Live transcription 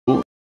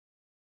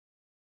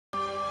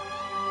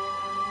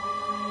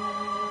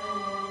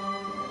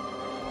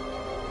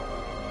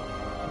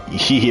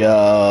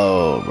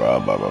Yo, bro.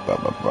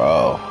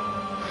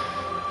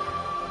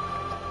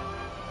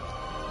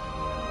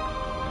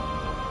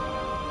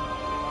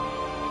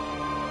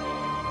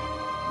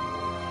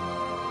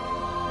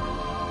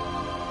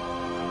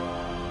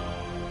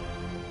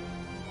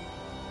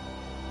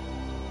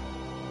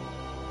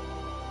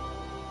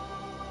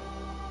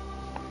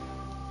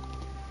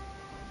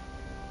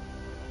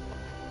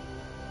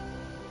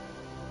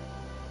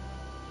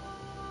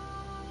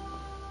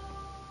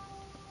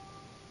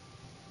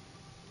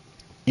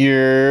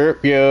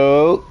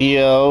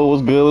 Yo,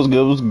 what's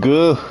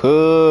good?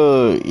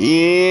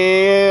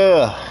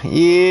 Yeah.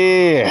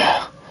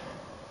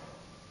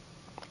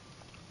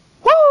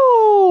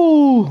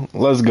 Woo!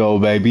 Let's go,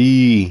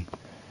 baby.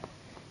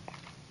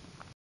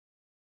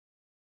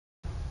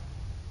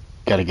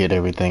 Gotta get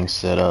everything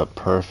set up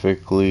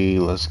perfectly.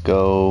 Let's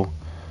go.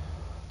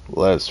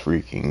 Let's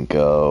freaking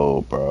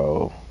go,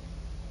 bro.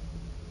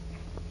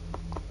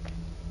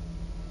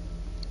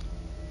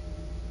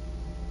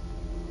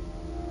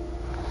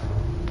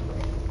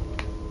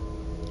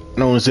 I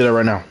don't want to see that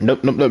right now.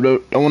 Nope.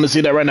 Don't want to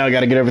see that right now. I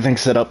gotta get everything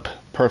set up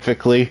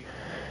perfectly.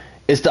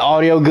 Is the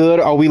audio good?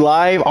 Are we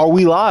live?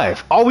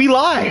 Bruh. Are we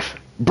live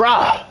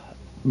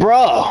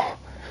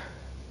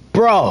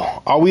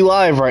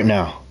right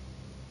now?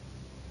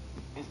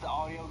 Is the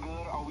audio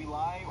good? Are we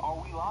live?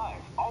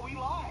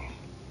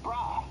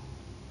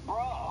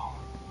 Bruh.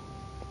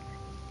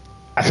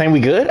 I think we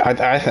good. I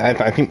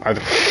think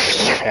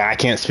I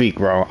can't speak,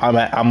 bro.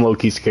 I'm low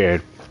key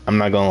scared. I'm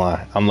not gonna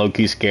lie. I'm low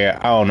key scared.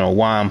 I don't know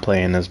why I'm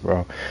playing this,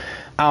 bro.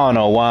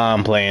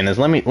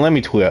 Let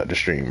me tweet out the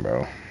stream,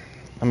 bro.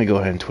 Let me go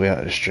ahead and tweet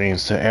out the stream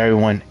so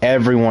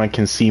everyone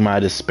can see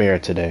my despair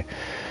today.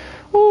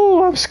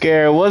 Ooh, I'm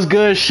scared. What's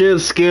good,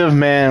 Skiv,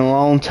 man?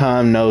 Long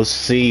time no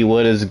see.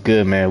 What is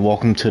good, man?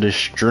 Welcome to the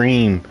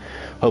stream.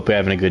 Hope you're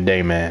having a good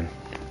day, man.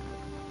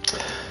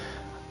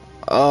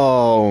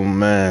 Oh,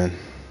 man.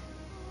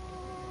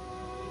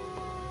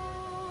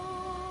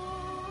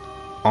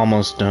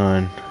 Almost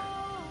done.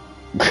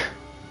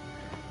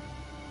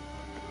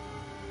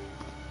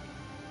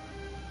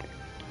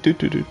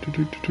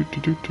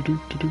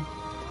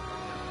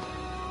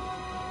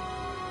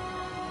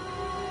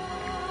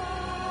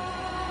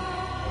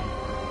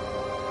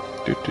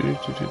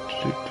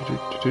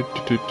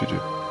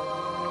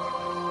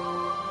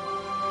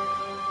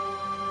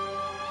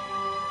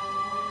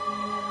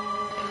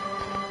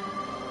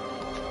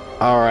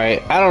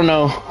 Alright, I don't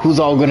know who's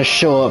all gonna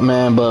show up,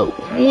 man, but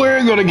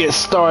we're gonna get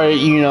started.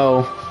 You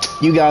know,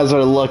 you guys are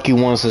the lucky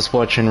ones that's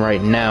watching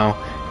right now.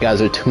 You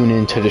guys are tuning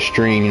into the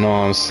stream, you know what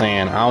I'm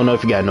saying? I don't know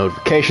if you got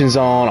notifications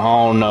on, I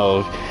don't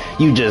know if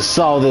you just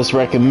saw this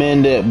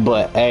recommended,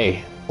 but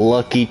hey,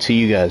 lucky to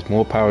you guys.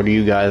 More power to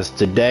you guys.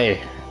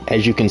 Today,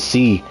 as you can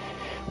see,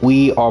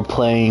 we are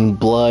playing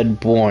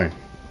Bloodborne.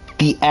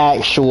 The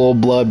actual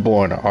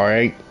Bloodborne,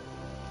 alright?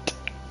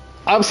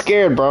 I'm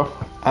scared, bro.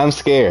 I'm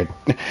scared.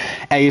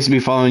 I used to be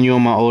following you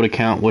on my old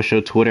account. What's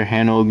your Twitter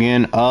handle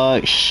again?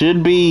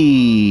 Should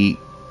be...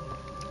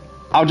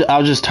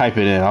 I'll just type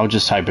it in.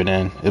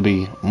 It'll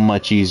be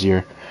much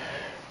easier.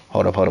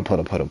 Hold up.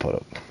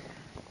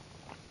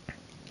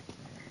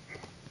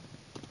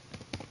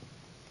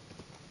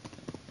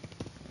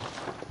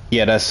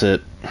 Yeah, that's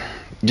it.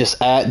 Just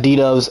at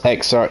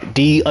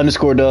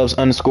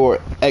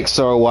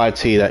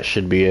D_Dubs_XRYT. That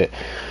should be it.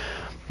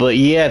 But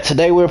yeah,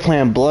 today we're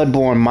playing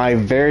Bloodborne, my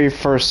very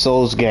first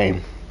Souls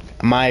game.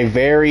 My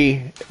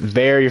very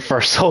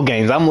first Soul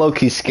games. I'm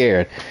low-key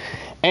scared.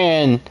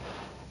 And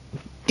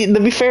to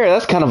be fair,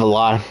 that's kind of a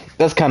lie.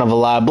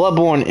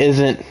 Bloodborne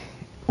isn't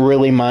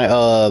really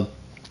my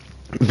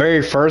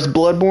very first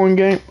Bloodborne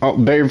game.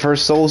 Very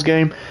first Souls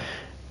game.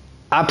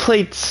 I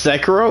played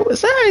Sekiro.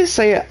 Is that how you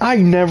say it? I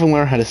never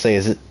learned how to say it.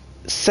 Is it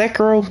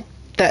Sekiro?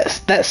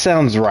 That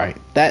sounds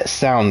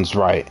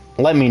right.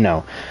 Let me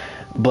know.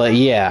 But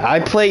yeah, I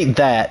played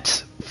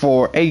that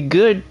for a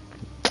good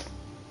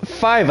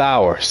 5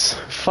 hours.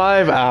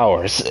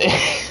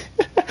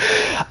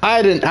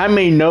 I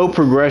made no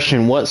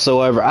progression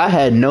whatsoever. I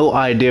had no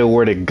idea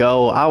where to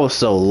go. I was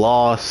so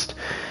lost.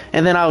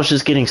 And then I was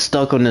just getting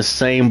stuck on the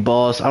same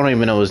boss. I don't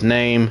even know his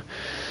name.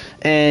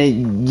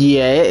 And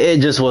yeah,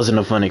 it just wasn't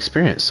a fun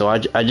experience. So I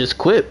just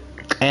quit.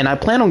 And I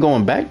plan on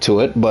going back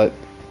to it, but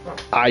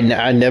I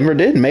never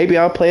did. Maybe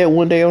I'll play it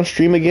one day on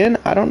stream again.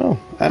 I don't know.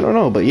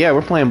 But yeah,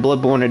 we're playing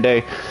Bloodborne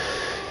today.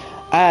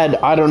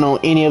 I don't know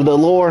any of the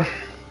lore.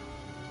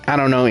 I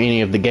don't know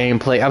any of the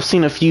gameplay. I've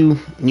seen a few,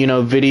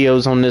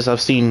 videos on this. I've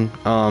seen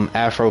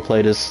Afro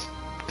play this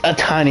a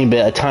tiny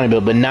bit,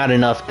 but not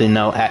enough to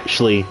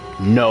actually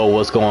know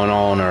what's going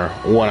on or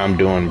what I'm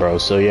doing, bro.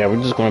 So yeah,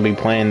 we're just gonna be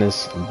playing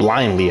this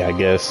blindly, I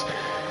guess.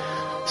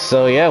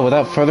 So yeah,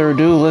 without further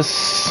ado,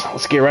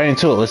 let's get right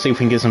into it. Let's see if we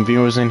can get some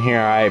viewers in here.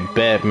 I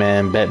bet,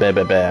 man. Bet.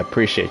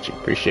 Appreciate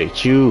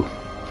you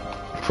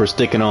for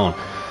sticking on.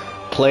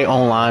 Play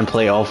online,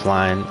 play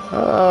offline.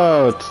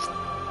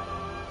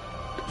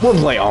 We'll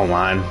play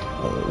online.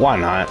 Why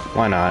not?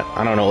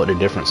 I don't know what the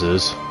difference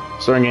is.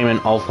 Starting game in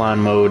offline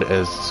mode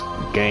as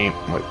game.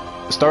 Wait,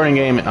 Starting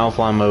game in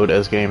offline mode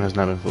as game has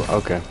not been full.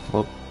 Okay,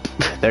 well,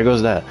 there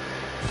goes that.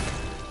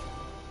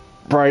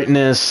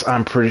 Brightness,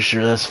 I'm pretty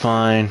sure that's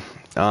fine.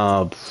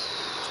 I'm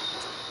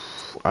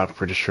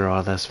pretty sure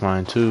all that's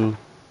fine too.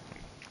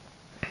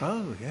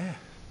 Oh, yeah.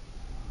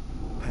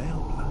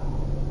 Pale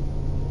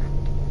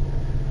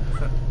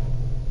blood.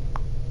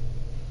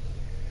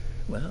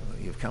 Well,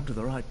 you've come to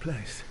the right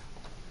place.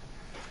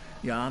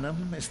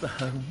 Yharnam is the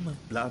home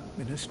of blood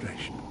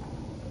ministration.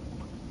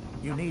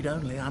 You need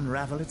only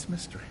unravel its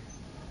mystery.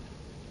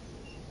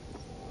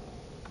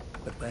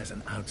 But where's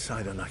an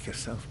outsider like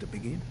yourself to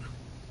begin?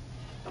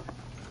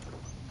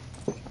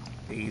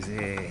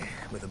 Easy,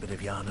 with a bit of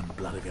Yharnam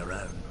blood of your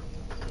own.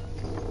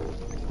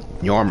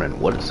 Yarman,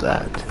 what is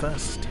that?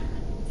 First,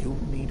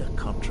 you'll need a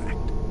contract.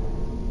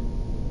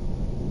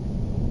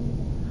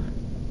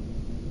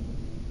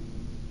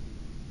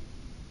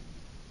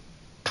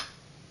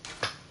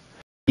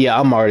 Yeah,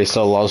 I'm already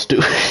so lost,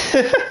 dude.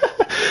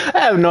 I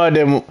have no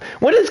idea.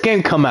 When did this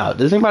game come out?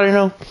 Does anybody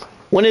know?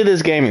 When did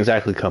this game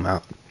exactly come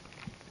out?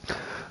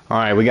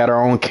 Alright, we got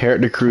our own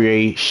character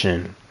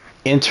creation.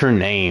 Enter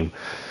name.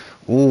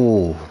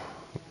 Ooh,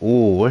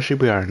 what should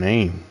be our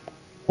name?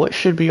 What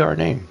should be our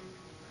name?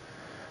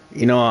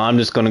 You know, I'm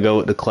just gonna go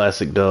with the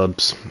classic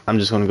dubs. I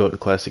mean,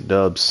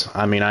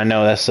 I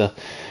know it's a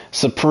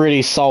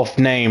pretty soft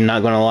name,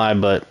 not gonna lie,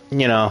 but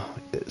you know,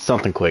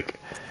 something quick.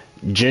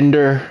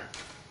 Gender.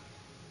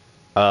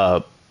 No.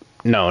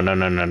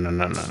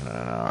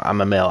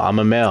 I'm a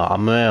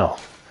male.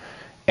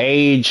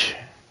 Age.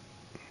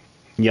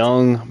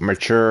 Young,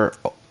 mature,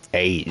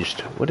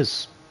 aged. What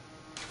is?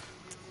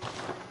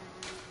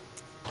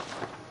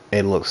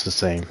 It looks the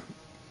same.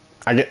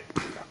 I don't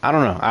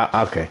know.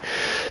 Okay.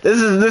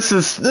 This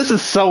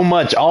is so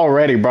much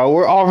already, bro.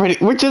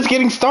 We're just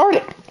getting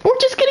started.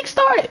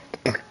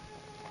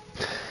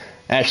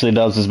 Actually,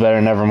 dubs is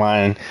better. Never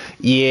mind.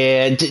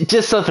 Yeah,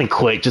 just something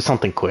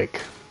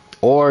quick.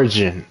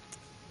 Origin.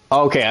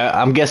 Okay,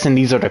 I'm guessing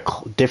these are the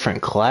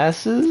different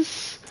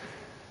classes.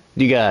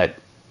 You got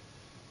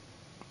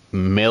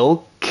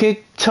Milk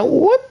Kick.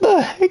 What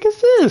the heck is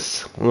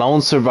this?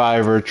 Lone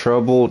survivor,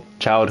 troubled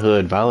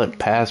childhood, violent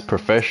past,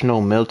 professional,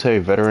 military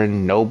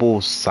veteran, noble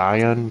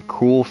scion,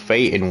 cruel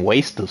fate, and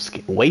waste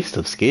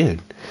of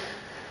skin.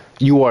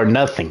 You are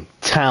nothing,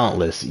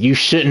 talentless. You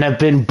shouldn't have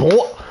been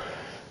born.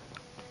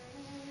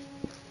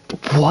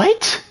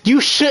 What?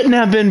 You shouldn't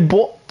have been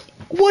born.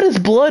 What is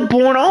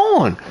Bloodborne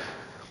on?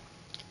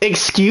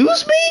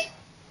 Excuse me?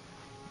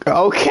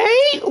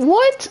 Okay,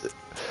 what?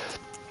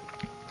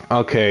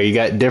 Okay, you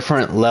got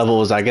different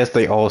levels. I guess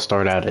they all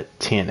start out at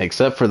 10,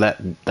 except for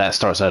that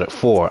starts out at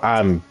 4.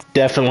 I'm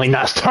definitely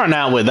not starting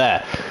out with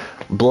that.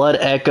 Blood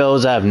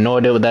Echoes, I have no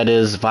idea what that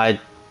is. I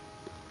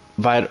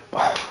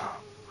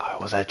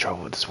was having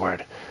trouble with this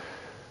word.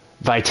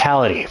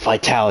 Vitality,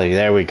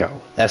 there we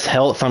go. That's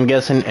health, I'm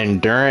guessing.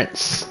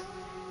 Endurance.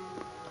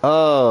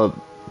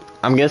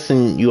 I'm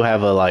guessing you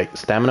have a, like,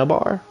 stamina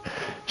bar.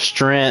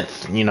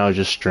 Strength, you know,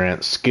 just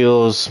strength.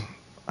 Skills,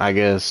 I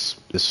guess,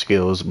 the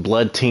skills.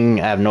 Blood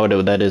Ting, I have no idea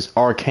what that is.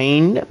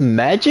 Arcane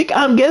magic,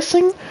 I'm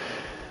guessing.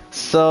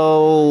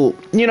 So,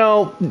 you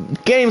know,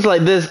 games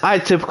like this, I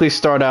typically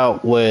start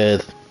out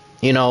with,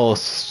 you know,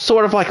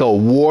 sort of like a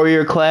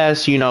warrior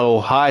class, you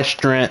know, high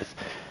strength,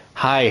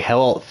 high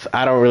health.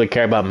 I don't really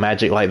care about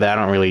magic like that.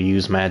 I don't really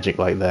use magic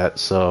like that.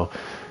 So,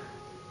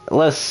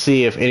 let's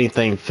see if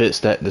anything fits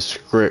that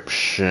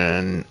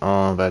description.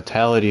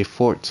 Vitality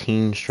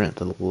 14,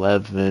 strength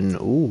 11.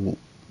 Ooh.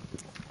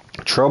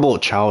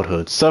 Troubled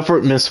childhood.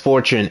 Suffered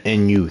misfortune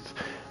in youth.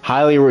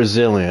 Highly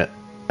resilient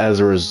as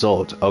a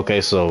result.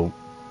 Okay, so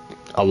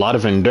a lot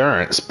of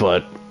endurance,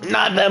 but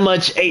not that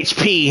much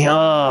HP.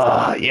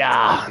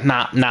 Yeah,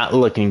 not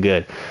looking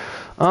good.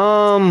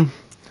 Okay,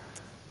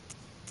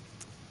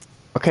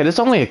 there's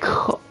only a...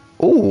 Oh,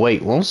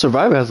 wait. Lone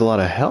Survivor has a lot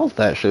of health,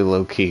 actually,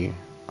 low-key.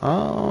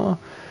 And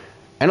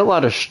a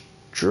lot of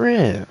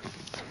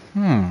strength.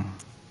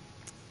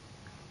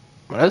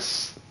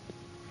 That's...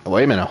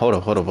 Wait a minute, hold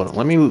up.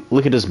 Let me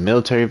look at this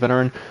military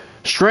veteran.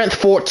 Strength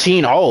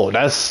 14. Oh,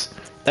 that's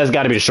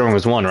got to be the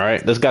strongest one,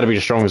 right? That's got to be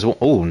the strongest one.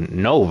 Oh,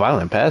 no,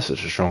 violent pass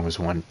is the strongest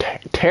one.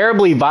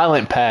 Terribly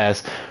violent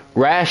pass.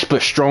 Rash,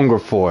 but stronger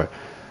for it.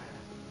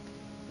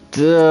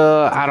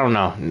 I don't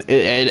know.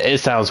 It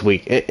sounds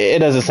weak. It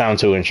doesn't sound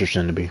too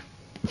interesting to me.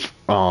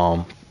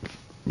 I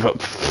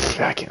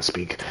can't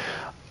speak.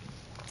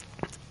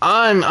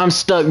 I'm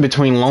stuck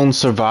between Lone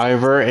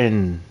Survivor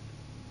and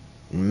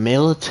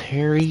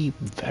military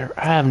veteran.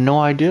 I have no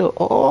idea.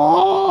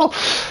 Oh,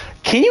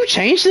 can you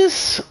change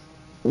this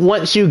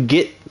once you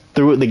get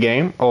through the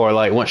game, or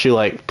like once you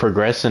like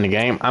progress in the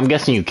game? I'm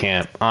guessing you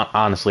can't.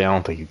 Honestly, I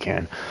don't think you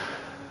can.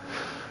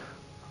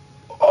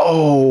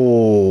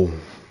 Oh,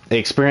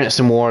 experienced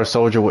in war,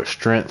 soldier with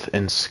strength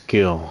and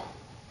skill.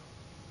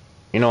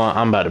 You know what?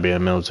 I'm about to be a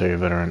military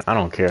veteran. I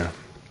don't care.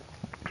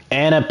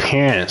 And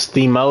appearance,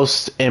 the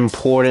most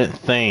important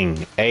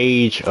thing.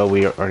 Age. Oh,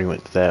 we already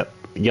went to that.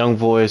 Young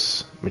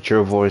voice,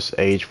 mature voice,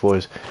 age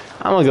voice.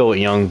 I'm gonna go with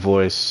young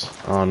voice.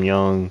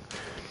 Young.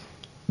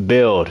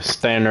 Build,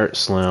 standard,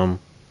 slim.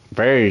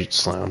 Very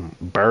slim.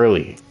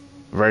 Burly.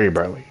 Very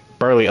burly.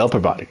 Burly upper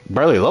body.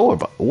 Burly lower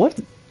body. What?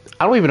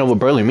 I don't even know what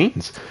burly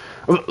means.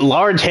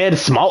 Large head,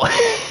 small...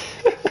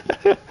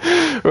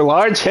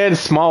 Large head,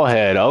 small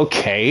head.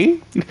 Okay.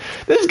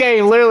 This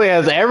game literally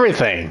has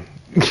everything.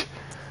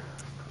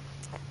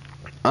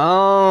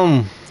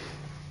 I'm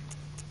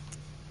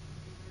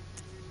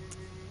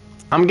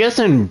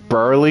guessing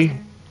burly.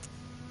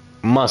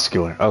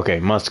 Muscular. Okay,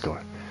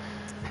 muscular.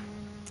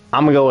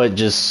 I'm gonna go with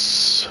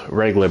just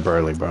regular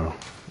burly, bro.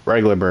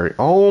 Regular burly.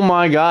 Oh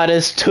my god,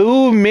 it's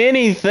too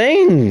many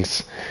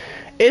things.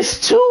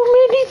 It's too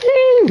many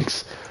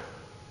things.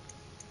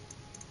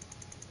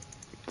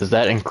 Does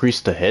that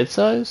increase the head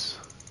size?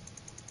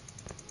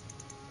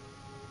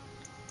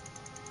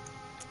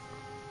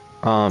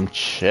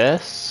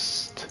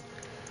 Chest.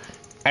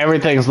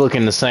 Everything's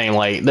looking the same.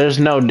 Like, there's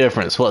no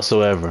difference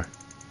whatsoever.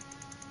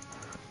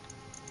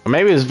 Or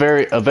maybe it's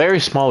a very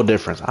small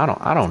difference. I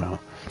don't know.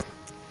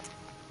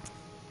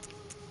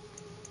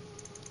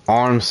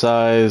 Arm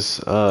size.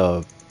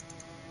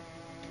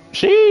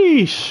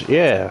 Sheesh.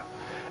 Yeah.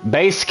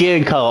 Base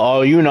skin color.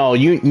 Oh, you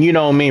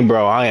know me,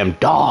 bro. I am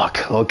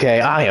dark. Okay,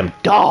 I am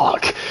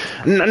dark.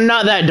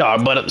 Not that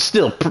dark, but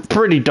still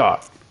pretty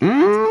dark.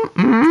 Dang,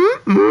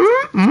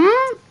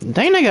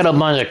 they got a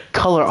bunch of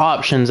color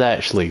options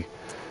actually.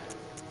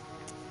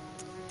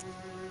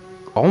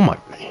 Oh my,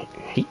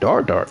 he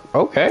dark.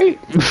 Okay.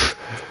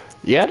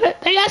 Yeah,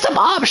 they got some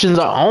options.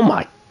 Oh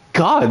my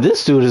god,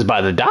 this dude is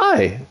about to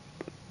die.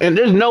 And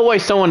there's no way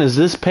someone is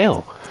this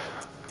pale.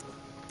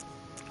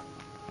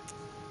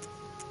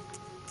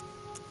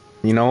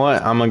 You know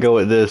what? I'm gonna go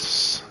with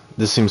this.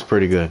 This seems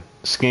pretty good.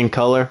 Skin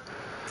color.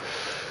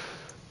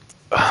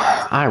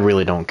 I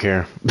really don't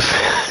care.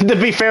 To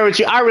be fair with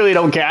you, I really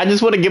don't care. I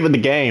just want to give it the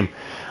game.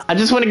 I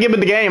just want to give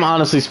it the game,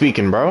 honestly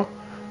speaking, bro.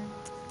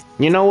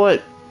 You know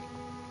what?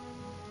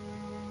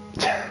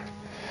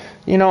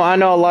 You know, I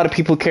know a lot of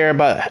people care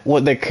about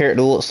what their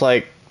character looks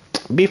like.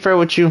 Be fair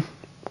with you,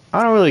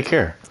 I don't really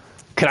care.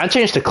 Can I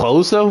change the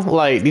clothes though?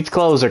 Like, these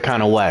clothes are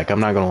kind of whack. I'm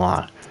not gonna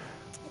lie.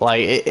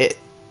 Like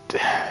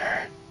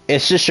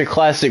it's just your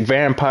classic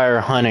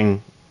vampire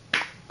hunting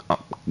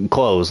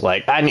clothes.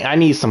 Like, I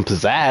need some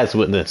pizzazz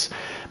with this.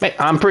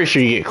 I'm pretty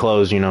sure you get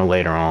clothes, you know,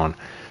 later on.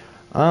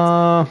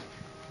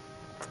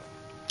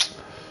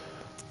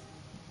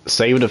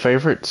 Save the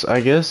favorites, I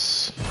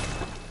guess.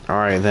 All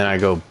right, then I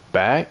go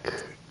back.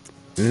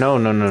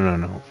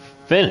 No.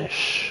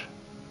 Finish.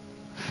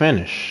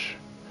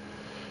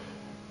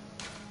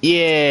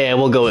 Yeah,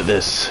 we'll go with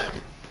this.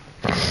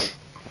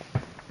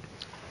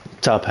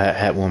 Top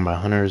hat worn by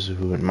hunters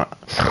who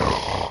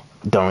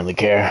don't really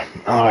care.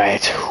 All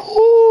right.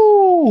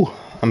 Woo!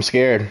 I'm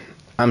scared.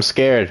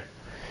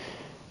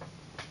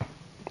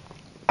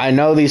 I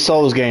know these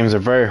Souls games are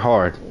very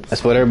hard.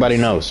 That's what everybody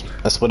knows.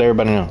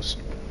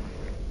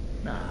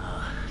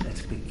 Now,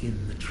 let's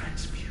begin the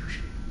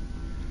transfusion.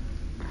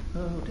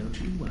 Oh,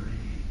 don't you worry.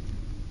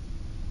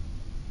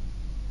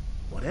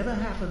 Whatever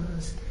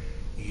happens,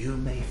 you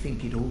may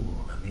think it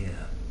all a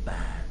mere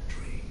bad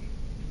dream.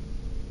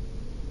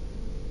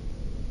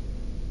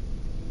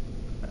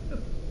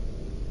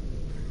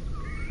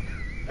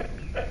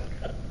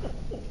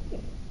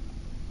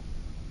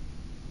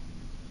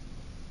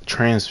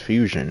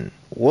 Transfusion.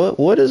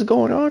 What is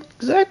going on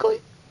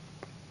exactly?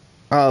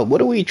 What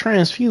are we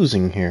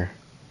transfusing here?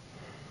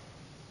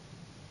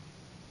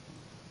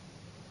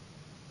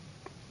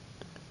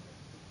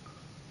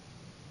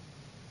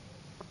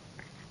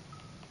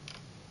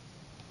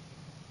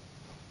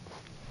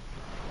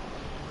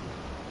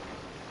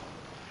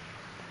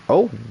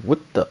 Oh, what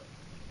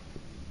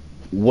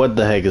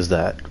the heck is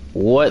that?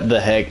 What the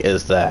heck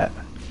is that?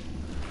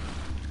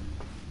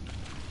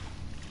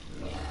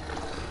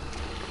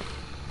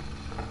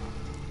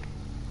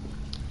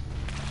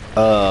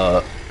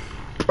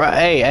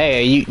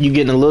 Hey, you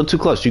getting a little too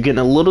close. You're getting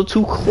a little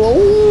too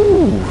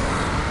close.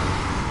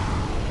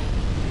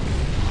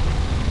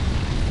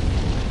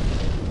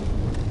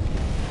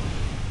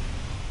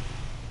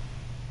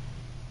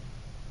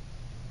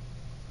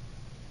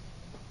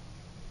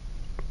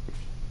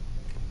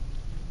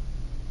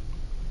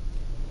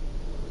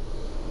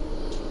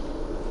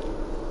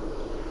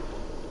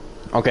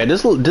 Okay,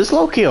 this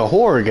low-key a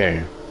horror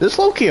game.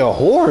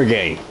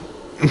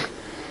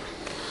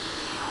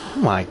 Oh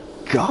my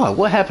god,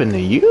 what happened to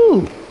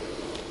you?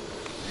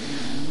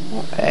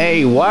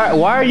 Hey, why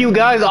are you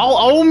guys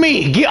all on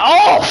me? Get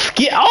off!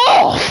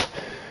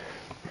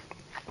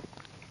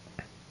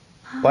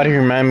 Why do you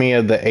remind me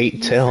of the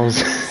Eight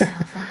Tails?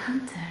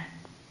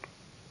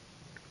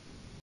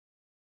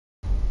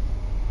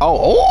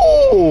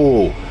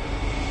 Oh,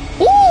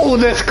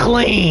 that's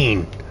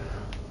clean.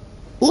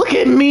 Look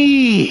at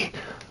me.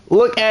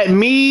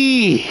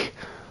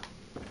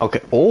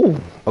 Okay. Oh,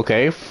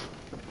 okay.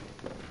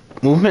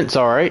 Movement's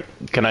alright.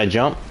 Can I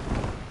jump?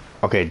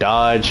 Okay,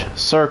 dodge,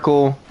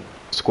 circle,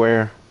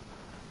 square.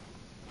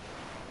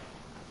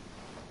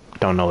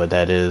 Don't know what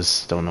that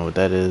is.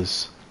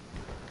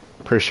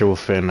 Pretty sure we'll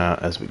find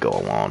out as we go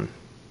along.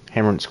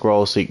 Hammer and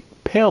scroll seek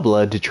pale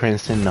blood to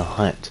transcend the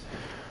hunt.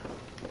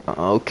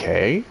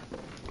 Okay.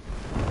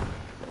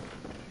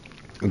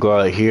 Go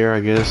out here, I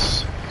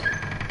guess.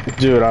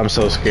 Dude, I'm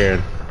so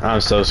scared.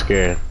 I'm so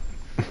scared.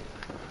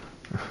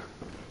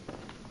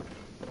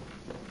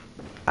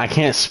 I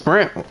can't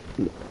sprint.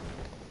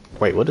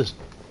 Wait, what is...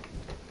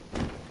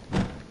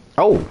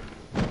 Oh!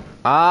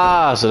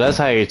 Ah, so that's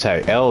how you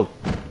attack.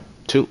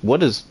 L2.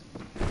 What is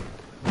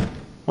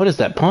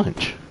that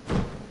punch?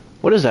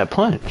 What is that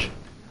punch?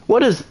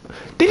 What is...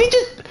 Did he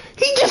just...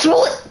 He just...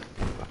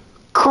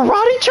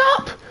 Karate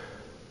chop?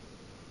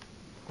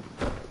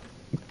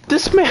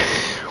 This man...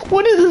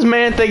 What does this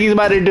man think he's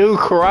about to do?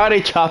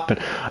 Karate chopping.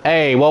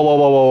 Hey, whoa, whoa,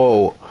 whoa,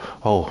 whoa, whoa.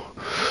 Oh.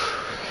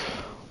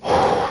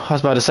 I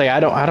was about to say, I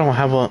don't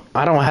have a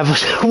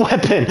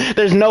weapon.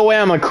 There's no way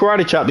I'm gonna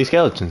karate chop these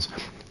skeletons.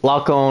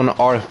 Lock on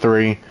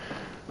R3.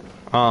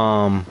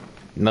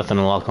 Nothing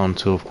to lock on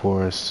to, of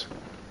course.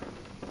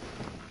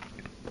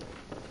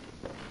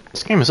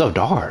 This game is so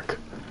dark.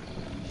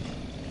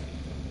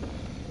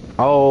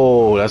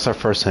 Oh, that's our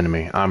first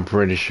enemy. I'm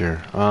pretty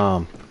sure.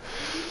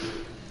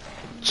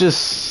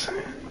 Just...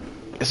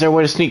 Is there a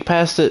way to sneak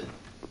past it?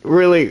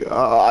 Really?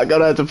 I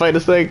gotta have to fight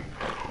this thing.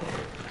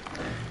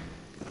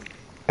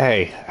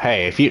 Hey,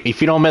 if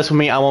you don't mess with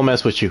me, I won't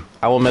mess with you.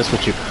 I won't mess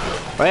with you.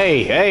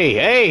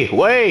 Hey,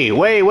 wait,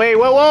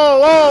 whoa.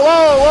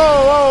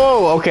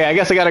 Okay, I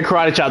guess I gotta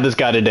karate chop this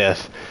guy to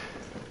death.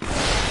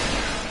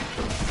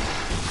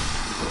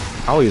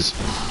 Oh, he's...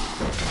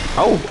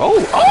 Oh,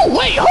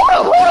 wait, hold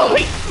on,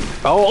 wait.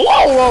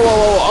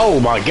 Oh,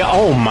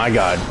 my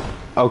god.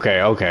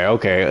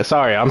 Okay.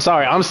 Sorry, I'm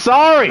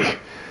sorry.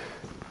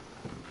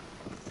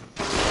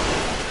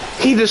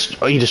 He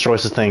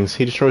destroys the things.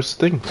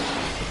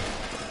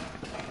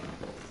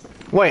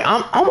 Wait,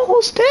 I'm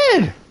almost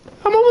dead.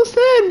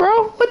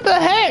 Bro. What the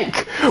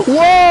heck?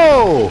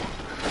 Whoa!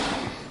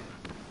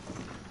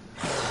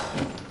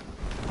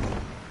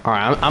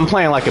 Alright, I'm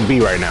playing like a bee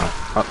right now.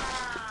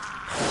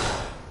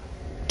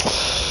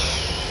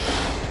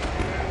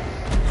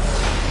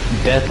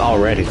 Death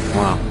already.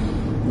 Wow.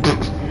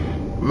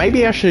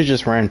 Maybe I should have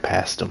just ran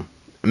past him.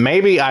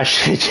 Man,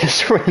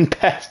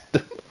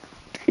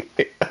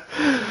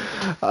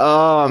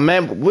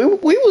 we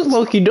was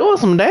low-key doing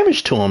some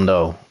damage to him,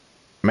 though.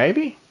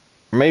 Maybe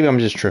I'm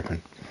just tripping.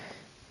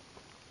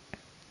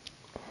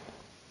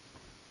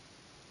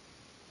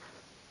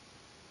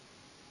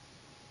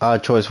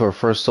 Odd choice for a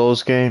first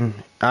Souls game.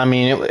 I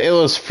mean, it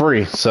was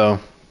free, so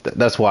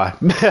that's why.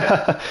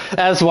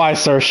 That's why,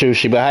 Sir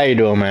Sushi. But how you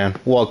doing, man?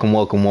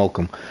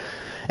 Welcome.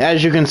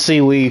 As you can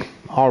see, we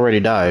already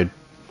died.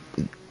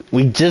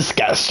 We just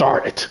got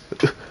started.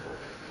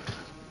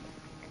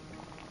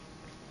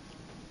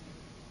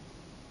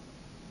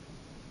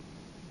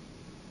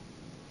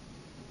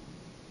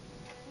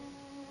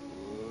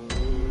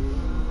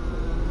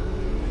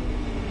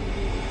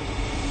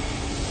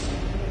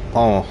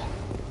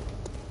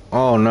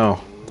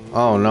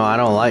 Oh no, I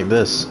don't like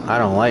this. I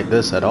don't like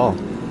this at all.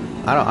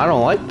 I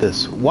don't like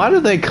this. Why do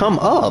they come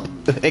up?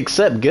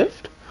 Accept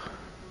gift?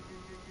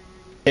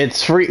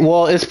 It's free.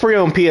 Well, it's free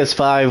on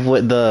PS5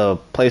 with the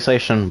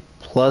PlayStation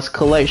Plus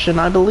collection,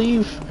 I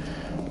believe.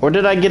 Or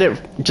did I get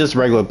it just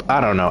regular? I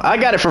don't know. I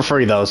got it for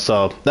free though,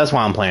 so that's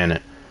why I'm playing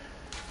it.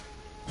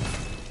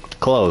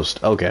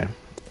 Closed. Okay.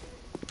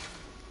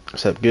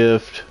 Accept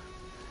gift.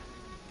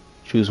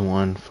 Choose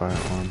one.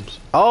 Firearms.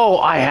 Oh,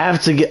 I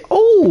have to get...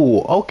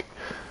 Oh, okay.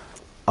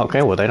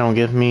 Okay, well, they don't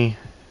give me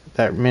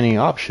that many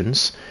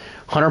options.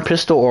 Hunter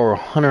pistol or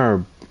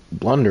Hunter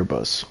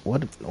blunderbuss?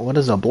 What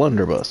is a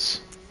blunderbuss?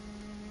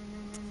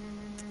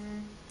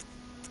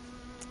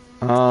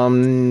 You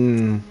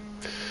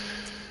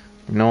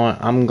know what?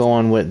 I'm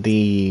going with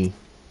the...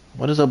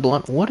 What is a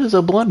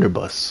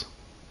blunderbuss?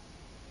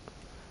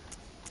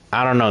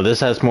 I don't know.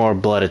 This has more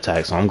blood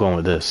attack, so I'm going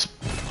with this.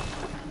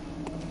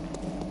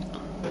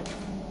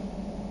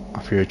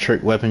 For your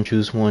trick weapon,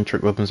 choose one.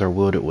 Trick weapons are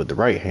wielded with the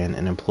right hand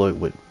and employed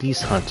with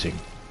beast hunting.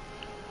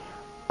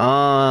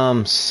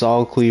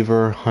 Saw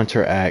cleaver,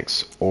 hunter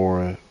axe,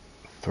 or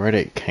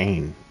threaded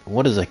cane.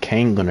 What is a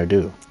cane gonna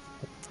do?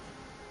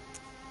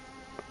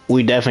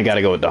 We definitely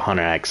gotta go with the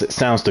hunter axe. It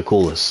sounds the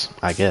coolest,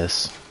 I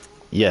guess.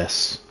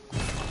 Yes.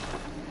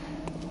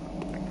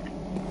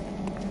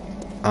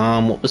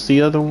 What was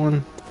the other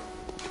one?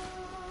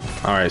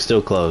 Alright,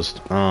 still closed.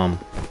 How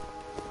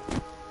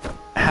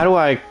do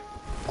I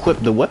equip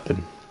the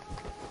weapon?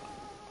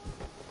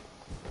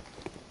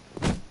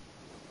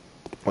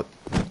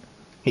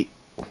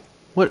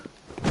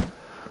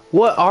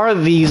 What are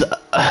these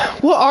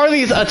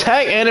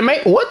attack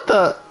animate?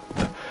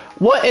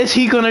 What is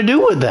he gonna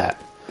do with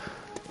that?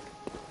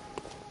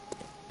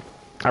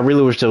 I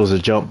really wish there was a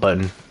jump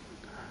button.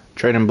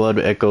 Trading blood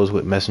echoes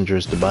with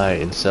messengers to buy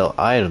and sell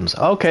items.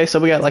 Okay, so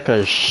we got like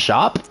a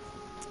shop,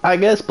 I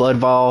guess. Blood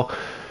Vial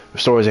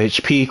restores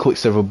HP,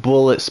 Quicksilver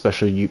bullets,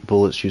 special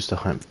bullets used to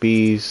hunt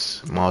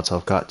bees,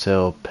 Molotov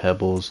cocktail,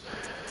 pebbles.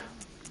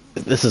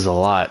 This is a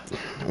lot.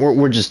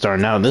 We're just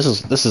starting out. This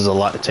is a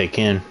lot to take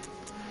in.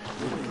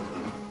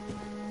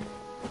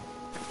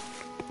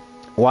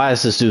 Why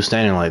is this dude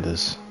standing like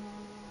this?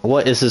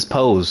 What is his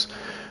pose?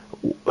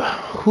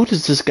 Who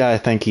does this guy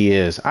think he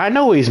is? I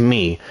know he's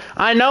me.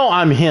 I know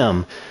I'm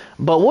him.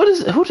 But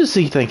who does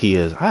he think he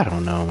is? I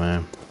don't know,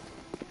 man.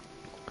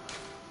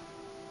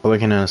 We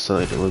can now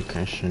select the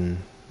location.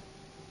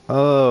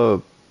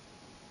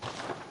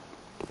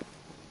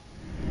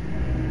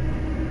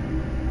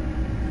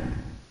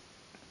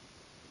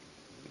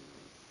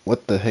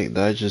 What the heck did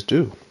I just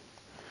do?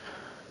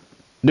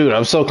 Dude,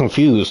 I'm so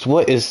confused.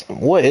 What is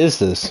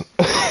this?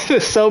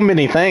 There's so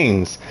many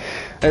things.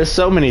 There's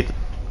so many.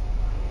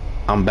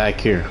 I'm back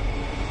here.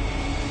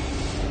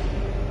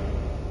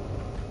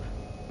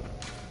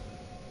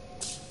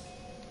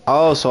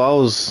 Oh, so I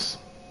was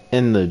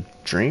in the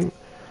dream?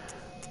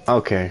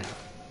 Okay.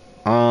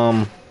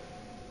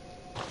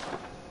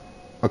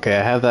 Okay,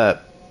 I have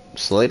that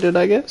slated,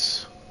 I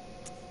guess?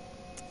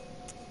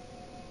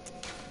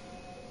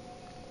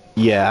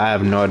 Yeah, I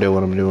have no idea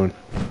what I'm doing.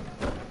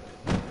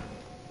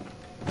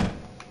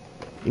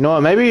 You know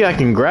what? Maybe I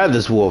can grab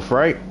this wolf,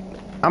 right?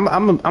 I'm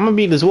gonna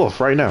beat this wolf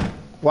right now.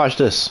 Watch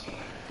this.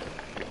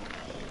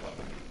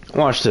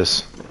 Watch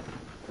this.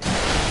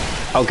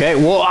 Okay,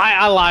 well,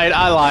 I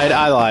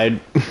lied.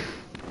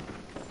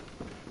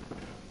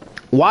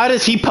 Why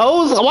does he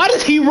pose? Why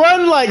does he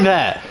run like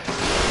that?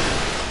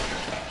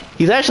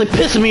 He's actually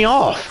pissing me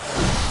off.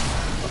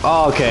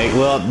 Oh, okay,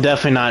 well,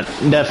 definitely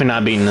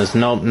not beating this.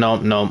 Nope.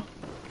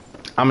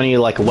 I'm gonna need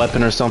like a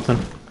weapon or something.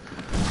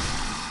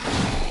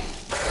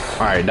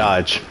 Alright,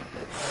 dodge.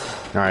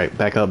 Alright,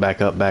 back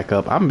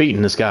up. I'm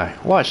beating this guy.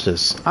 Watch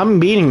this. I'm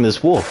beating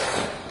this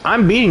wolf.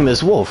 I'm beating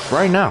this wolf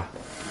right now.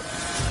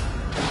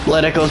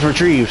 Blood echoes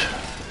retrieved.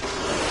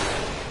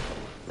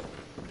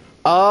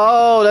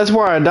 Oh, that's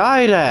where I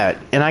died at.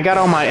 And I got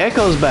all my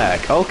echoes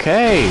back.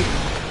 Okay.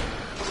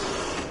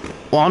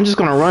 Well, I'm just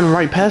gonna run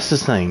right past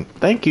this thing.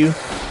 Thank you.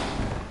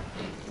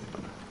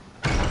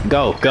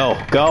 Go.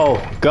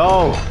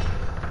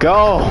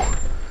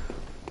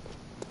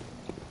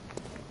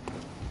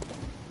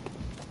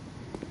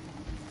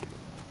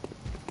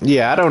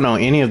 Yeah, I don't know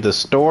any of the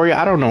story.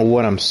 I don't know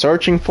what I'm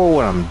searching for,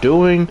 what I'm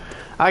doing.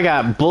 I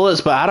got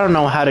bullets, but I don't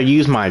know how to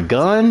use my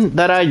gun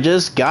that I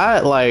just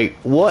got. Like,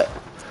 what?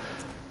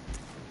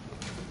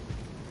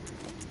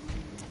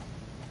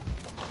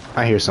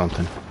 I hear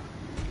something.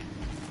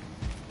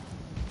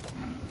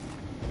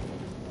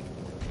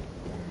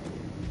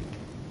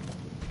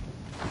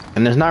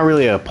 And there's not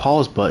really a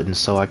pause button,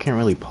 so I can't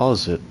really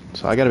pause it.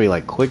 So I gotta be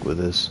like quick with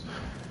this.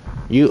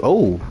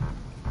 Oh.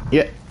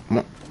 Yeah.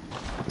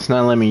 It's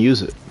not letting me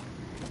use it.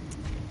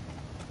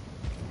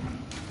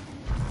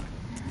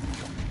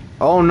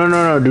 Oh,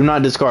 no. Do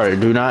not discard it.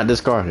 Do not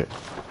discard it.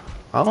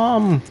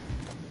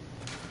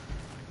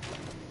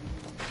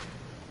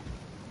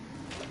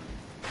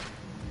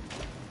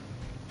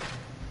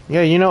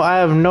 Yeah, you know, I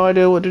have no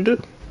idea what to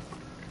do.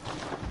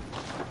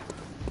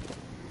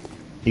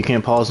 You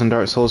can't pause in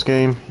Dark Souls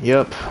game?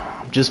 Yep.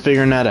 Just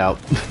figuring that out.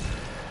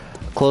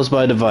 Close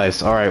by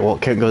device. Alright, well,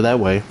 can't go that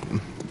way.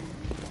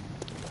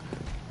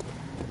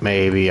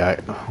 Maybe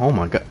oh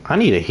my god. I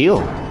need a heal.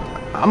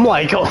 I'm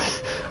like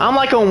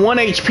on 1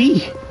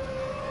 HP.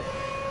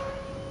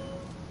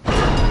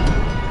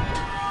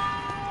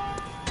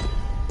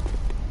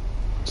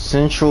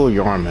 Central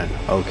Yarman.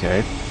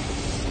 Okay.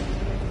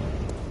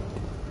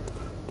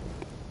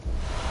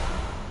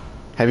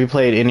 Have you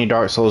played any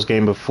Dark Souls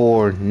game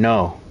before?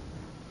 No.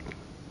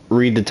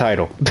 Read the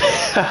title.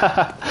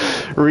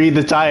 Read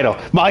the title.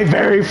 My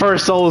very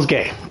first Souls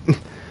game.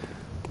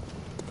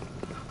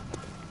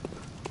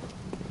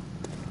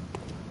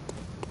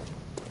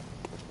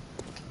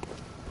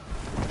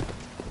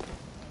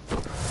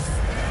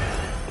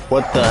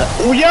 What the?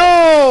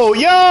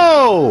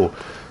 Yo!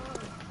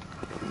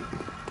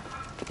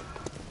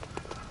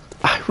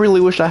 I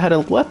really wish I had a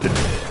weapon.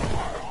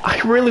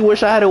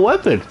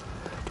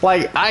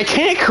 Like, I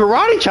can't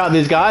karate chop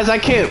these guys. I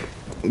can't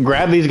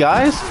grab these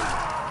guys.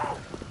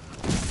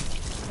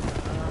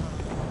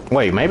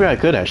 Wait, maybe I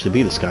could actually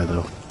be this guy,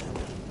 though.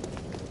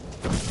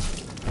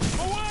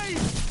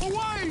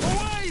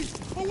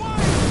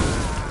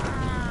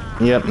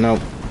 Yep, nope.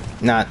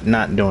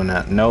 Not doing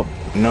that. Nope.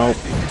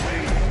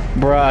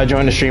 Bruh, I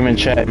joined the stream and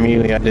chat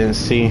immediately. I didn't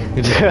see.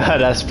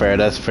 That's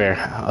fair.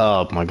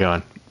 Oh my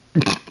god.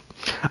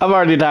 I've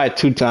already died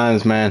 2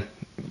 times, man.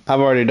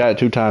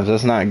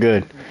 That's not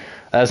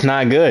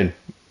good.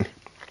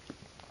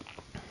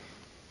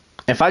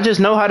 If I just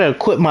know how to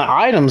equip my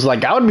items,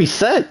 like, I would be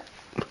set.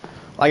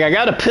 Like, I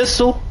got a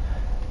pistol,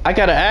 I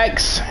got an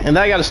axe, and then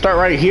I gotta start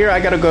right here. I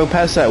gotta go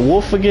past that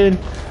wolf again.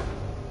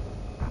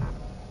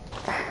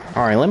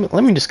 Alright,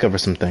 let me discover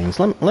some things.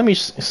 Let me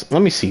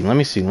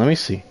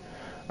see.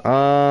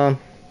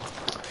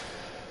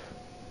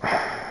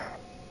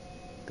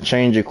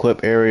 Change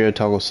equip area,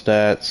 toggle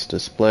stats,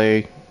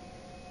 display.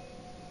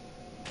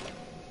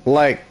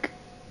 Like,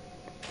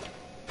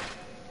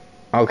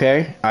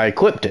 okay, I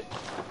equipped it,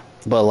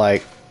 but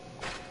like,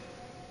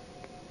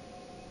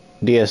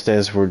 DS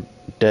stands for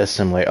Death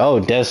Simulator. Oh,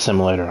 Death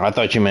Simulator. I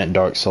thought you meant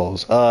Dark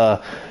Souls.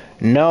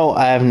 No,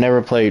 I have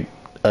never played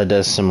a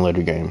Death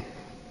Simulator game.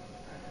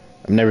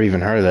 I've never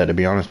even heard of that, to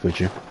be honest with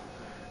you.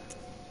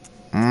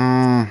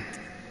 Mm.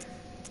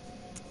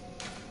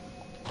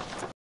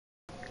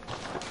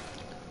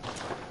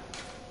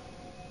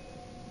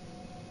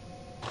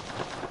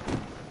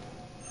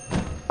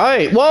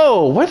 Hey,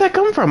 whoa! Where'd that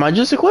come from? I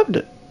just equipped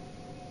it.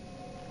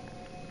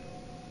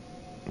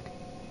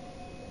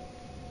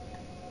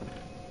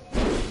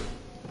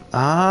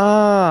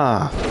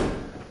 Ah.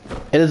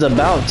 It is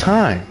about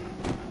time.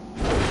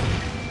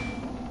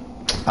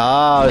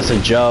 Oh, it's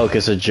a joke.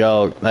 It's a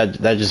joke.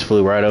 That just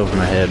flew right over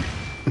my head.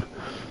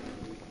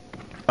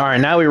 Alright,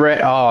 now we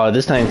ready. Oh,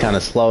 this thing's kind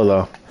of slow,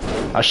 though.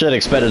 I should have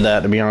expected that,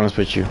 to be honest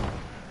with you.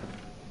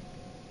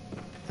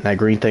 That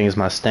green thing is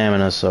my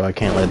stamina, so I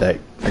can't let that...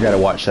 I gotta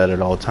watch that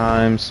at all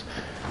times.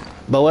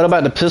 But what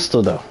about the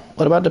pistol, though?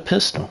 What about the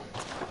pistol?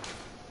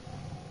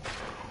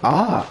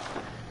 Ah.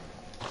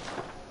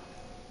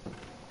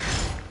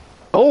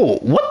 Oh,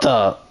 what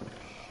the...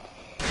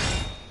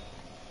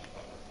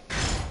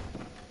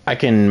 I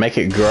can make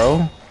it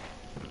grow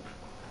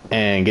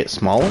and get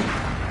smaller.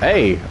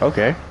 Hey,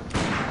 okay.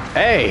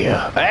 Hey,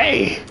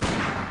 hey!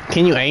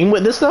 Can you aim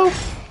with this though?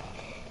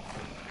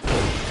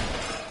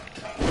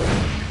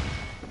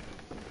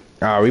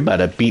 Alright, we about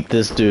to beat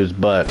this dude's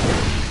butt.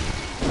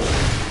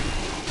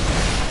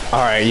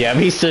 Alright, yeah,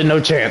 he stood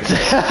no chance.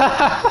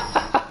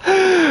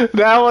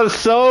 That was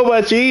so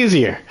much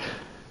easier.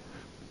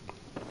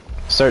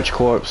 Search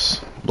corpse,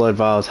 blood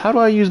vials. How do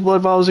I use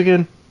blood vials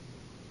again?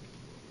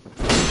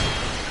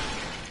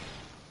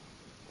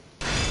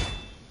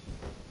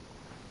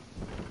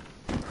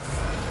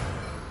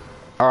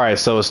 Alright,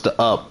 so it's the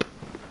up.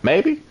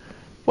 Maybe?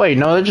 Wait,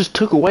 no, that just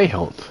took away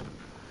health.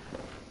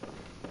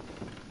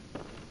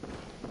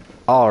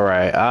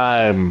 Alright,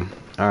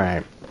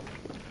 alright.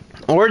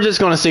 We're just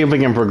gonna see if we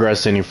can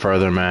progress any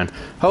further, man.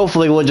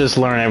 Hopefully we'll just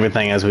learn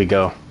everything as we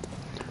go.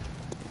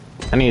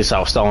 I need to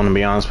stop stalling, to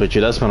be honest with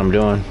you. That's what I'm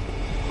doing.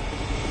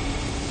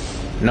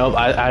 Nope,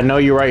 I know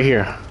you're right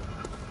here.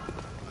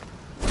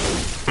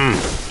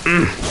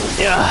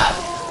 Yeah.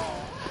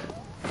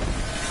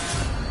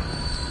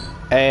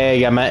 Hey,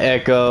 got my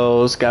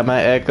echoes,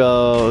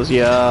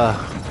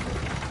 yeah.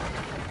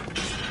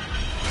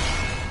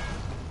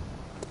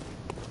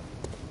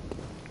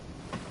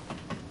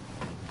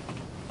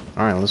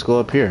 Alright, let's go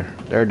up here.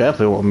 There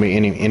definitely won't be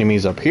any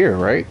enemies up here,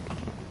 right?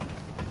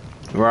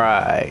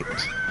 Right.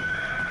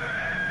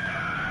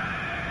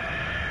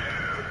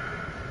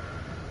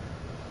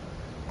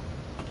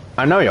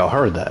 I know y'all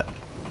heard that.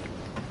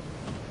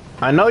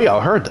 I know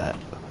y'all heard that.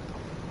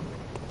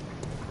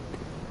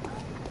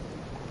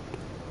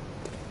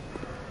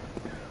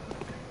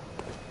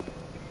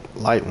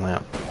 Light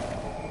lamp.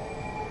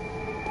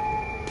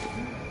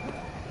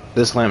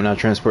 This lamp now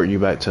transport you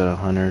back to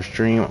Hunter's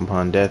dream.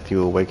 Upon death,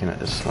 you awaken at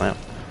this lamp.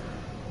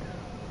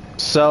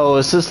 So,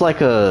 is this like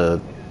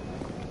a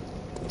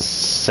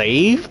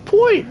save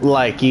point?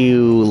 Like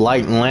you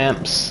light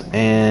lamps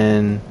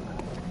and...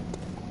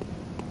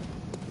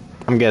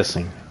 I'm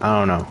guessing.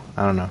 I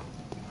don't know.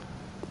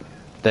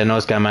 That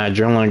noise got my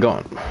adrenaline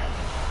going.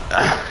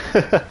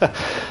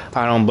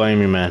 I don't blame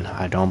you, man.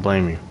 I don't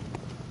blame you.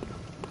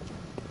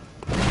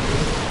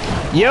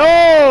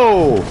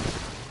 Yo!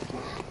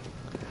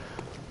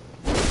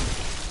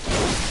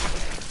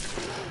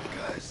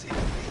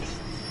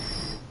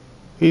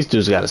 These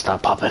dudes gotta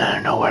stop popping out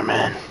of nowhere,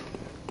 man.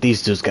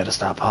 These dudes gotta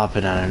stop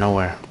popping out of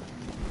nowhere.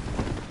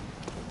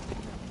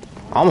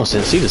 I almost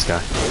didn't see this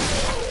guy.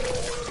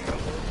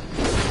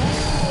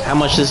 How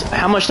much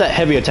that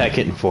heavy attack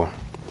hitting for?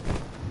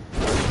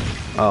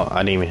 Oh,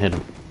 I didn't even hit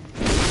him.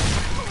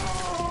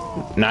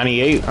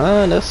 98?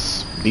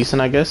 That's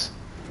decent, I guess.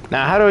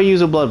 Now, how do I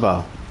use a blood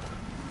vial?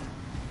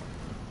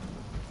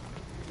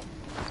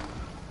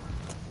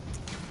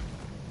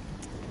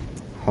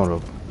 Hold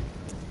up.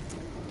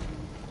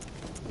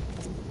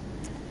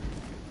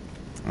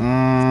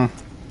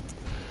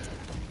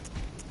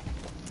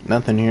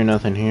 Nothing here,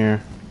 nothing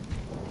here.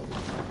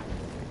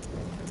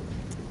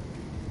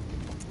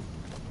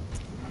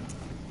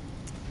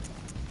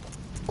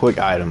 Quick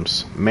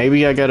items.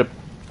 Maybe I gotta...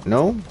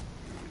 No?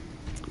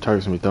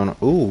 Target's gonna be thrown...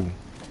 Ooh.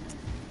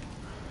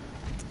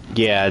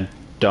 Yeah, I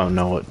don't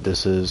know what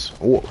this is.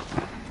 Ooh.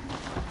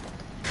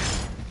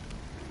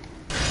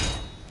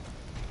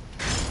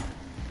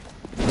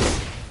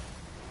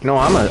 No,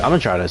 I'm gonna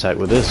try to attack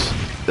with this.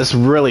 It's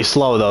really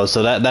slow though,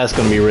 so that's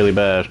gonna be really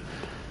bad.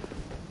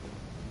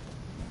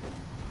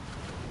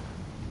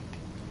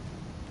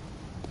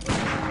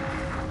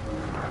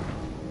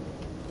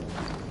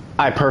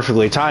 I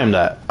perfectly timed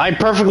that. I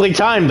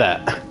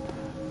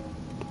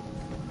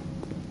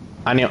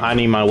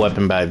need my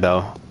weapon back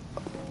though.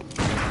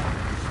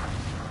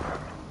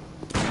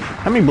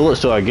 How many bullets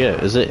do I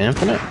get? Is it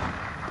infinite?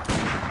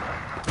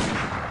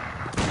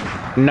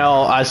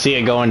 No, I see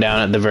it going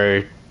down at the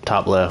very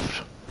top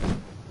left.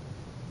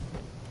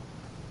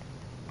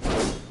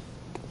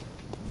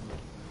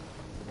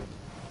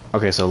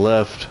 Okay, so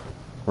left,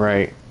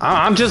 right.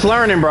 I'm just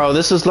learning, bro.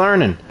 This is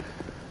learning.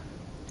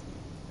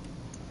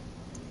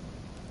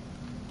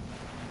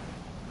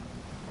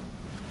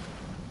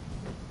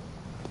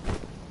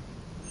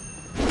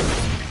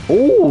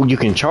 Oh, you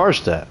can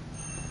charge that.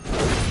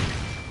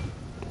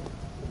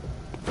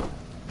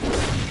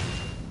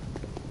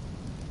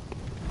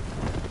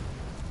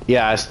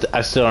 Yeah,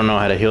 I still don't know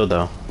how to heal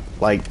though.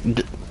 Like,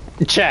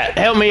 chat,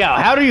 help me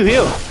out. How do you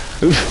heal?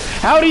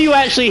 How do you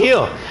actually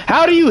heal?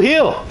 How do you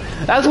heal?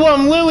 That's what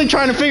I'm literally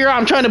trying to figure out.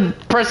 I'm trying to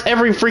press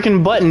every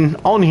freaking button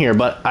on here,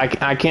 but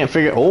I can't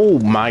figure. Oh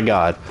my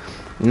god.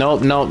 No,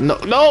 no, no,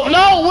 no,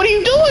 no! What are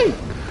you doing?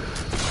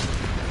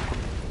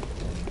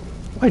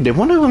 Wait, did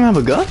one of them have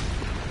a gun?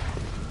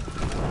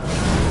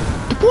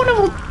 Did one of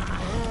them?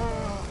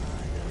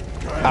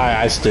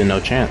 I stood no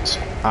chance.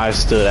 I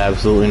stood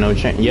absolutely no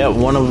chance. Yeah,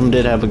 one of them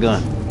did have a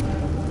gun.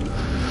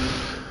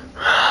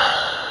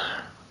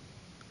 I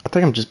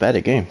think I'm just bad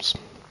at games.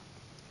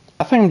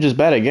 I think I'm just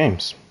bad at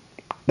games.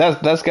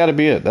 That's got to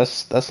be it.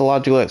 That's a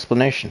logical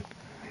explanation.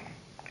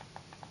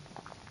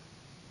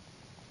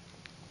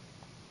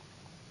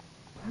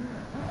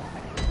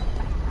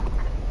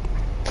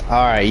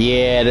 All right,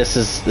 yeah, this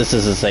is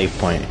a safe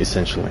point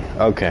essentially.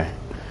 Okay.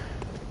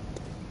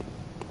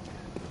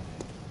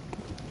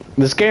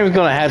 This game is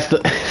gonna have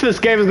to. This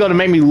game is gonna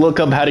make me look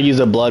up how to use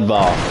a blood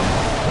ball.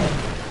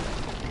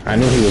 I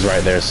knew he was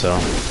right there, so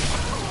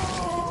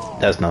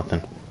that's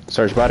nothing.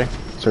 Search body.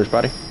 Search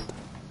body.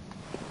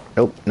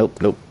 Nope.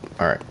 Nope. Nope.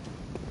 All right.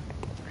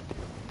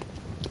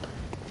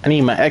 I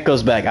need my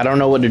echoes back. I don't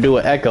know what to do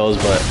with echoes,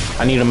 but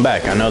I need them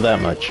back. I know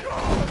that much.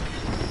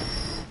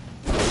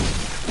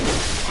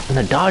 And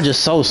the dodge is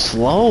so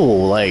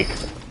slow. Like,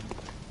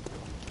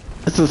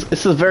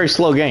 it's a very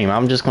slow game.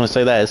 I'm just gonna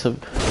say that.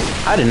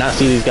 I did not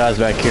see these guys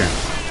back here.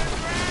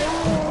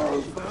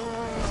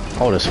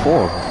 Oh, there's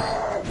 4 of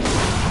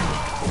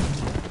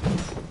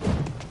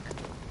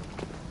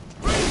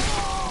them.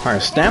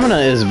 Alright, stamina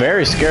is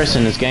very scarce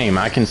in this game.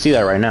 I can see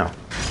that right now.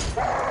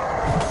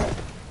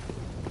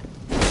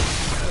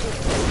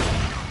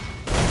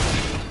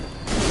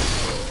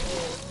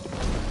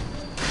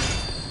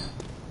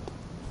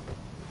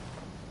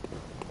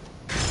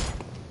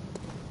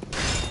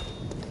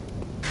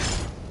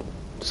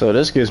 So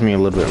this gives me a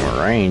little bit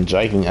more range.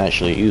 I can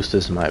actually use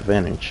this to my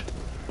advantage.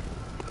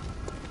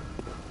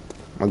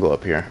 I'll go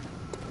up here.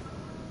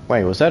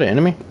 Wait, was that an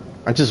enemy?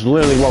 I just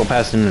literally walked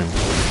past an enemy.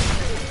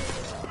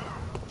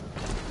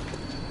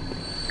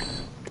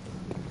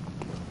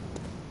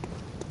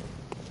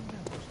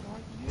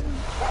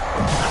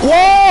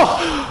 Whoa!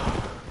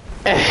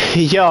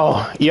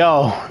 Yo,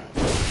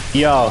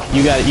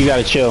 you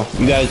gotta chill.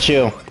 You gotta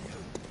chill.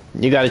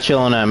 You gotta chill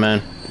on that,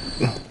 man.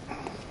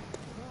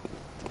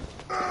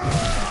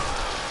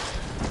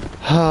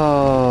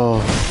 Oh,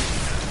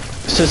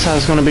 is this how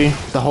it's gonna be?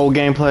 The whole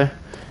gameplay?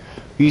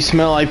 You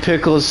smell like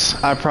pickles?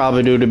 I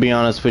probably do, to be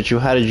honest with you.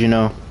 How did you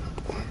know?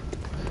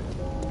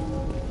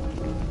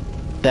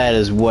 That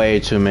is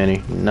way too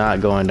many. Not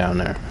going down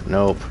there.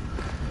 Nope.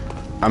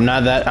 I'm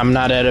not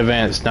that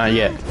advanced. Not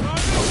yet.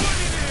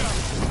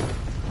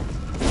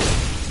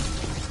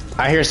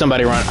 I hear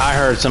somebody run. I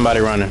heard somebody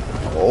running.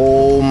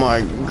 Oh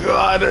my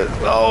god, there's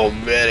so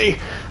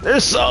many.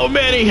 There's so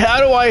many. How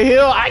do I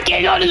heal? I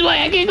can't go this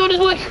way. I can't go this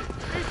way.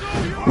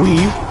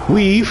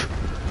 Weave.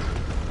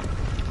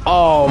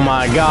 Oh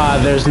my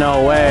god, there's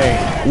no way.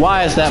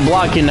 Why is that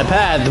blocking the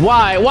path?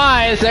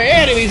 Why is there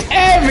enemies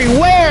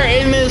everywhere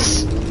in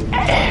this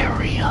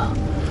area?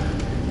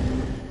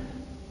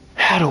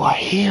 How do I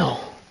heal?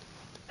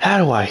 How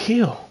do I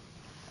heal?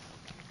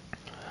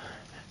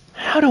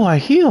 How do I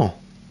heal?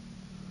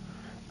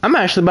 I'm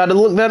actually about to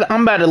look that.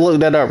 I'm about to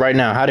look that up right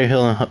now. How to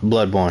heal in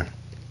Bloodborne?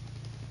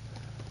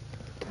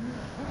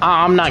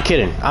 I'm not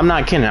kidding. I'm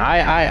not kidding.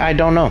 I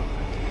don't know.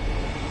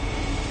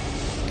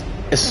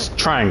 It's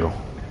triangle.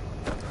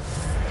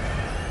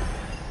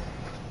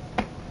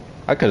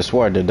 I could have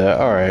swore I did that.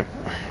 All right.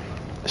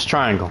 It's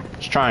triangle.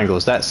 It's triangle.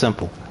 It's that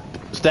simple.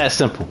 It's that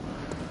simple.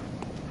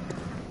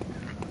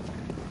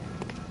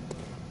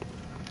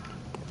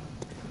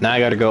 Now I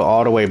got to go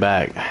all the way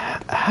back.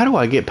 How do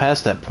I get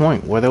past that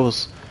point where there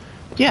was?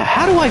 Yeah.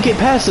 How do I get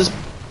past this?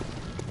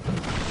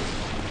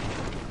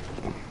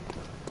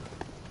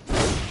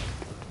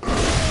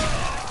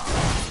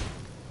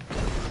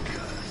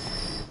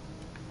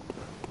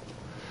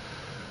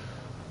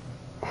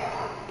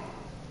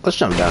 Let's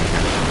jump down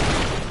here.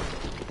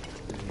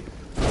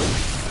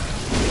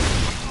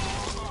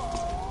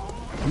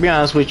 To be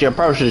honest with you, I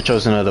probably should have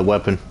chosen another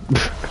weapon.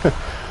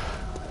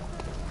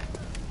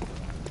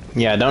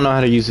 Yeah, I don't know how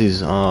to use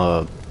these,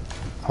 hold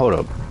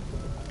up.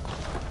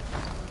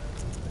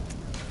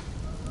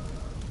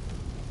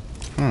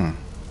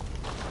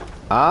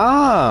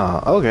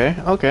 Ah, okay.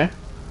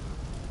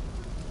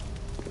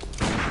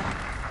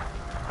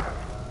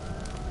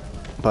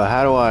 But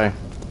how do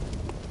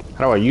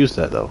I use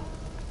that though?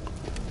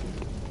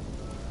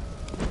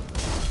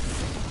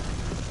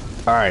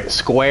 Alright,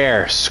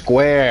 square.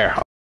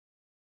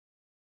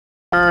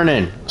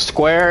 Turning.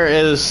 Square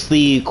is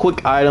the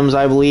quick items,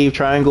 I believe.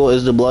 Triangle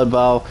is the blood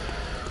vial.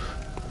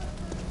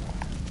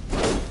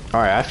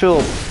 Alright, I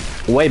feel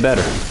way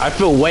better. I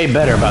feel way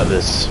better about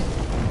this.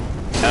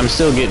 I'm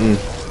still getting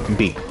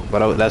beat,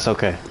 but that's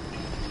okay.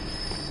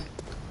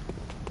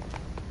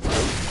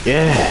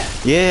 Yeah.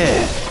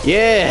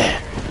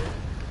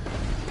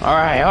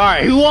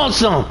 Alright, who wants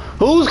some?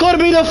 Who's gonna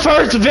be the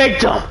first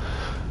victim?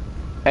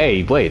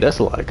 Hey, wait, that's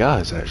a lot of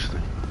guys,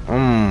 actually.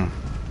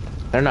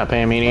 They're not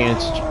paying me any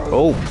attention.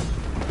 Oh.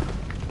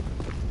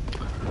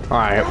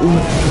 Alright.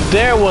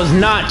 There was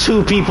not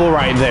two people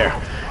right there.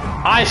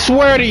 I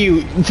swear to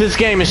you, this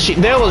game is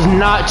there was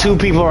not two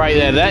people right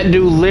there. That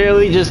dude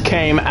literally just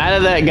came out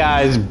of that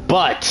guy's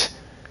butt.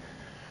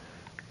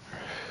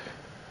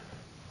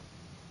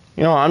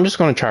 You know, I'm just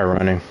gonna try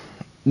running.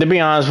 To be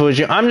honest with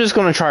you, I'm just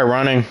gonna try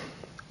running.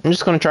 I'm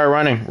just gonna try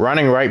running.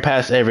 Running right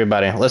past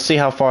everybody. Let's see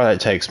how far that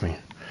takes me.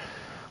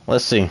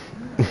 Let's see.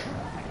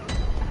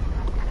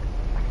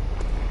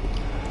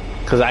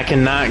 Because I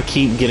cannot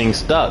keep getting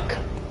stuck.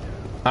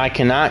 I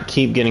cannot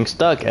keep getting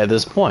stuck at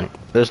this point.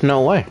 There's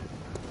no way.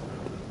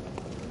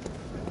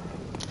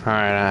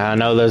 Alright, I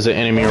know there's an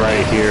enemy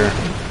right here.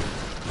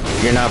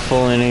 You're not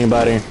fooling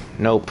anybody.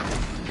 Nope.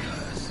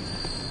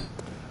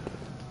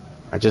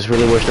 I just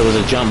really wish there was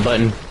a jump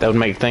button. That would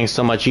make things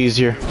so much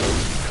easier.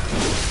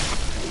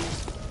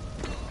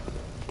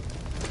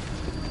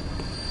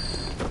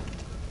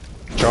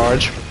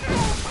 Charge.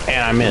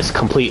 And I missed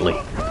completely.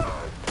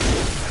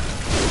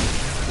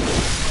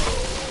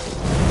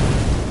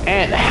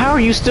 And how are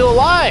you still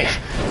alive?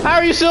 How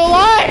are you still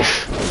alive?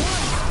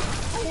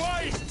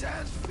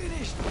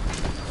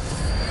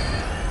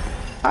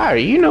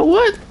 Alright, you know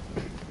what?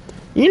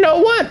 You know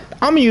what?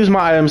 I'm gonna use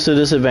my items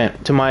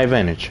to my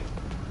advantage.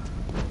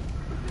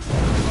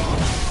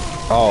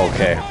 Oh,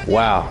 okay.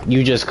 Wow.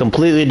 You just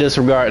completely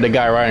disregard the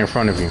guy right in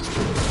front of you.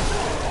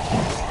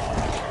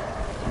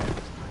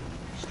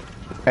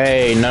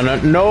 Hey,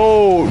 no.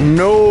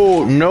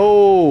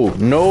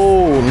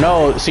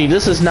 See,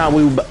 this is not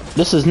what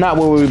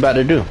we're about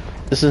to do.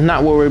 This is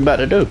not what we're about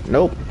to do.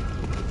 Nope.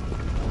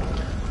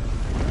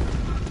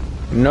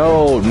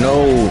 No.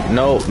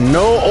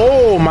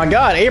 Oh my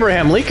God,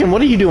 Abraham Lincoln,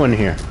 what are you doing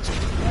here?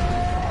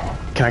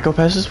 Can I go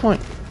past this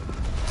point?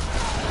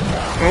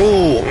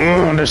 Oh,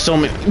 there's so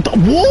many. The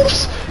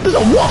wolves? There's a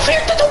wolf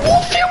here. There's a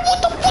wolf here.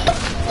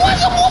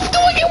 What's a wolf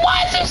doing here?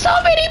 Why is there so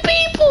many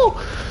people?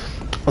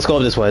 Let's go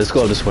up this way. Let's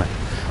go up this way.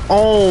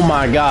 Oh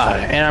my God.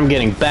 And I'm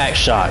getting back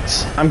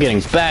shots. I'm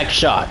getting back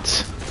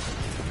shots.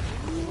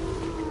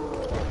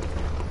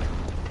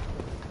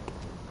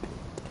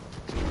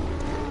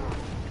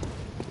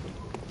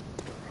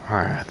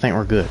 Alright, I think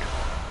we're good.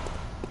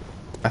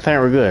 I think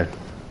we're good.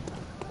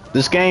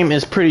 This game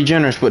is pretty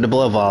generous with the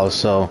blood vials,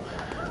 so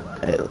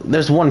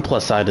there's one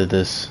plus side to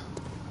this.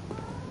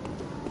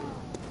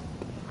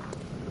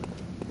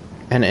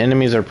 And the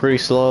enemies are pretty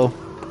slow.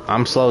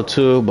 I'm slow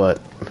too,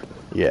 but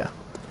yeah.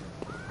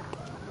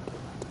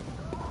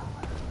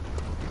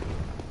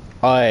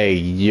 Hey,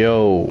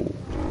 yo.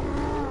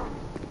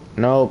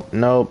 Nope.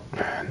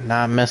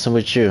 Not messing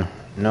with you.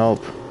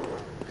 Nope.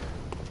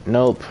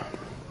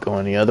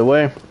 Going the other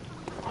way.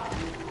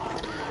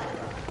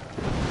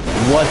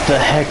 What the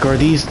heck are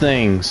these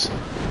things?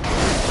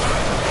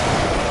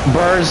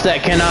 Birds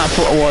that cannot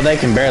fly. Well, they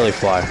can barely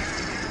fly.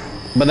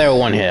 But they were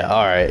one hit.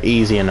 Alright,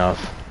 easy enough.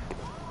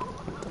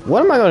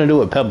 What am I going to do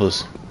with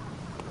pebbles?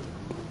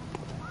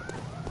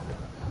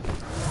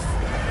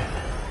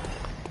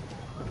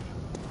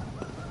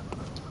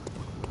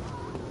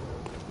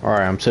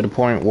 Alright, I'm to the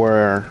point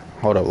where...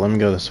 Hold up, let me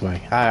go this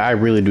way. I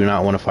really do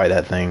not want to fight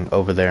that thing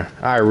over there.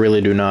 I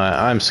really do not.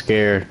 I'm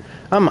scared.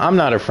 I'm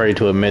not afraid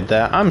to admit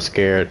that. I'm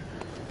scared.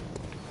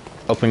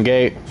 Open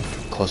gate.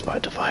 Close by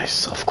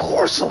device. Of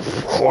course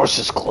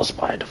it's close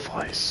by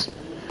device.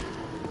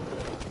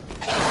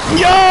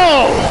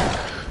 Yo!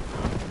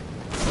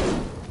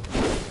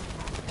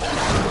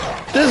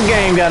 This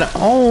game got it.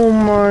 Oh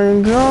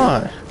my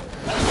God.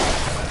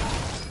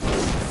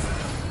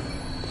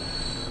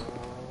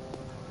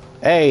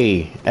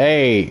 Hey,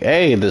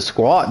 the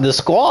squad,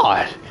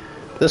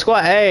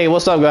 hey,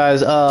 what's up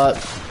guys?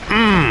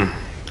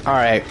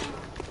 Alright.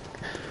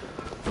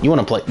 You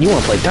wanna play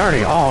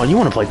dirty? Oh, you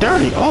wanna play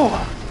dirty?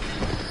 Oh.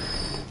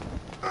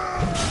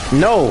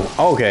 No,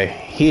 okay.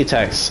 He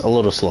attacks a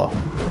little slow.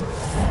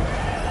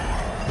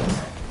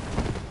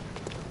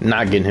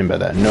 Not getting him by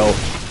that. Nope.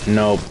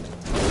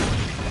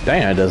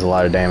 Dang, that does a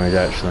lot of damage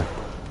actually.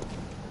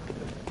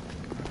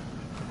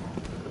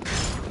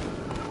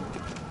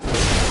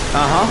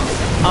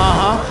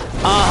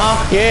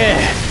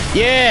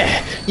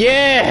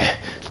 Yeah.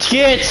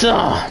 Get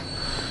some.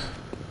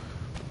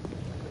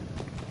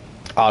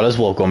 Oh, this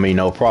wolf gonna be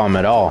no problem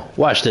at all.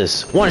 Watch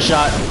this. One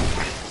shot.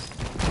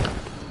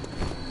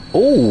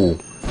 Ooh.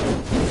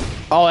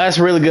 Oh, that's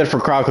really good for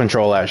crowd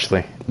control,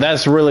 actually.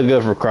 That's really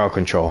good for crowd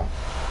control.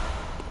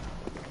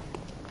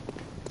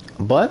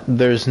 But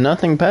there's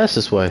nothing past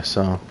this way,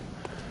 so...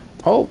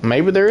 Oh,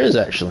 maybe there is,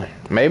 actually.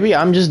 Maybe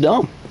I'm just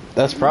dumb.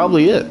 That's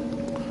probably it.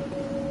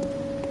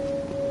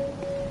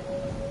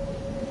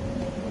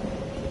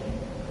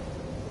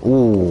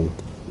 Ooh.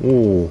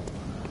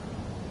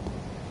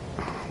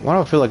 Why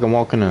do I feel like I'm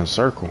walking in a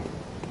circle?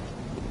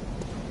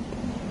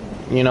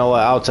 You know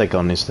what? I'll take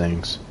on these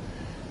things.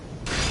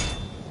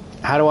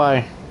 How do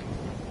I...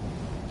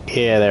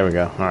 Yeah, there we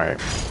go. Alright.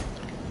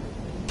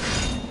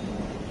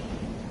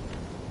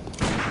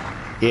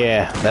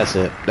 Yeah, that's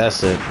it.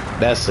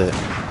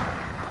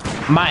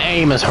 My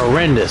aim is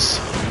horrendous.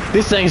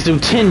 These things do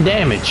 10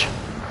 damage.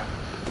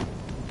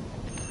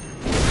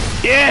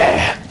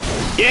 Yeah!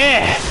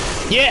 Yeah!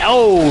 Yeah!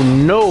 Oh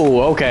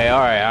no! Okay,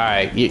 alright,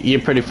 alright. You're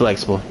pretty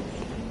flexible.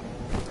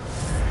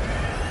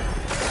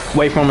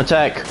 Wait for him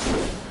attack.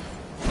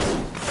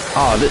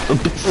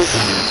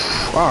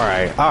 Oh,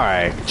 alright,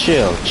 alright.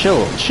 Chill,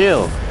 chill,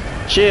 chill.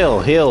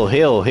 Chill, heal,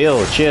 heal,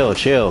 heal, chill,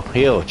 chill,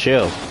 heal,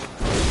 chill.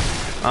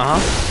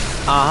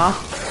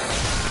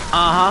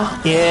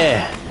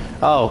 Yeah.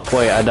 Oh,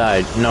 wait, I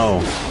died.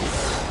 No.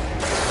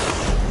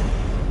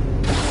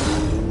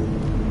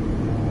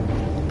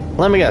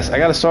 Let me guess. I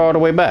gotta start all the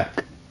way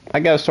back.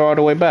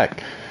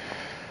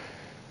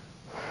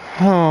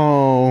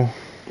 Oh.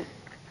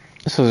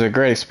 This was a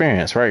great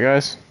experience, right,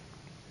 guys?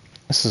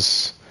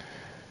 It's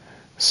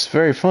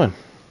very fun.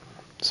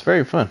 It's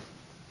very fun.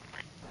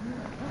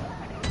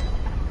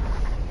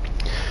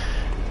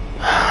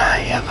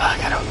 Yep, I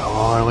gotta go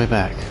all the way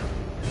back.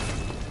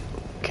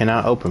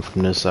 Cannot open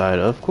from this side,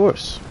 of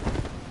course.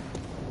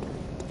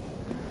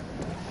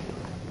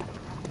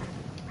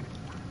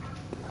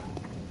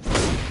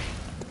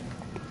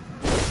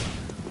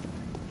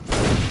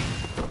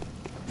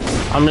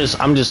 I'm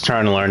just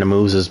trying to learn the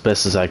moves as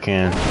best as I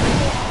can.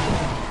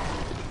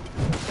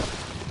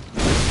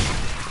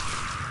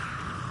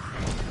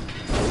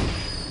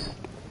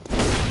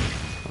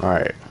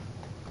 Alright.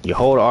 You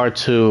hold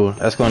R2,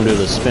 that's gonna do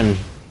the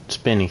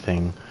spinny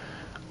thing.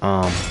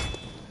 Combo.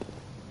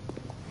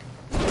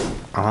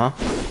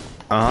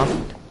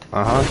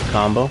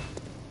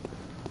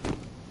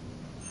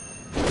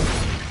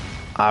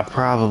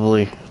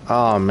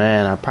 Oh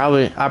man, I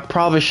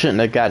probably shouldn't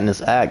have gotten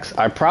this axe.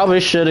 I probably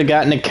should have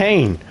gotten a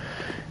cane.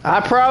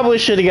 Now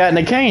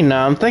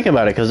I'm thinking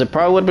about it, because it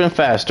probably would have been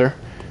faster.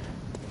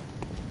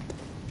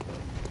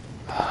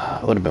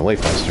 It would have been way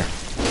faster.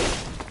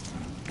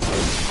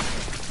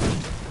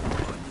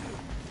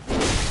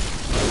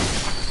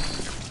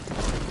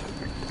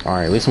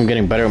 Alright, at least I'm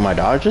getting better with my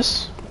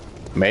dodges?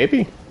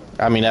 Maybe.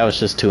 I mean, that was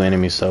just 2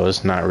 enemies, so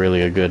it's not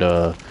really a good,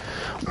 Okay,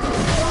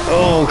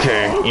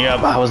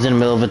 yep, I was in the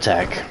middle of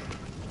attack.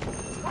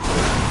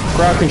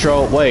 Crowd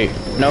control, wait,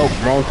 nope,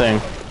 wrong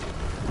thing.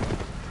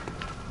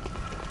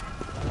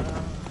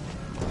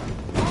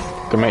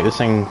 Can make this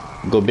thing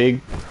go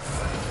big?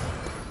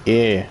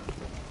 Yeah.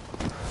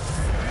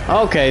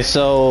 Okay,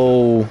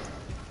 so...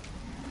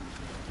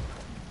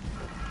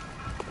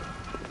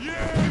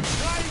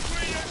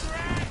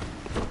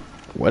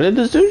 What did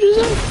this dude just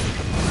say?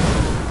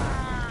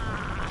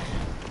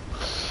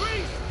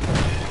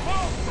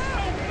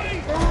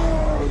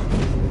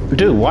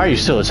 Dude, why are you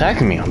still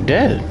attacking me? I'm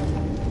dead.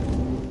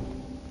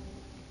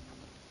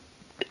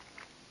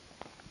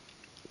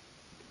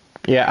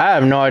 Yeah, I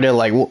have no idea,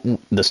 like,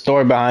 the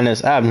story behind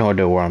this. I have no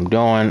idea where I'm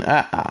going.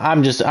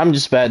 I'm just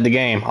bad at the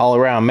game all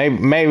around.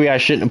 Maybe I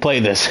shouldn't have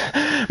played this.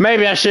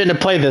 Maybe I shouldn't have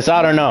played this.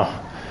 I don't know.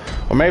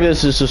 Or maybe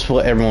this is just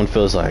what everyone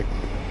feels like.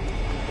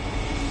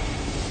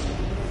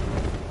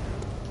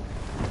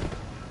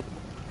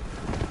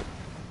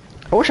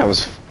 I wish I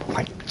was,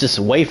 like, just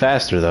way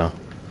faster, though.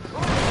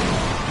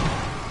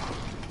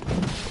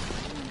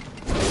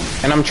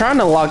 And I'm trying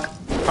to lock...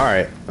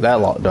 Alright,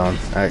 that locked on,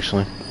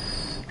 actually.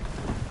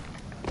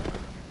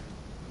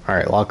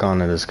 Alright, lock on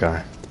to this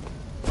guy.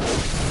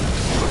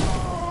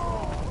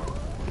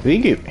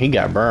 He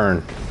got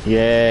burned.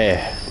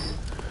 Yeah.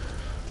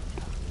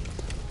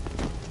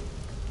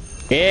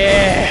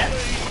 Yeah!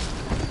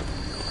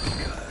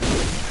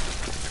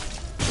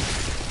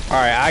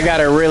 Alright, I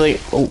gotta really...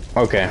 Oh,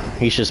 okay.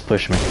 He's just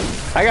pushed me.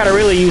 I gotta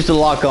really use the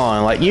lock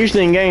on. Like,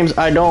 usually in games,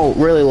 I don't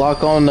really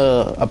lock on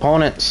the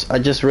opponents. I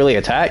just really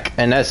attack,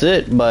 and that's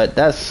it. But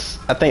I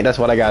think that's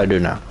what I gotta do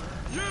now.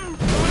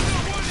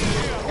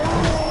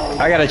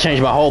 I gotta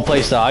change my whole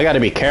playstyle. I gotta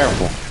be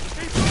careful.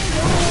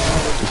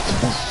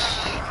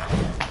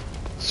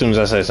 As soon as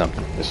I say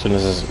something. As soon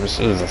as I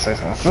say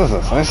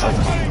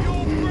something.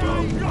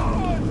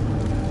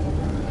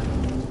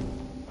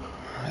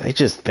 They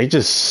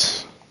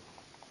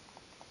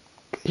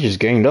just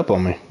ganged up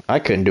on me. I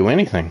couldn't do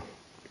anything.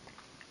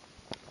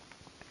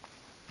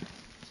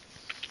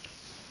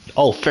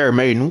 Oh, fair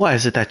maiden, why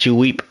is it that you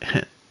weep?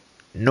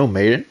 No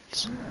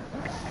maidens.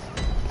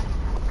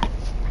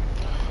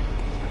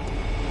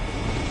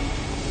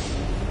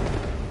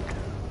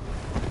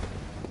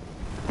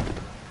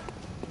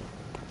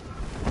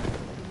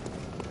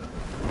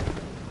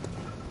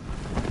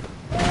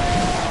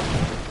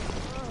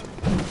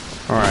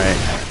 Alright,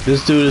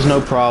 this dude is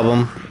no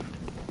problem.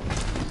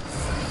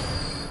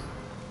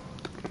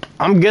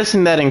 I'm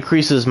guessing that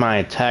increases my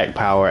attack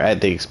power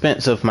at the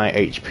expense of my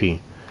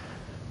HP.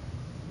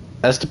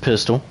 That's the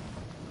pistol.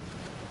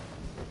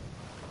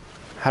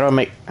 How do I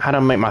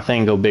make my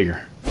thing go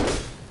bigger?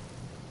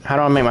 How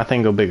do I make my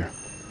thing go bigger?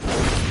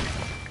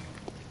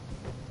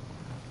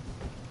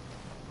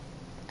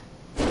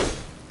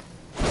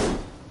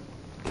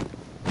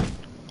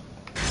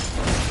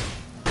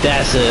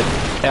 That's it.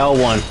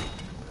 L1.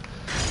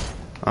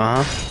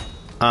 I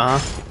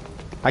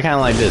kinda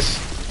like this.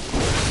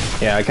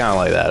 Yeah, I kinda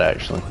like that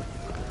actually.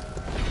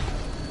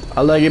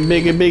 I like it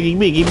biggie, biggie,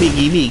 biggie,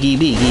 biggie, biggie, biggie,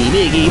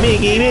 biggie, biggie,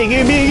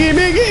 biggie, biggie,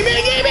 biggie,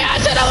 biggie. I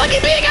said I like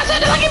it big. I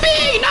said I like it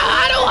big. No,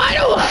 I don't.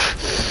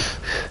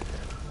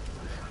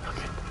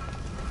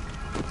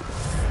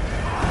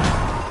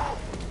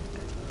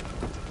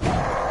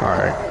 All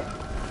right.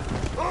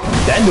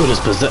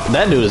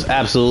 That dude is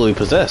absolutely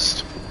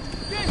possessed.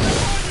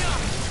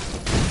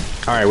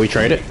 All right, we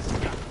trade it.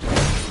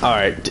 All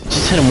right,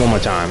 just hit him one more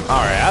time.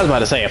 All right, I was about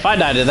to say if I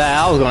died to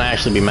that, I was gonna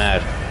actually be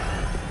mad.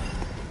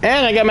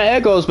 And I got my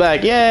echoes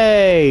back.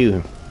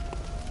 Yay!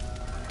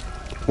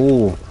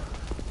 Ooh.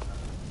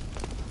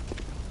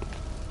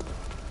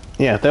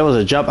 Yeah, if there was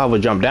a jump, I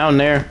would jump down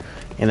there,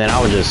 and then I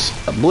would just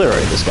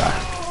obliterate this guy.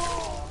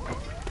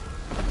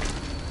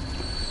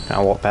 Can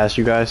I walk past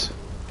you guys?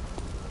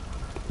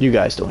 You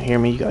guys don't hear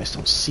me. You guys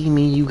don't see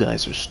me. You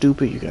guys are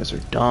stupid. You guys are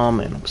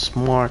dumb, and I'm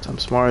smart. I'm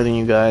smarter than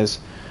you guys.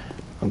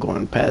 I'm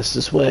going past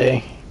this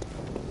way.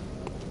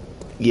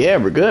 Yeah,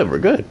 we're good. We're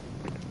good.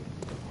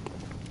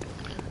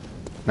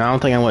 Now, I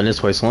don't think I went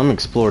this way, so let me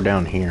explore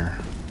down here.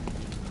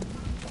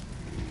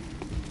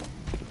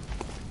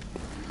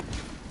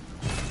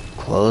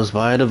 Closed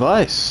by a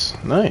device.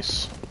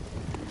 Nice.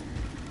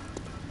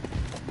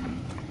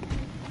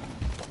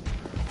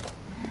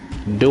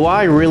 Do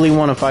I really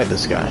want to fight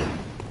this guy?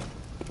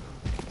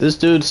 This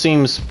dude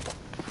seems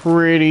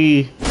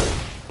pretty...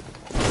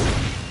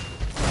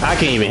 I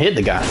can't even hit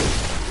the guy.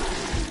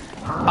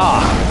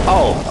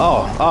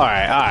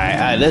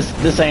 Alright.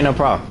 This ain't no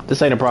problem.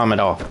 This ain't a problem at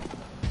all.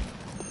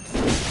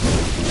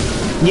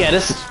 Yeah,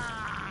 this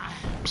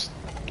is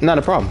not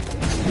a problem.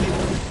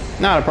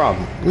 Not a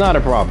problem. Not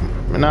a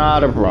problem.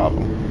 Not a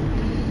problem.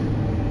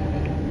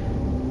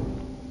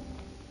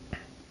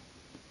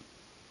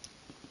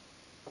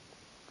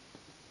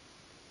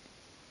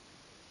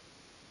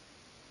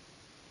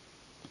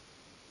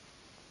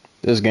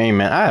 This game,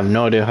 man, I have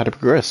no idea how to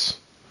progress.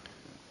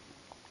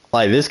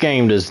 Like, this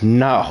game does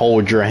not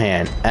hold your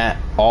hand at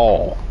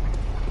all.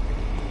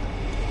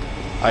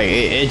 Like,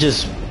 it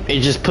just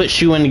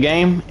puts you in the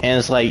game, and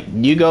it's like,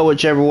 you go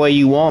whichever way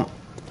you want.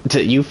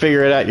 You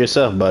figure it out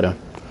yourself, buddy.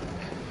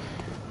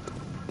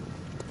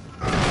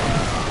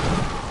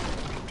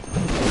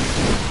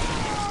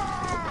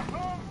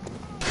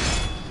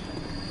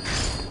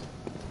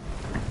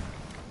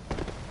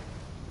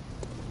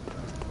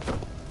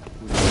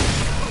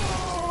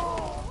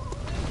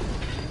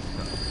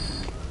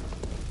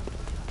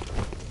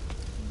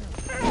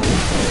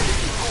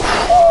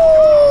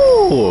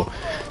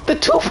 The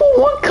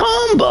 2-for-1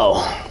 combo.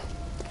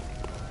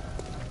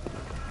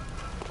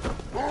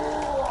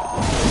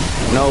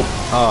 Nope.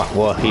 Oh,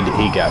 well, he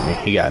got me.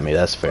 He got me.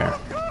 That's fair.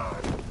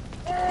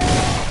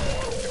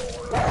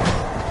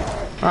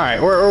 All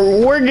right,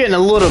 we're getting a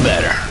little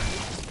better.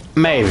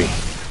 Maybe.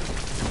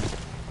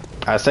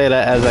 I say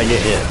that as I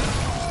get hit.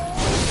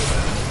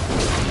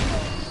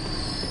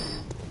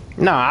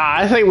 No,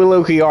 I think we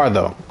low-key are,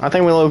 though. I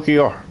think we low-key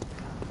are.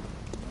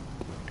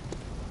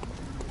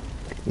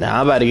 Now,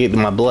 I'm about to get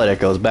my blood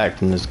echoes back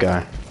from this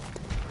guy.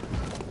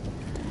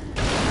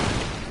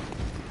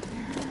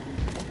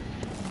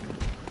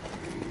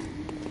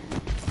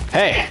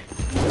 Hey!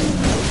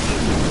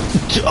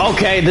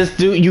 Okay, this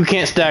dude, you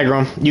can't stagger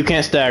him. You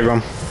can't stagger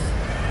him.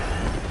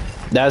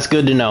 That's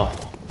good to know.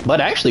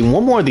 But actually,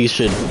 one more of these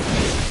should...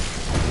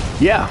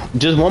 Yeah,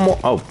 just one more.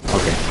 Oh,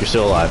 okay, you're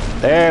still alive.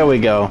 There we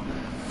go.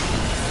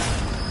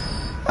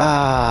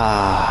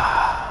 Ah...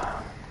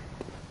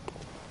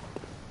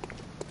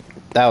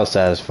 That was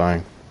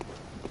satisfying.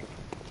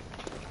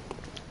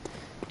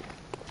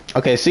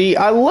 Okay, see,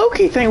 I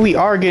low-key think we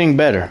are getting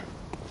better.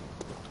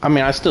 I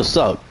mean, I still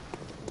suck.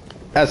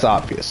 That's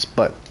obvious,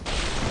 but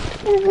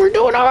we're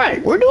doing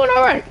alright. We're doing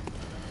alright.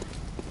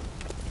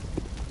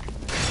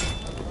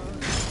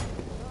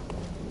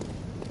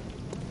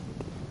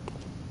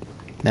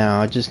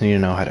 Now, I just need to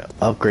know how to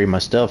upgrade my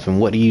stuff and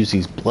what to use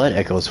these blood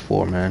echoes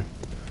for, man.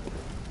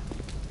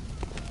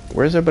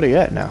 Where's everybody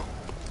at now?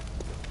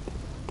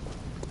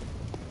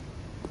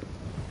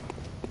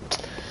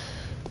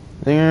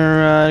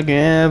 They're a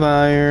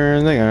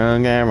campfire, they're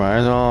a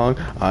campfire song.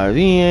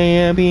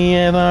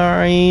 R-V-A-M-P-F-R-E-S-O-N-G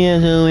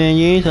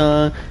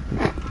song.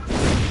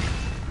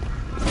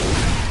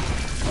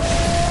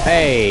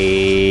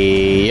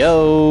 Hey,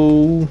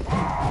 yo.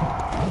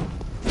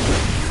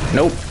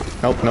 Nope.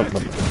 Nope.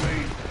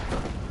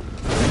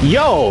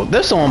 Yo,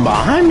 there's someone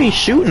behind me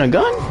shooting a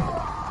gun?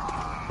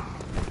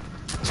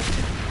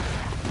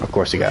 Of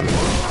course he got me.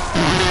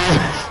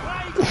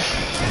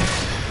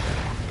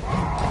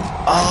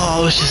 Oh,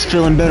 I was just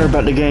feeling better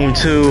about the game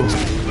too.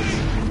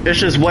 There's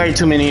just way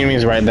too many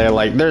enemies right there.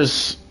 Like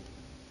there's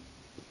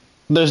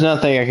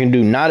nothing I can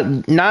do. Not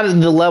at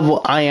the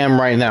level I am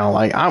right now.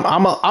 Like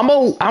I'm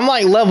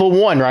like level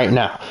 1 right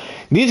now.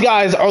 These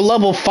guys are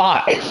level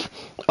 5.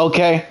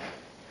 Okay,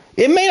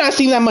 it may not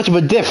seem that much of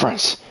a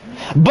difference,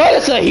 but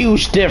it's a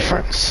huge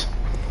difference.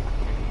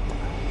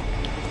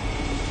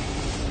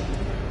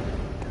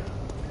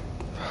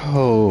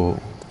 Oh.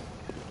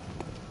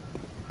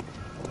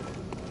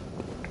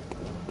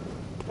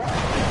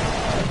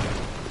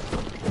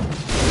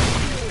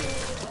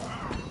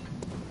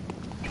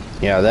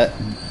 Yeah,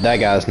 that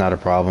guy's not a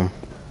problem.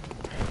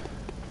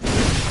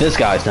 This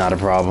guy's not a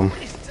problem.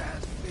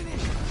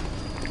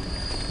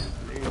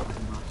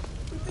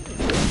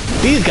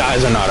 These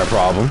guys are not a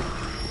problem.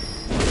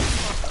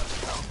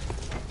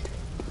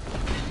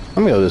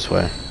 Let me go this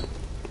way.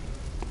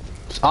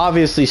 It's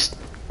obviously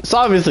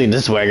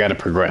this way I gotta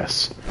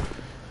progress.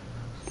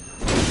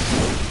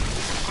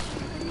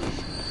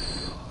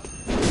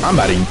 I'm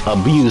about to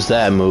abuse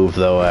that move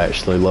though,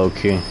 actually,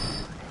 low-key.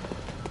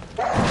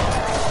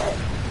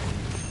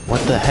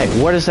 What the heck?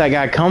 Where does that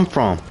guy come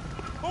from?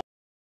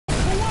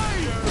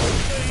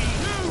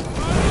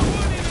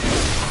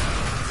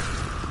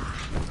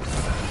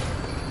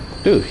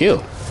 Dude, heal.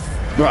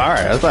 Well,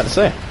 alright, I was about to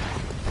say.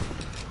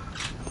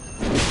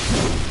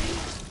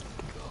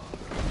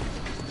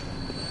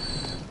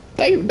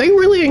 They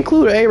really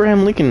include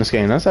Abraham Lincoln in this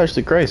game. That's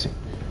actually crazy.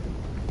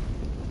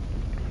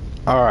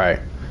 Alright.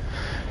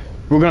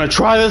 We're gonna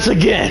try this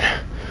again.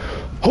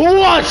 Who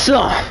wants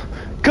some?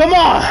 Come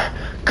on!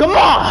 Come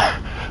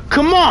on!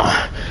 Come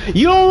on!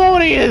 You don't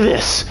want any of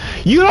this!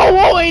 You don't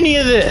want any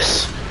of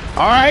this!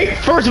 Alright?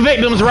 First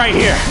victim's right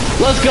here.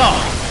 Let's go!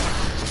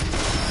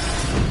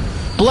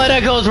 Blood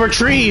echoes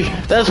retrieved.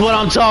 That's what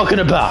I'm talking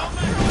about.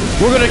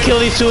 We're gonna kill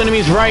these two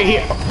enemies right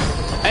here.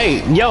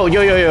 Hey, yo.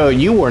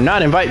 You were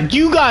not invited.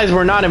 You guys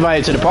were not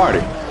invited to the party.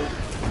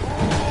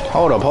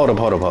 Hold up.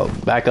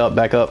 Back up.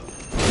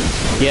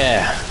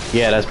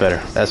 Yeah, that's better.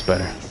 That's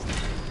better.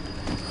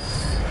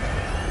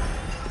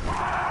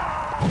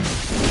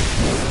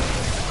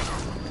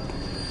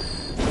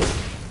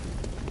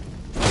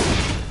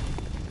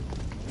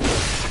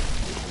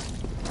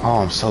 Oh,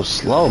 I'm so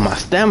slow. My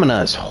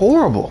stamina is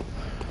horrible.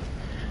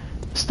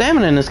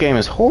 Stamina in this game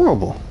is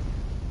horrible.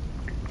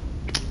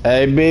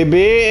 Hey,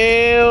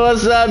 baby.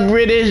 What's up,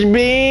 British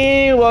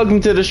B? Welcome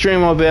to the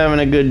stream. Hope you're having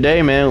a good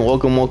day, man.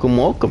 Welcome.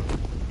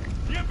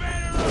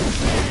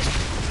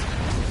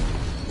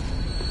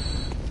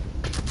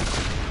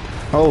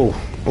 Oh.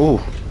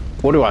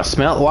 What do I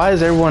smell? Why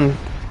is everyone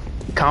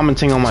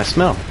commenting on my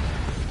smell?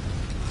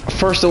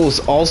 First it was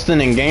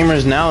Alston and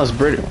Gamers, now it's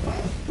British.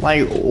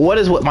 Like, what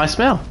is my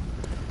smell?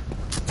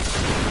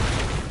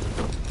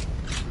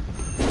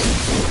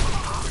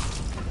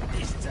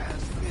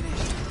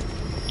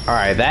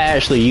 Alright, that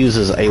actually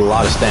uses a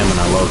lot of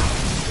stamina, look.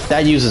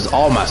 That uses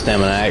all my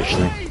stamina,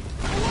 actually.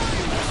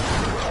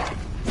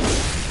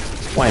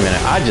 Wait a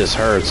minute, I just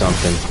heard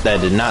something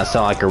that did not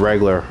sound like a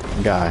regular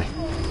guy.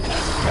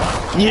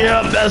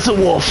 Yep, that's a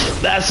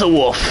wolf. That's a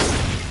wolf.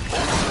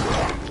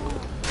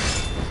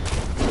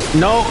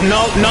 No.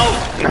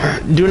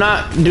 Do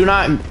not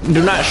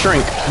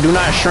shrink. Do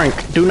not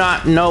shrink. Do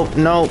not,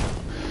 no.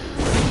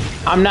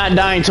 I'm not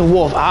dying to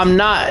wolf. I'm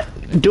not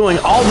doing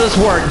all this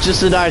work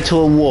just to die to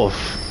a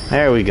wolf.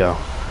 There we go.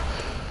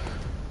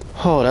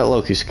 Oh, that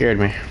Loki scared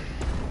me.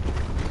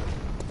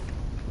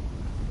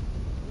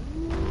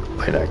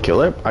 Wait, did I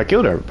kill it? I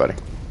killed everybody.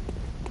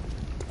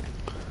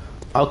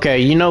 Okay,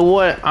 you know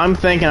what? I'm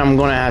thinking I'm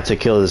gonna have to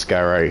kill this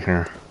guy right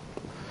here.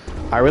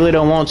 I really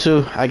don't want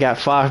to. I got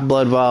 5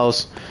 blood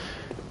vials.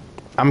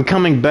 I'm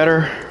coming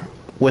better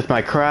with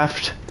my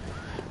craft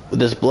with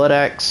this blood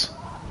axe.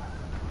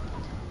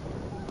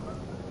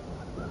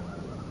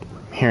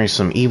 I'm hearing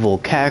some evil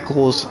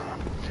cackles.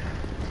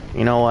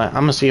 You know what?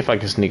 I'm gonna see if I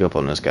can sneak up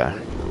on this guy.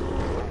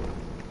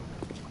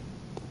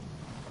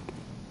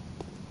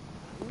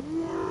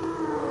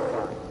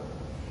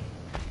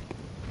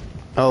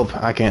 Oh,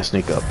 I can't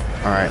sneak up.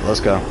 Alright, let's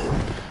go.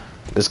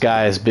 This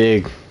guy is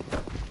big.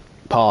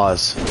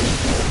 Pause.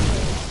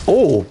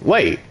 Oh,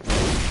 wait.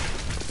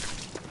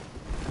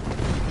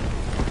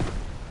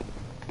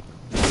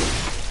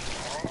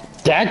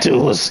 That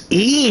dude was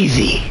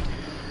easy.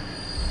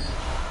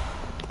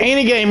 And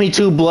he gave me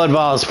 2 blood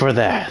vials for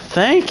that.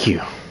 Thank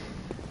you.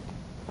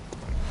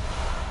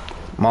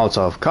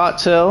 Molotov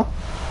cocktail.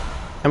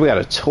 And we got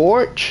a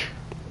torch.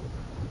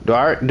 Do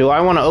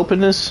I want to open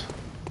this?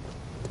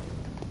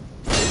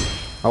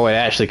 Oh wait, I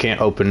actually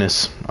can't open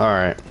this.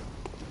 Alright.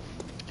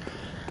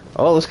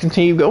 Oh, let's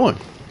continue going.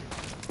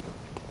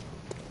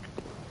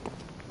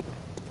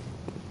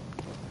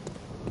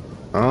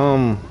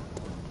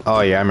 Oh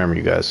yeah, I remember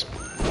you guys.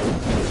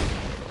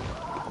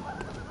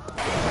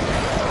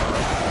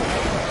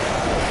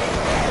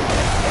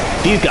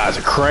 These guys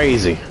are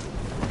crazy.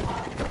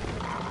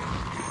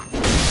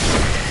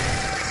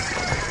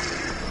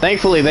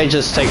 Thankfully, they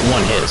just take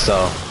 1 hit,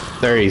 so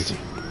they're easy.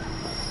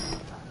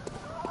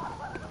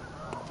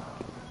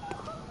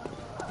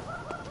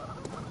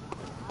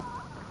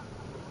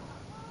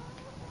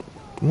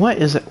 What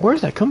is it?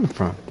 Where's that coming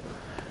from?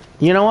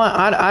 You know what?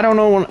 I don't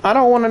know. I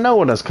don't want to know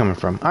where that's coming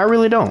from. I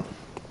really don't.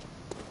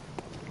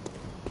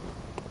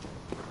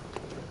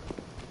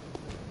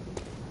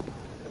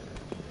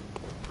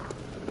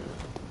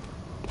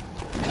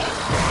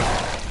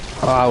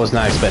 Oh, I was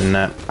not expecting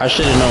that. I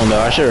should have known though.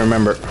 I should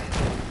remember.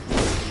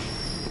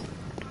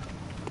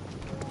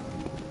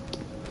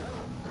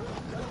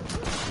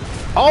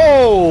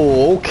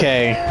 Oh,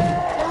 okay.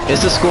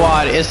 It's the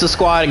squad. It's the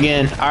squad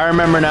again. I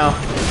remember now.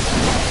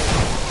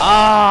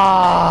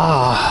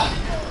 Ah.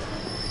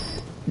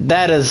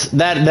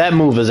 That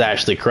move is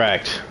actually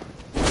cracked.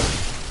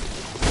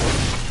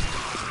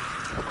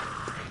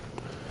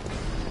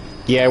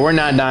 Yeah, we're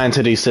not dying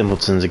to these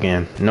simpletons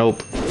again.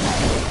 Nope.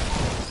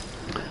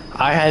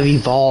 I have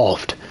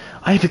evolved.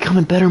 I have become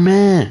a better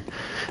man.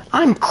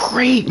 I'm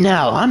great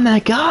now. I'm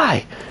that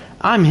guy.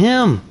 I'm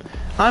him.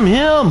 I'm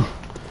him.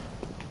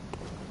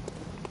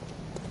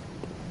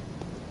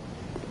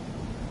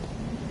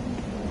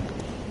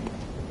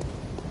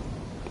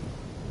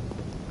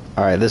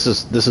 Alright, this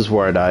is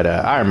where I died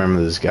at. I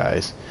remember these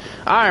guys.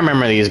 I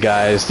remember these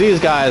guys. These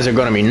guys are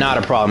gonna be not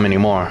a problem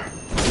anymore.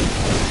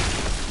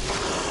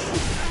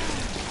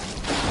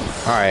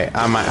 Alright,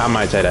 I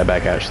might take that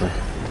back actually.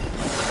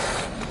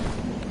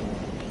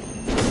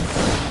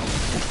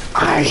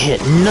 I hit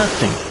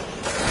nothing.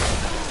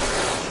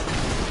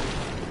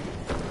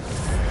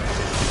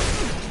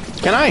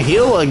 Can I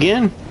heal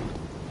again?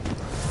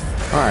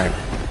 Alright.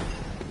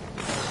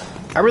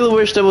 I really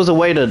wish there was a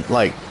way to,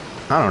 like,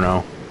 I don't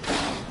know.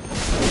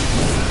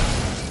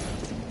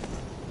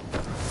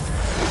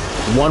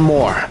 One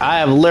more. I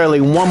have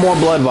literally one more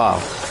blood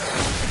vial.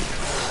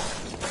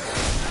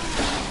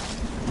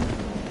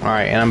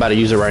 Alright, and I'm about to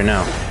use it right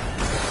now.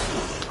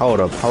 Hold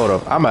up, hold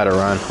up. I'm about to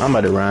run. I'm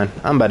about to run.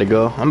 I'm about to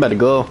go. I'm about to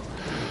go.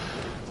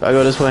 Do I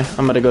go this way?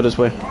 I'm about to go this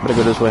way. I'm about to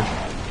go this way.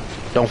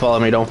 Don't follow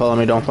me, don't follow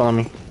me, don't follow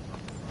me.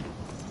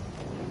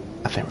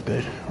 I think we're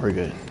good. We're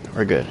good.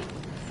 We're good.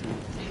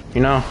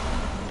 You know,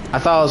 I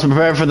thought I was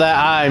prepared for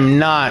that. I'm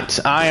not.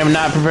 I am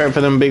not prepared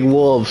for them big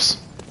wolves.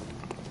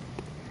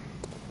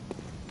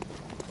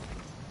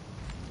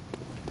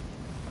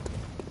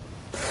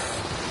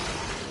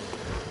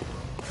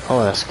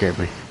 Oh, that scared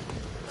me.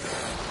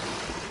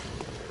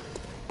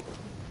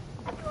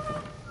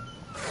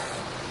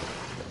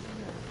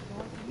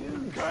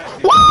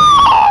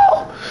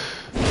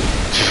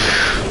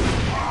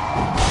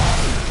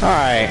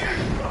 Alright.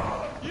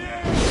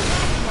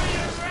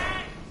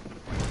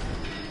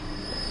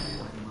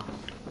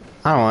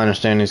 I don't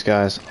understand these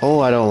guys. Oh,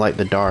 I don't like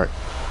the dark.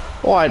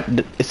 Oh,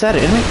 is that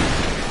an enemy?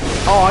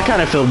 Oh, I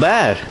kind of feel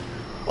bad.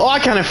 Oh, I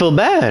kind of feel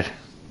bad.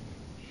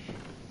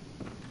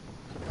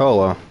 Oh,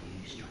 well.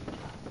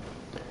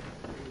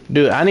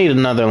 Dude, I need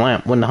another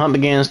lamp. When the hunt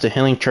begins, the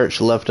healing church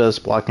left us,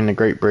 blocking the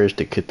great bridge,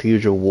 the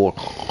cathedral wall.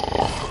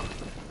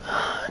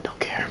 I don't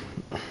care.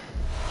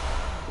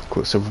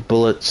 Quicksilver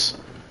bullets.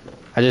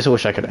 I just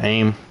wish I could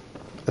aim.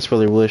 That's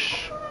really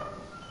wish.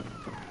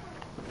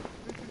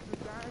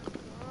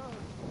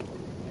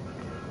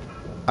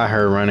 I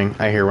heard running.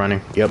 I hear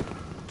running. Yep.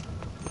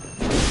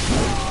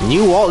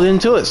 You walked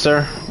into it,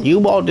 sir. You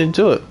walked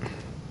into it.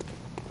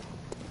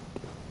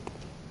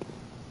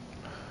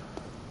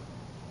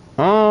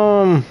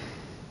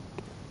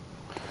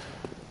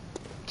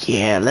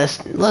 Yeah,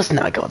 let's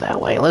not go that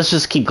way. Let's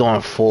just keep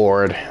going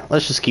forward.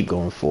 Let's just keep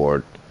going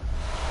forward.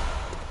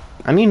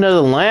 I need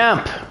another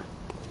lamp.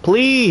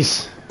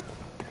 Please.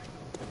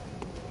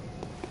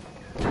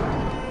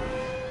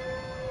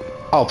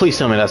 Oh, please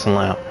tell me that's a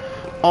lamp.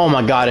 Oh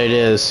my god, it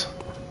is.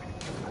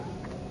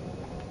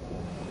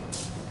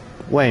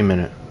 Wait a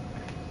minute.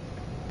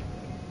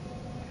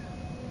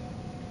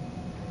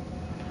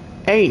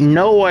 Ain't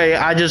no way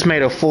I just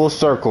made a full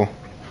circle.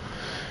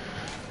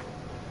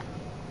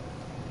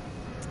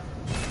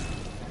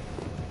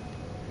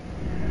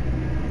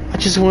 I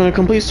just went a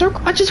complete circle.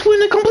 I just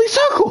went a complete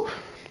circle.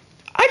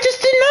 I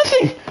just did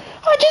nothing.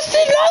 I just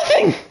did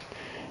nothing.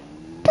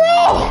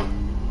 Bro.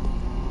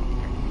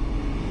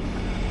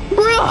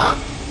 Bro.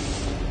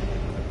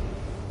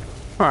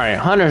 Alright,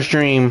 Hunter's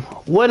Dream.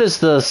 What is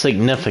the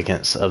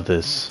significance of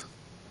this?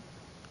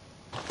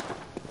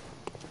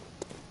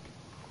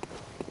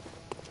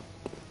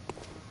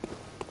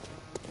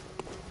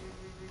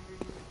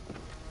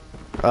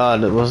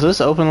 Was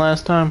this open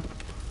last time?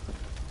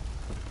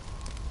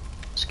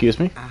 Excuse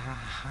me?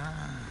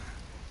 Aha.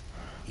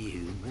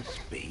 You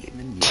must be in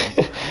the new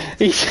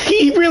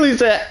he really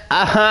said,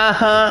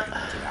 aha.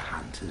 The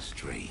hunter's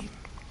dream.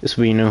 This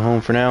will be your new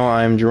home for now.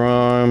 I'm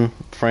Jerome,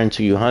 friend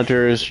to you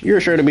hunters.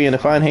 You're sure to be in a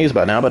fine haze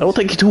by now, but don't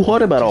think too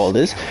hard about all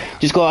this.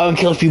 Just go out and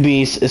kill a few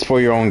beasts. It's for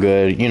your own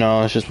good. You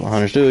know, it's just what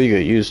hunters do. You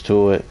get used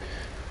to it.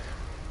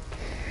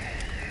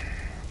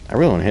 I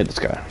really want to hit this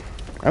guy.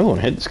 I really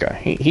want to hit this guy.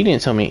 He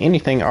didn't tell me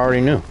anything I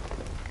already knew.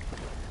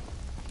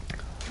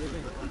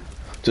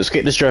 To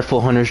escape this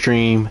dreadful hunter's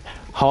dream,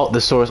 halt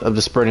the source of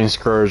the spreading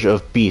scourge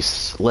of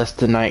beasts, lest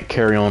the night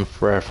carry on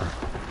forever.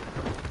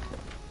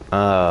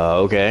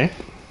 Okay.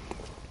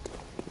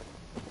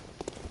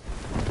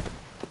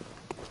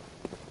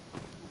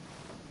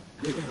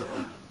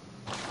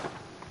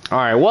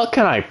 Alright, what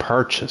can I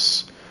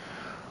purchase?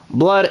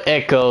 Blood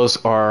echoes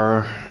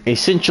are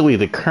essentially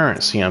the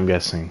currency, I'm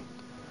guessing.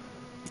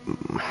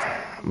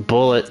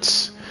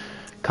 Bullets,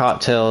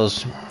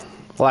 cocktails.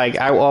 Like,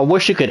 I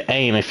wish you could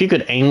aim. If you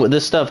could aim with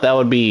this stuff, that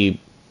would be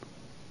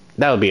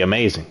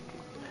amazing.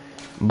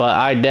 But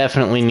I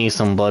definitely need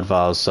some blood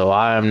vials, so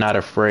I am not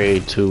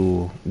afraid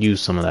to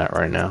use some of that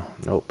right now.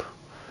 Nope.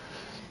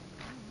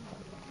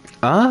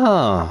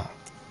 Ah,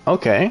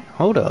 okay.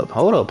 Hold up.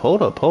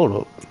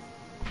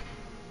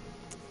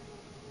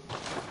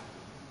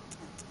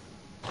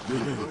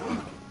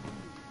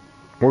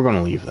 We're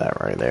gonna leave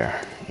that right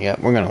there. Yep,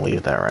 we're gonna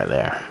leave that right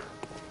there.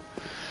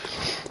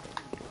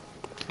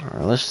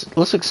 Alright,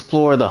 let's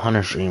explore the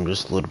Hunter's Dream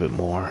just a little bit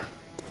more.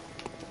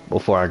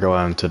 Before I go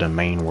out into the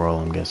main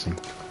world, I'm guessing.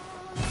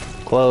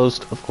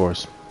 Closed, of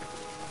course.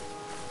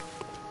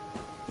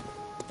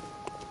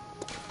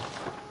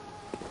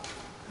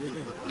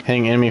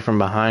 Hitting enemy from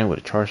behind with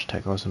a charge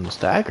attack causes him to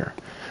stagger.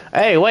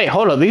 Hey, wait,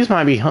 hold up. These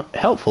might be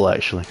helpful,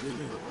 actually.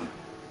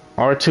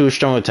 R2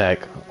 strong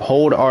attack.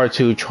 Hold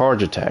R2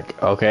 charge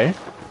attack. Okay.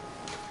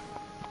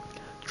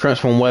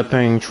 Transform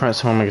weapon,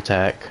 transforming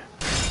attack.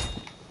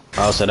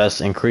 Oh, so that's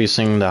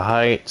increasing the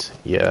height.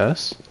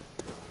 Yes.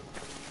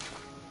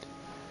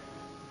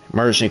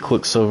 Emergency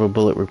quicksilver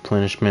bullet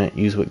replenishment.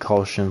 Use with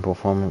caution.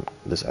 Performing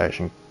this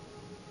action.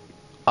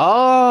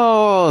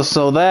 Oh,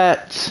 so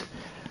that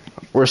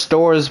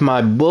restores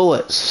my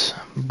bullets,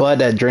 but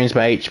that drains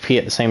my HP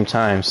at the same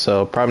time.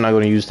 So probably not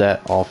going to use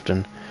that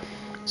often.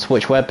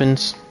 Switch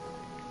weapons.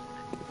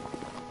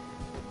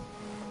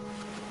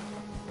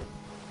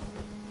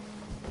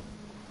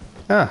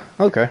 Ah,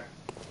 okay.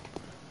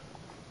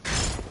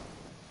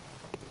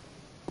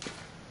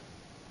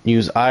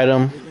 Use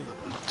item.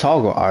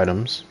 Toggle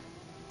items.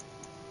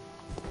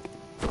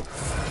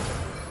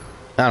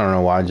 I don't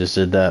know why I just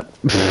did that.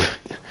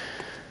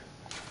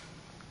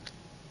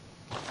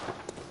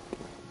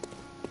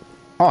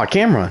 Oh, I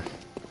can run.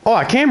 Oh,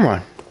 I can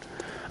run.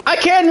 I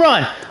can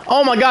run!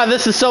 Oh my god,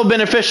 this is so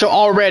beneficial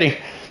already.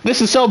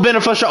 This is so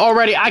beneficial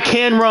already. I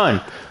can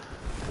run.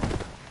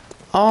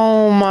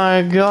 Oh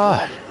my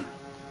god.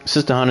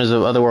 Assist the hunters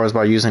of other worlds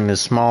by using this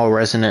small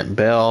resonant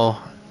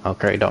bell.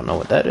 Okay, don't know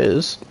what that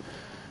is.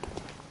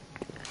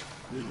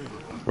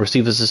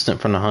 Receive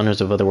assistance from the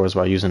hunters of other worlds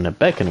by using the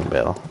beckoning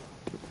bell.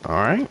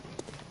 Alright.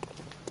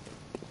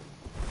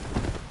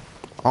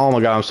 Oh my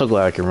god, I'm so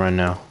glad I can run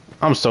now.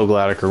 I'm so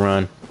glad I can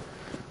run.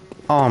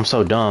 Oh, I'm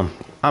so dumb.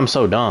 I'm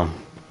so dumb.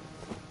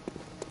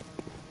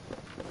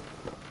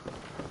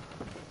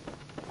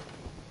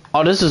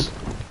 Oh, this is...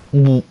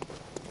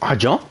 I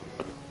jump?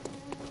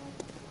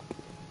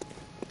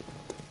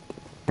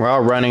 While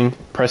running,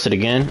 press it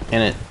again,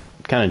 and it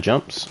kind of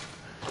jumps.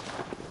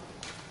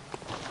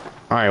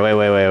 Alright,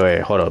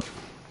 wait, hold up.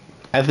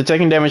 After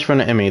taking damage from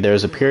the enemy, there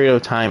is a period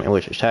of time in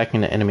which attacking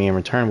the enemy in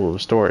return will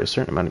restore a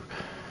certain amount of...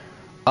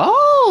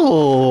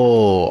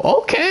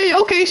 Oh,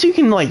 okay, so you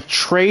can like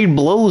trade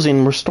blows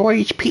and restore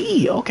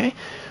HP, okay.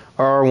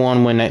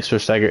 R1 when next to a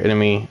stagger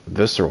enemy,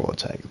 visceral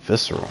attack,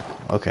 visceral,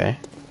 okay.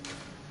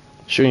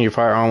 Shooting your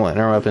firearm will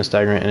interrupt and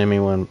stagger an enemy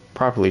when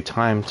properly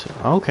timed,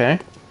 okay.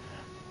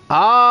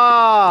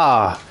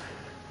 Ah!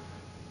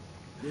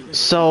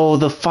 So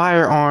the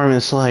firearm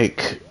is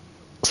like,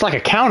 it's like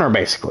a counter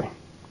basically.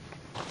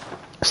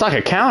 It's like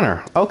a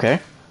counter, okay.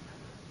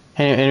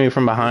 Enemy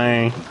from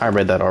behind, I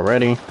read that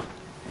already.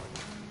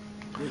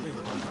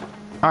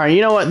 Alright,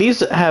 you know what? These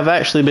have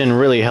actually been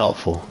really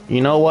helpful.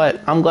 You know what?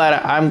 I'm glad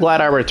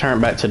I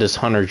returned back to this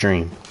Hunter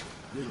Dream.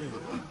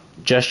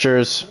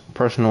 Gestures,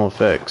 personal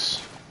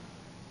effects.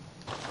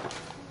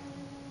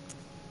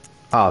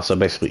 Oh, so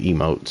basically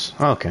emotes.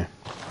 Okay.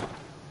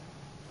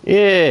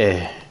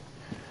 Yeah.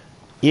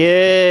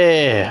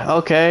 Yeah.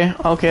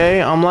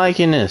 Okay. I'm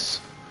liking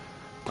this.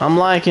 I'm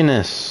liking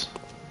this.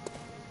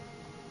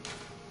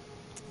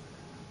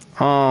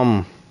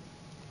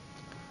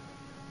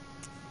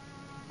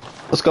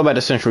 Let's go back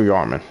to Central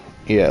Yarman.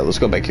 Yeah, let's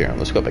go back here.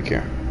 Let's go back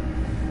here.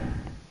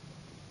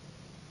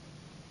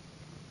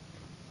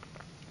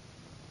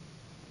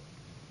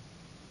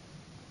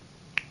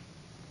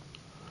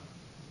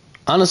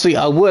 Honestly,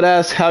 I would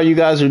ask how you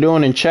guys are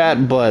doing in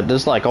chat, but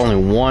there's like only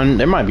one.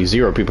 There might be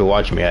 0 people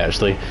watching me,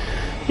 actually.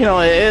 You know,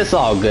 it's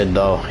all good,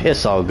 though.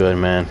 It's all good,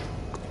 man.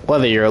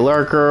 Whether you're a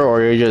lurker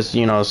or you're just,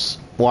 you know,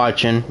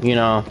 watching, you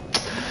know.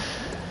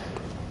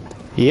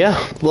 Yeah,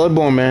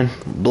 Bloodborne, man.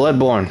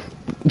 Bloodborne.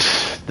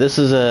 This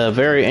is a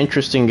very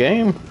interesting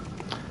game.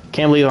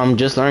 Can't believe I'm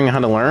just learning how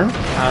to learn.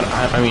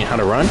 How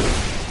to run.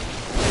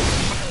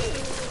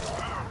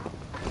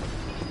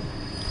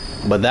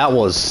 But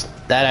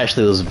that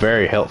actually was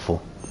very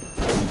helpful.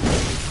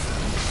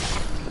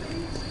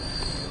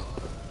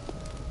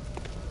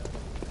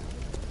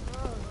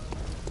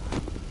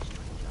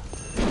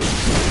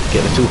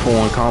 Get a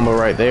 2-for-1 combo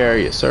right there.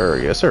 Yes,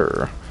 sir. Yes,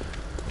 sir.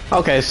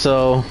 Okay,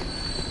 so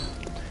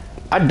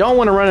I don't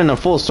want to run in a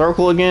full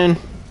circle again.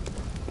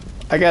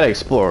 I gotta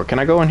explore. Can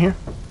I go in here?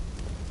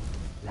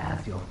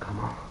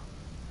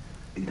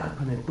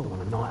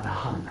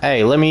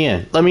 Hey, let me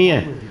in. Let me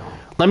in.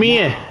 Let me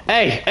in.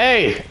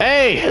 Hey,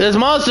 there's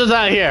monsters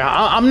out here.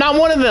 I'm not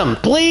one of them.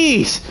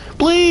 Please.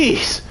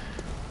 Please.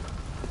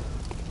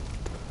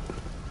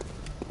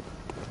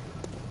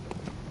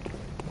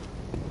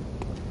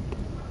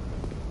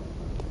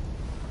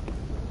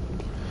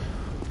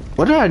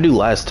 What did I do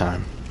last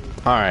time?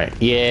 Alright,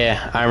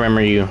 yeah, I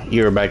remember you.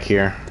 You were back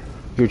here.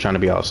 You were trying to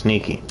be all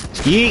sneaky.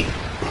 Yeet!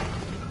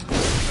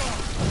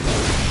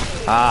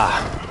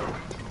 Ah.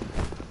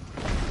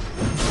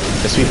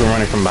 There's people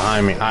running from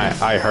behind me.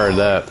 I heard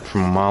that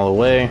from a mile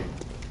away.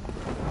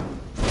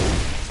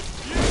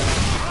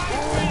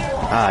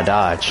 Ah,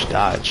 dodge,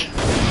 dodge.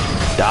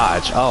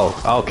 Dodge.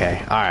 Oh,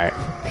 okay. Alright.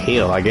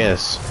 Heal, I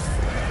guess.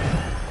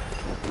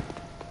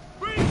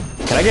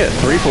 Can I get a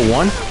 3 for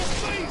 1?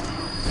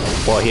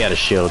 Well, he had a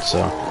shield,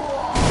 so.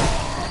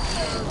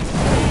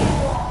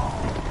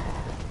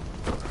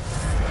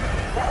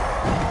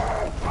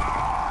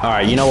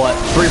 Alright, you know what?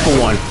 3 for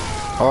 1.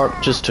 Or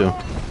just 2.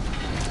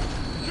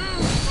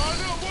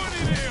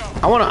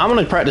 I'm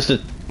gonna practice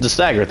the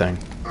stagger thing.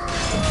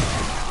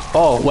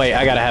 Oh, wait,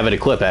 I gotta have it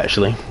equipped,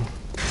 actually.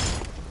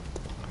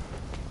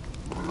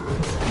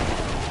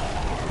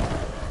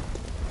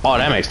 Oh,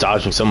 that makes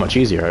dodging so much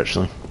easier,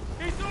 actually.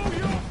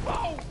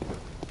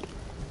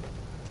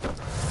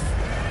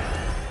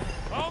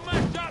 I'll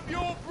mess up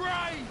your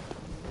brain.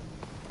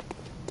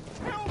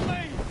 Help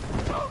me!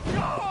 Oh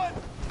God!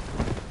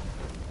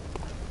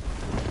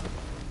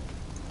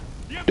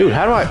 Dude,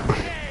 how do I?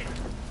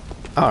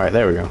 All right,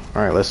 there we go.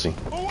 All right, let's see.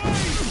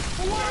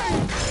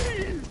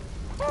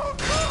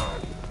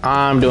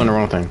 I'm doing the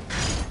wrong thing.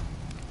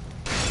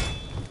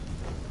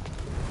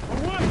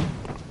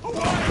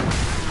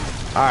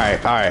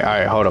 Alright, alright,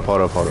 alright. Hold up,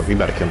 hold up, hold up. You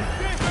better kill me.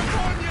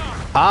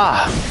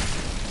 Ah!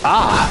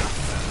 Ah!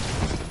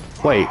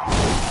 Wait.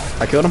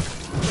 I killed him?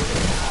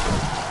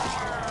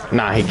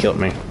 Nah, he killed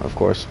me, of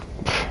course.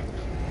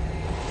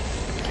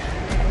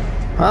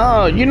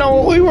 Oh, you know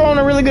what? We were on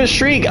a really good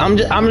streak. I'm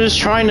just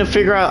trying to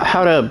figure out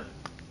how to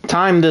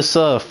time this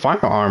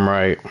firearm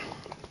right.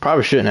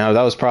 Probably shouldn't have.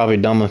 That was probably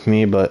dumb of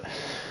me, but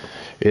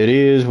it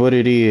is what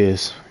it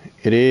is.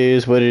 It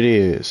is what it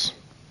is.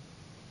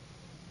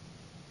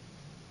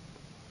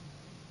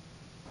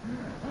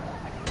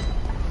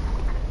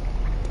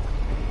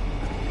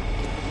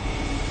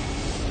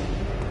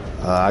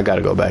 I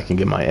gotta go back and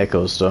get my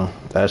echoes though,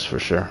 that's for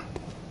sure.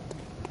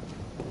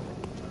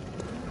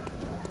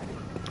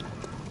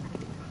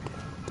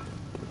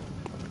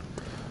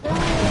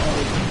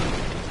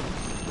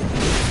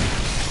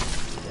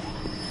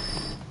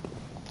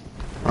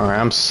 Alright,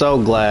 I'm so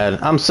glad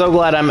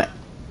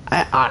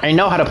I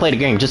know how to play the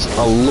game just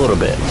a little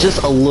bit.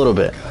 Just a little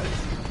bit.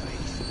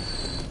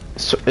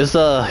 So it's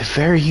a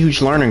very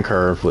huge learning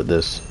curve with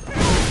this.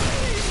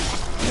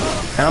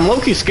 And I'm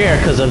low-key scared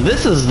because if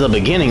this is the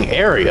beginning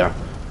area,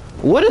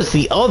 what is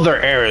the other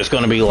areas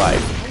gonna be like?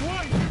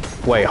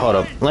 Wait, hold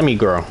up. Let me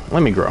grow.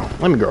 Let me grow.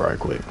 Let me grow right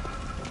quick.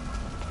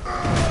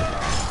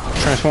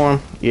 Transform?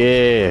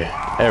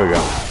 Yeah. There we go.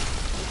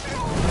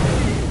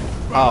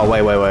 Oh,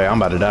 wait, wait, wait.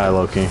 I'm about to die,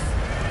 low-key.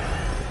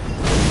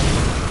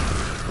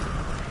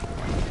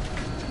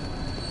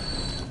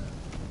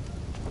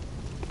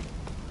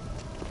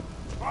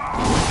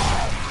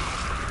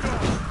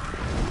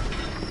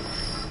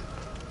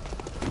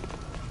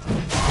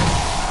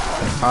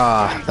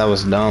 Ah, that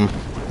was dumb.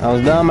 That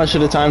was dumb. I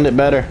should have timed it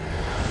better.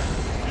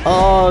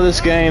 Oh,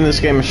 this game is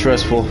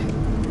stressful.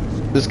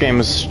 This game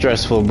is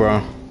stressful,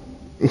 bro.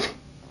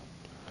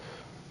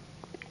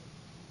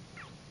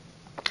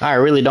 I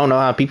really don't know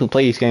how people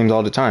play these games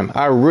all the time.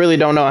 I really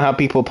don't know how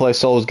people play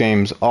Souls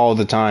games all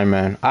the time,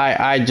 man.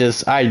 I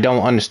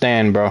don't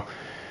understand, bro.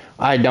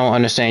 I don't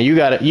understand. You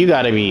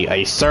gotta be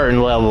a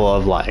certain level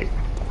of like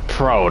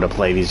pro to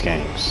play these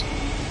games.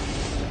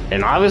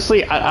 And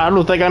obviously, I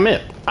don't think I'm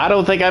it. I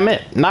don't think I'm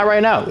it. Not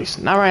right now, at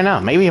least. Not right now.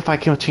 Maybe if I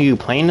continue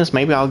playing this,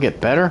 maybe I'll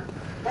get better.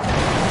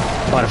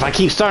 But if I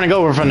keep starting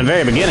over from the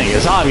very beginning,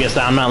 it's obvious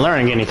that I'm not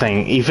learning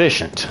anything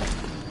efficient.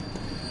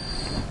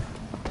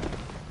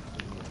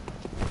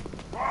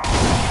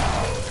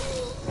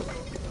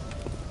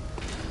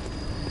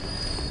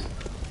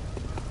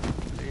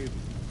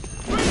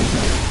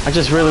 I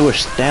just really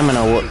wish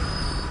stamina would...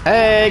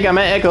 Hey, got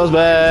my echoes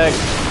back!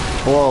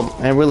 Well,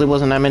 it really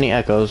wasn't that many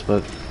echoes,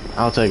 but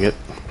I'll take it.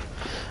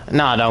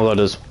 Nah, don't go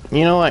this...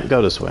 You know what?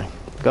 Go this way.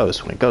 Go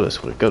this way. Go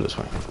this way. Go this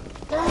way.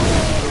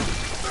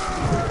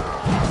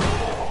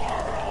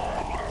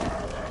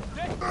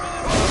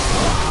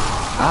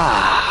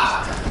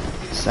 Ah!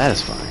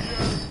 Satisfying.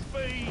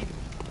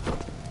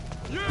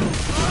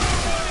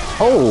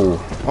 Oh!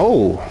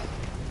 Oh!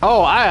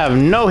 Oh, I have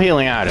no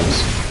healing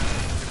items.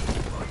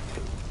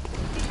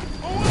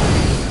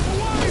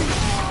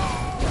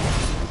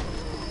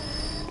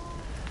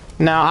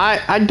 Now,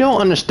 I don't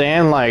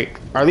understand, like,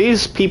 are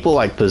these people,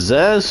 like,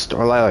 possessed?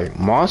 Or, like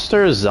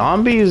monsters?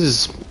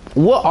 Zombies?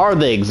 What are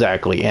they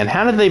exactly? And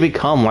how did they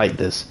become like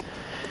this?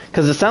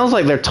 Because it sounds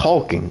like they're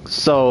talking.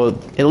 So,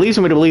 it leads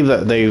me to believe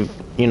that they've,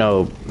 you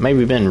know,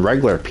 maybe been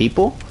regular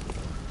people?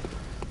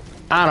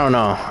 I don't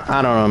know.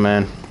 I don't know,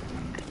 man.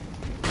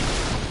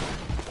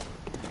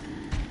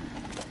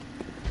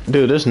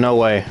 Dude, there's no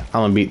way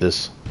I'm gonna beat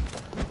this.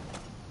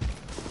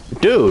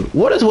 Dude,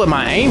 what is with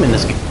my aim in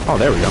this game? Oh,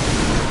 there we go.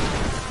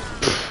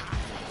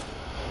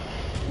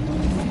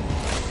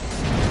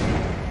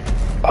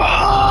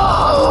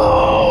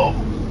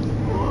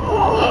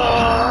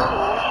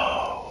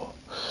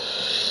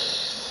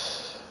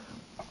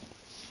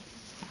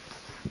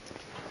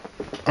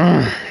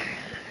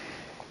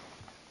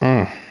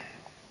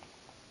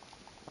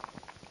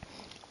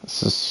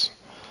 This is...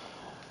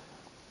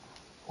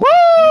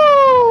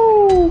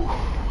 Woo!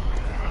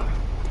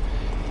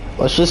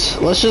 Let's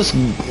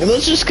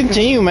just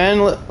continue, man.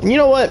 You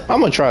know what?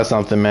 I'm gonna try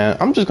something, man.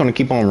 I'm just gonna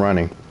keep on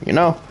running. You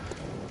know.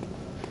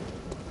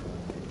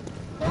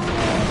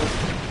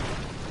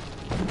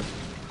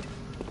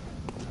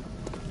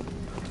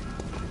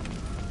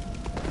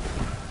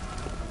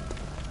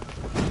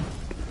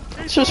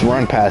 Let's just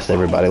run past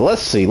everybody.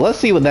 Let's see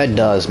what that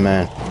does,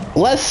 man.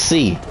 Let's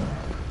see.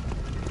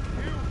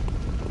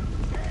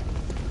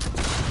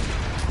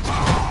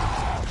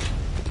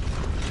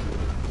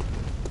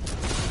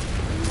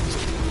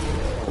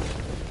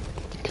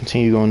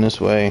 Continue going this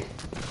way.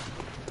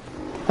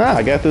 Ah,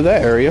 I got through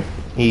that area.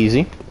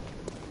 Easy.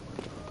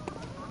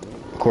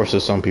 Of course,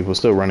 there's some people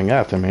still running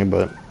after me,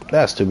 but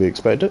that's to be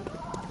expected.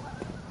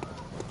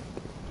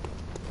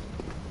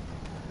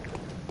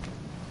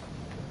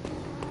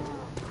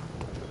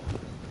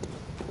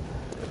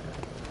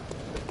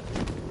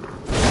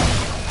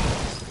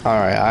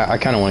 Alright, I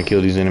kind of want to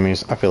kill these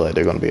enemies. I feel like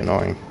they're going to be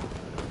annoying.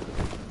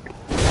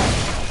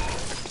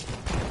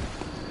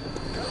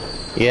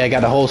 Yeah, I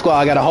got the whole squad.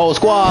 I got the whole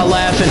squad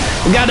laughing.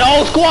 We got the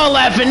whole squad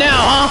laughing now,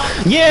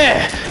 huh?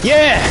 Yeah,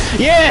 yeah,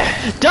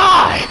 yeah.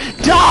 Die,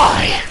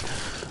 die.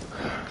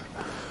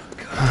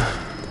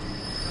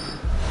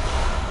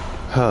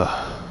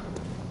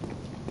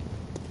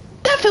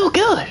 That felt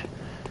good.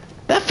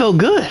 That felt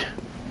good.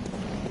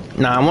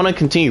 Now I want to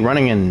continue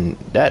running in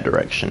that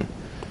direction.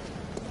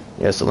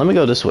 Yeah, so let me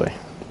go this way.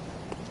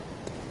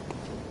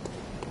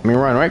 Let me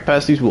run right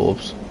past these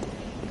wolves.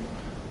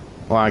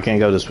 Well, I can't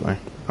go this way.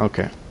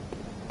 Okay.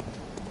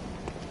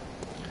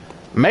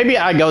 Maybe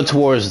I go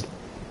towards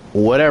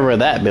whatever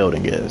that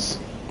building is.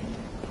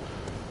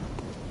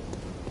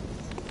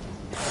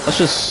 Let's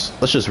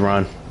just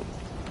run.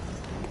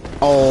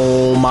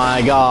 Oh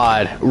my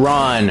god.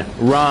 Run,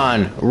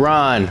 run,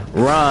 run,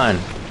 run.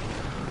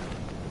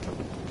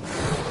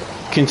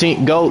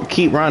 Continue, go,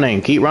 keep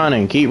running, keep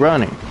running, keep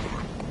running.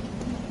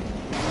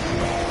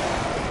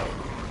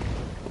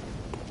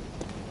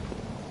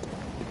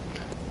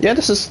 Yeah,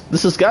 this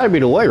has gotta be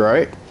the way,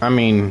 right? I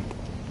mean,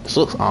 this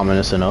looks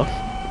ominous enough.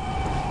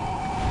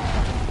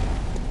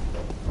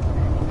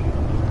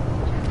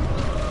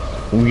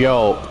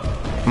 Yo,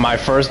 my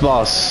first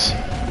boss.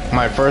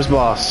 My first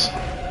boss.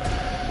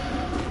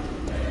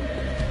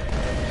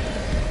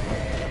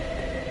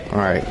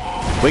 Alright.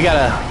 We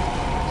gotta...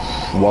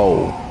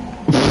 Whoa.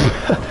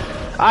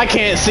 I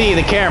can't see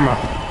the camera.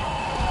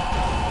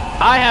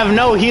 I have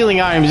no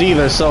healing items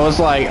either, so it's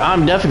like,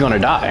 I'm definitely gonna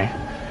die.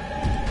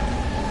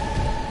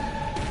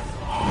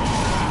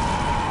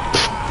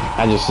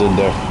 I just stood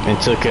there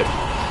and took it.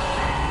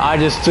 I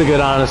just took it,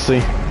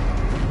 honestly.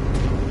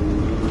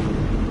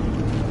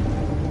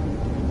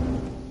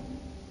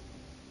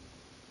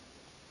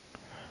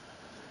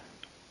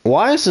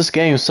 Why is this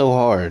game so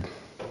hard?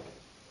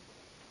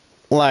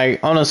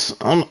 Like,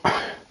 where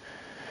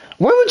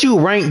would you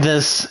rank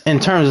this in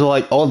terms of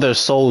like other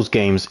Souls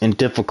games in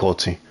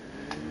difficulty?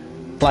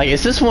 Like,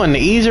 is this one of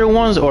the easier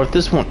ones, or if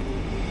this one...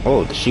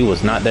 Oh, she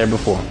was not there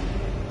before.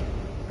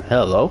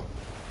 Hello?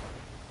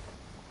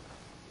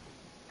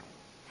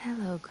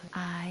 Hello,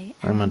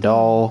 I'm a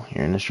doll.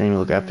 You're in the stream.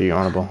 Look after your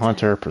honorable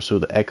hunter. Pursue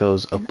the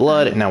echoes of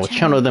blood, and I will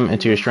channel them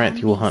into your strength.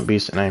 You will hunt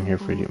beasts, and I am here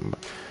for you.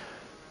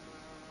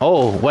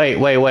 Oh, wait.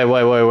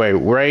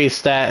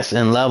 Raise stats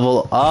and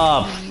level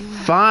up.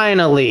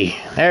 Finally.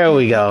 There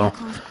we go.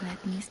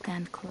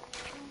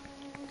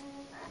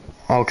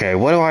 Okay,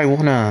 what do I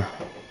wanna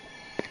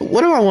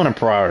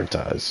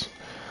prioritize?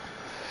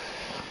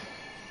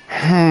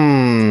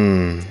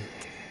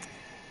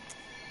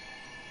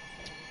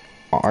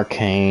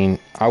 Arcane.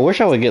 I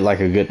wish I would get like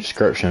a good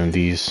description of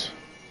these.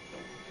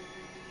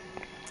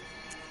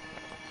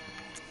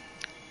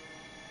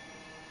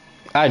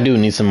 I do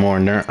need some more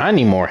endurance. I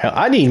need more help.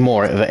 I need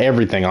more of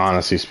everything,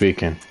 honestly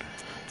speaking.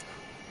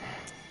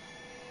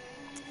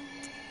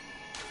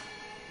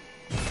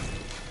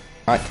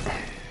 How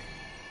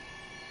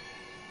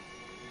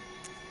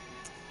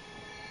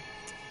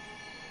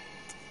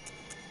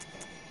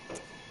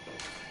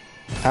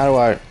do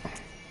I...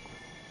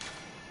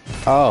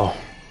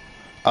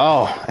 Oh,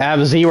 I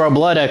have 0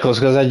 blood echoes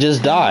because I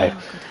just died.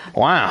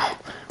 Wow.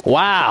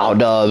 Wow,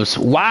 Dubs.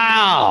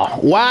 Wow.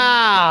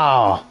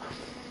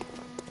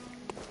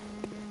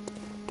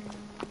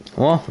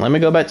 Well, let me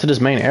go back to this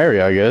main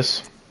area, I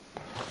guess.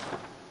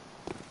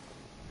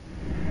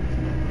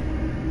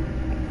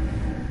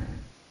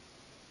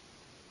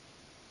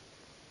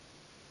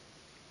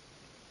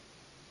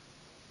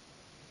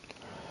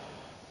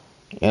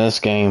 Yeah, this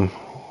game.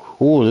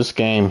 Ooh, this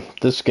game,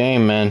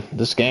 man.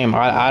 This game,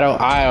 I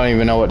don't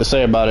even know what to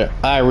say about it.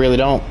 I really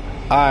don't.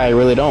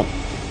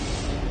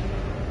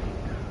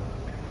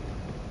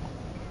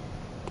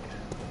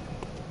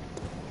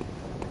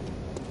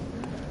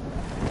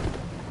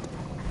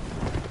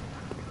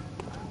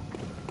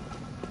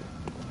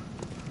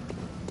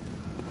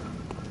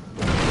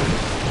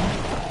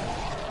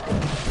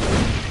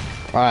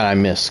 Alright, I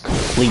missed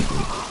completely.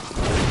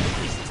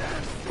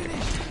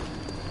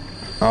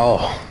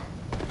 Oh.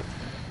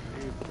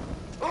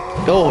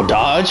 Go,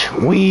 dodge,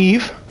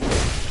 weave.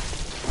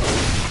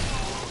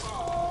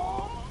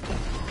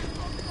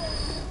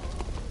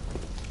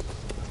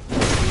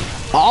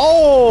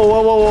 Oh,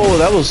 whoa, whoa,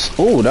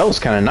 whoa, that was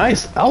kind of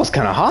nice. That was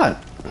kind of hot.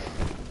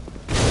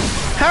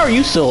 How are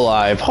you still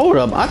alive? Hold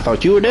up, I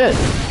thought you were dead.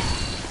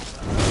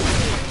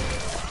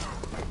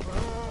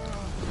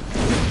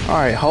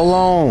 Alright, hold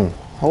on.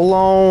 Hold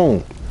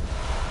on.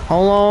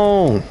 Hold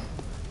on.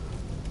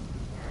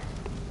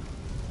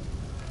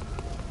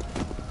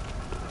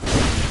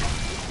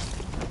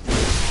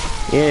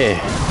 Yeah.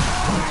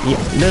 Yeah.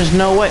 There's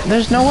no way.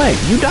 There's no way.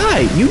 You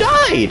died. You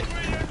died.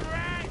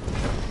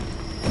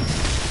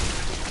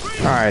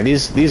 Alright,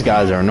 these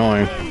guys are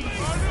annoying.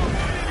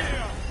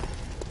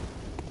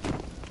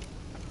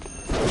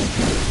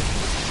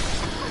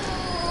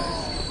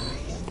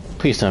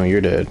 Please tell me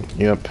you're dead.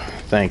 Yep.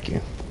 Thank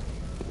you.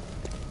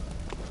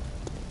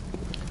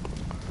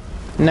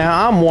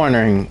 Now, I'm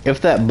wondering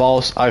if that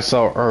boss I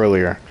saw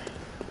earlier,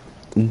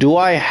 do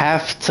I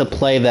have to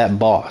play that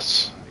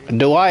boss?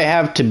 Do I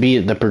have to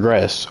beat the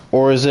progress?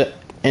 Or is it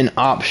an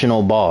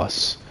optional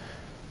boss?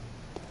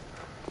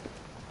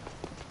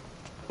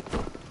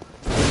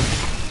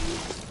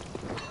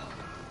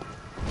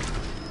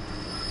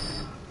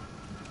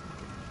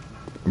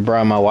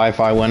 Bro, my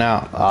Wi-Fi went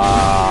out.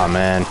 Ah,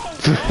 man.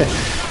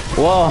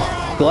 Well,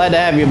 glad to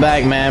have you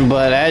back, man.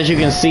 But as you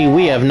can see,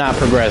 we have not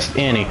progressed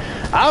any.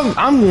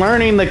 I'm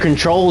learning the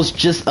controls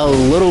just a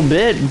little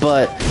bit,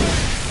 but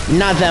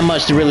not that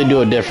much to really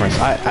do a difference.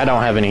 I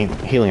don't have any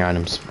healing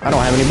items. I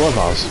don't have any blood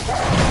vials.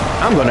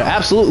 I'm gonna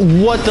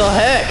absolutely... What the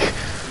heck?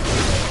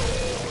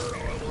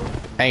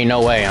 Ain't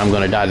no way I'm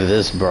gonna die to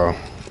this, bro.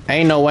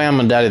 Ain't no way I'm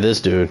gonna die to this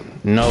dude.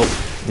 Nope.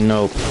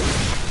 Nope.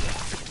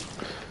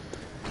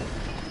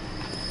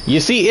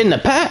 You see, in the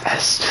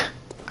past,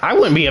 I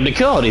wouldn't be able to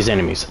kill all these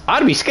enemies.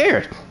 I'd be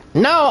scared.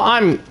 Now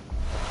I'm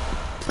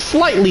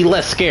slightly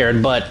less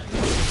scared, but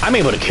I'm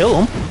able to kill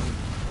them.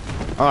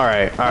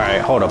 Alright,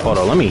 hold up.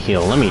 Let me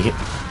heal. Let me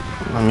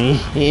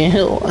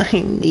heal.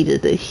 I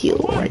needed to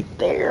heal right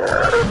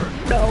there.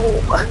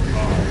 No.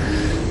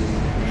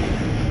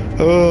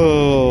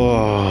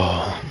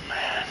 Oh,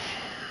 man.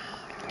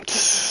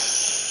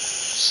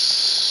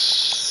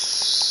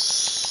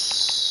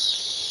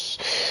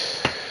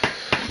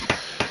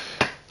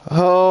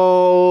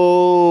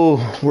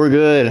 Oh, we're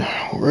good.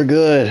 We're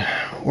good.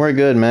 We're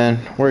good, man.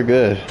 We're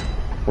good.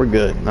 We're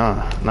good.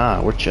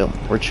 Nah, we're chilling.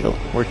 We're chilling.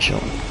 We're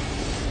chilling.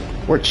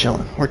 We're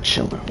chilling. We're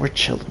chilling. We're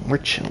chilling. We're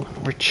chilling.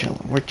 We're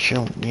chilling. We're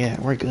chilling.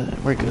 Yeah, we're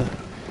good. We're good.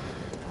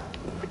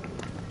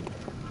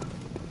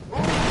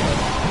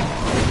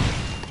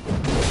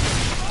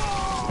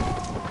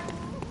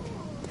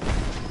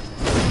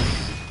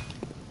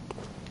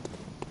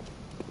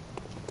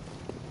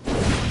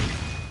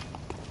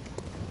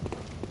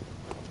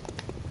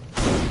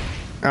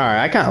 Alright,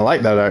 I kind of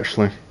like that,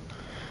 actually.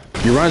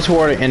 You run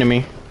toward an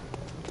enemy,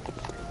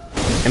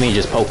 and then you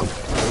just poke them.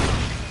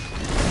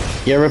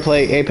 You ever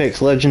play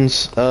Apex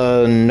Legends?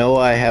 No,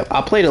 I have.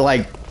 I played it,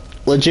 like,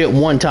 legit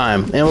one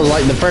time. And it was,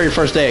 like, the very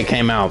first day it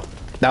came out.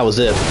 That was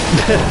it. I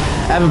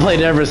haven't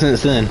played it ever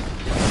since then.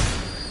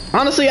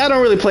 Honestly, I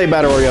don't really play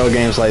Battle Royale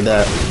games like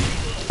that.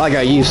 Like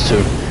I used to.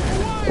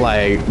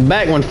 Like,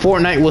 back when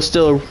Fortnite was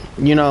still,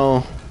 you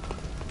know,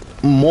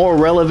 more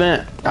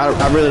relevant.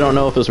 I really don't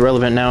know if it's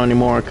relevant now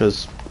anymore,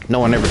 because no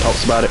one ever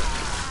talks about it.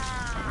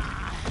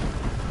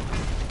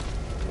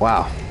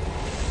 Wow.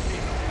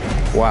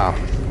 Wow.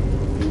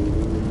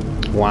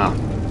 Wow.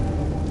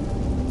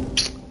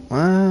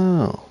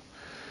 Wow.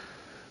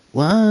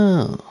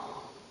 Wow.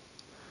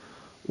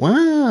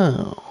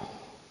 Wow.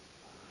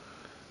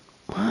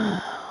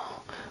 Wow.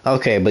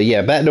 Okay, but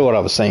yeah, back to what I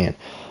was saying.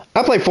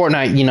 I played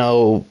Fortnite, you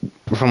know,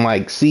 from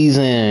like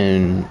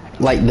season,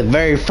 like the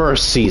very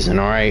first season,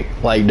 all right,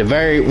 like the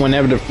very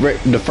whenever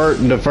whenever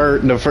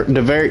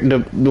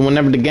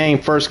the game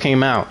first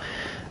came out.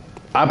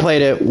 I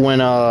played it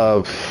when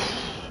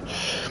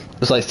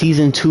it's like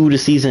season 2 to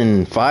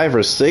season 5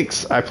 or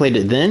 6. I played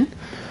it then,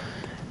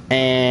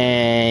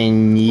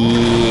 and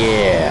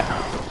yeah,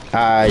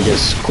 I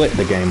just quit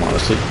the game,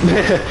 honestly,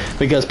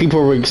 because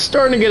people were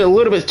starting to get a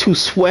little bit too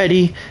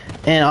sweaty.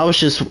 And I was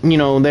just, you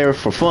know, there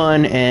for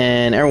fun,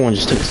 and everyone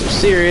just took it so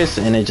serious,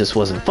 and it just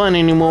wasn't fun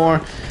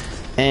anymore.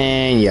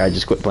 And yeah, I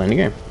just quit playing the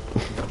game.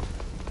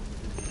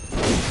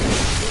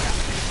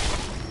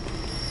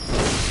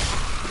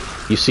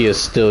 You see a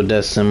still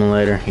death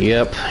simulator?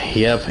 Yep,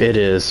 it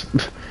is.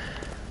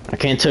 I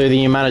can't tell you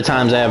the amount of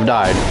times I have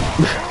died.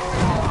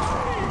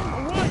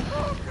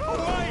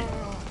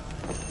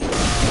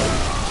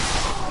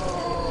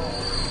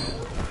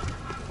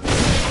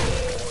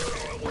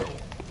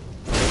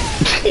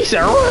 He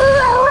said,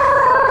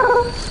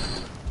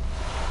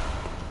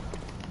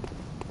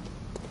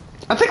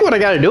 I think what I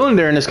gotta do in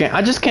there in this game,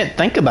 I just can't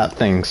think about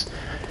things.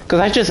 Because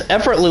I just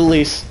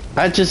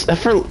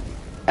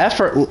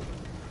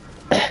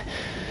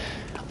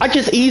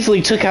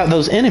easily took out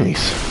those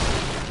enemies.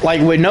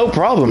 Like, with no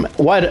problem.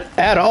 What,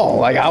 at all.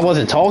 Like, I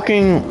wasn't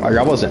talking, like,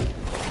 I wasn't.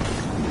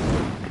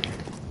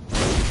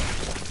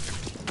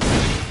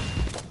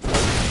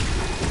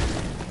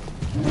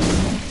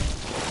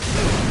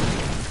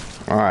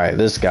 Alright,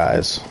 this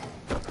guy's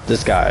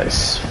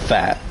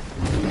fat.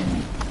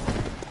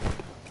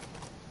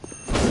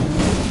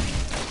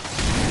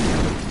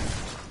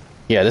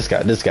 Yeah, this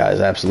guy is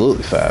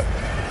absolutely fat.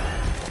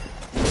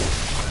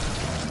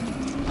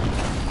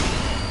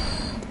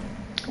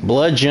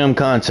 Blood gem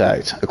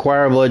contact.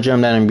 Acquire a blood gem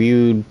that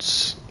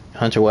imbues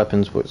hunter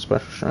weapons with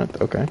special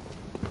strength. Okay.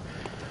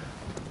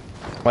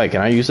 Wait,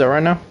 can I use that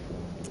right now?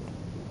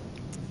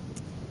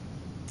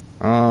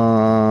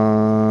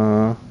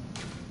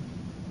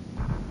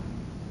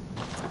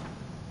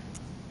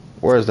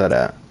 Where's that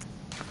at?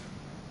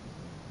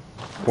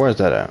 Where's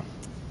that at?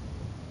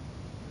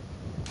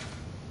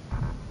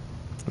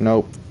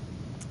 Nope.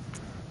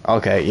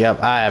 Okay,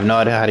 yep, I have no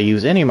idea how to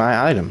use any of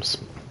my items.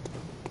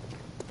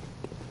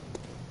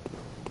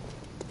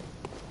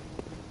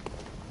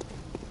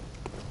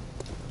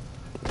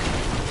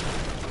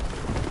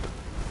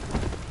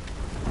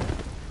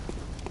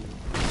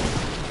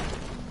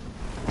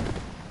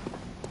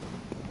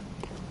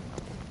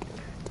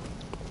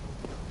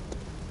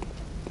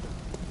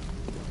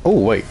 Oh,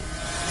 wait.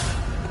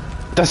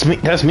 That's me.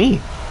 That's me.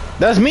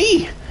 That's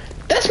me.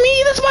 That's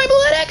me. That's my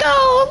blood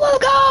echo. Let's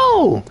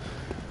go.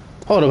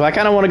 Hold up. I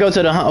kind of want to go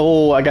to the...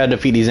 Oh, I got to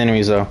defeat these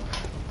enemies, though.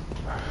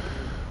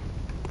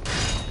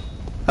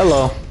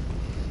 Hello.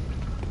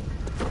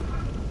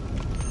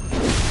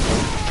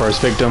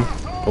 First victim.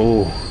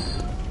 Oh.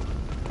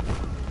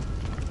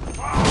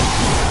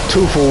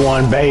 2 for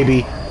 1,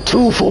 baby.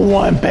 2 for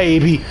 1,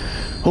 baby.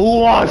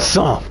 Who wants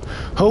some?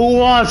 Who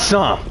wants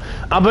some?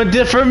 I'm a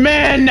different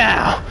man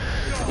now.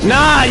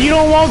 Nah, you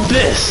don't want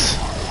this.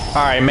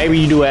 Alright, maybe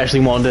you do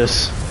actually want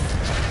this.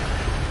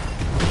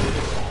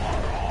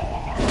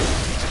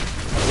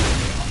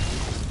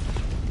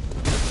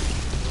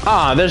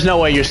 Ah, there's no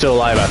way you're still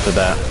alive after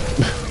that.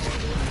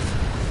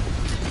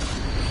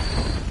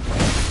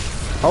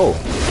 Oh,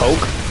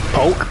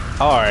 poke.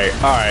 Alright.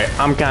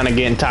 I'm kind of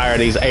getting tired of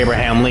these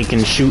Abraham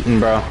Lincoln shooting,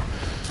 bro.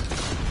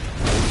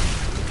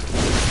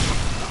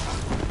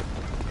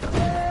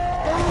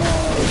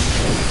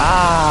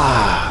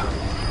 Ah.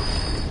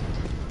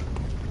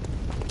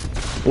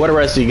 Where the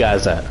rest of you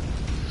guys at?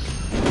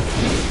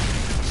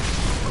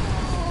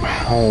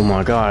 Oh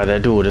my god,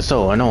 that dude is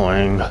so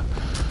annoying.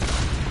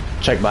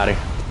 Check body.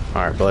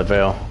 Alright, blood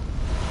veil.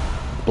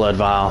 Blood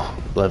vial.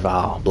 Blood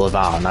vial. Blood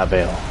vial, not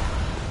veil.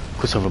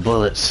 Quicksilver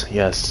bullets.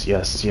 Yes.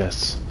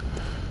 As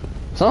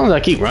long as I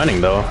keep running,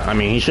 though. I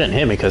mean, he shouldn't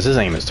hit me because his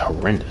aim is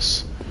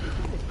horrendous.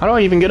 How do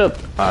I even get up?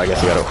 Oh, I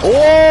guess I gotta...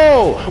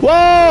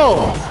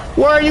 Whoa!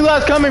 Where are you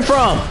guys coming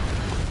from?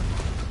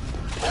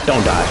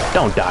 Don't die.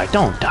 Don't die.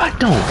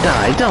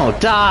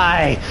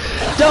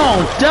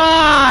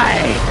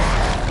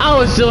 I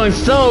was doing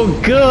so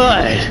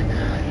good.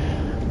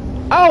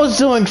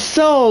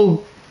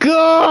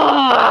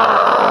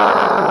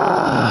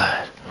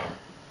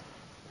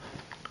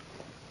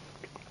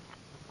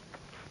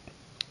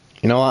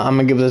 You know what? I'm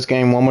gonna give this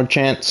game one more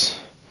chance.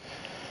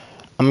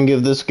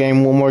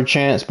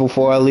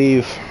 Before I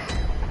leave.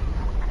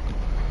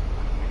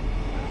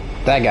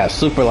 That got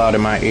super loud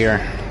in my ear.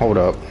 Hold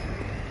up.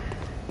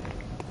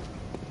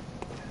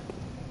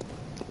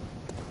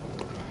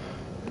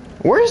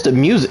 Where's the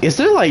music? Is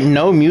there like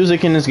no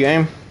music in this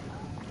game?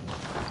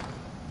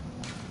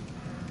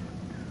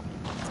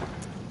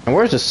 And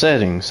where's the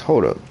settings?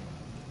 Hold up.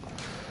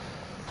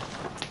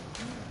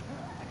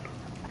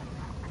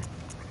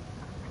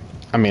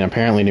 I mean,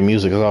 apparently the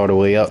music is all the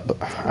way up,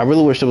 but I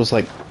really wish it was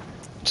like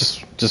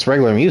just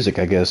regular music,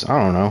 I guess. I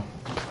don't know.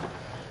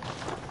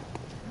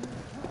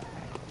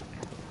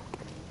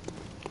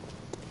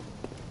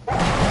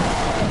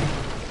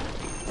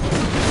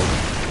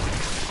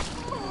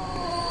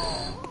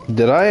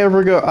 Did I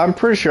ever go? I'm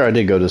pretty sure I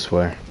did go this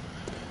way.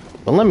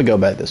 But let me go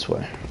back this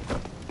way.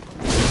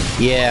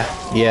 Yeah.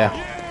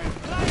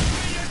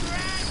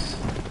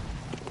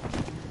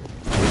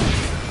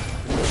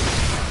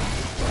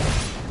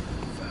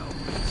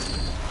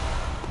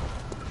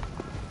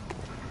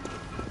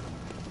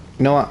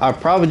 You know what? I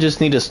probably just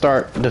need to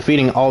start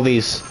defeating all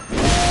these.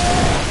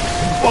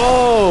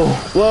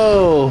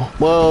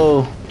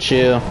 Whoa.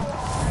 Chill.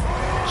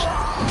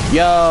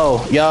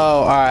 Yo,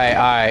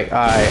 alright.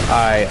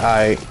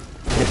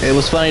 It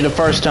was funny the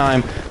first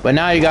time, but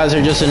now you guys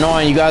are just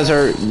annoying. You guys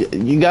are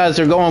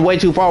going way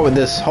too far with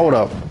this. Hold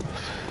up.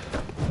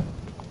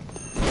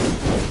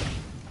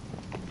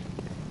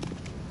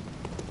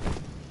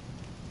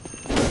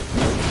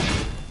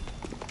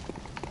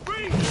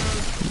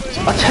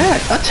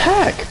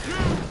 Attack!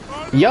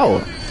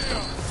 Yo.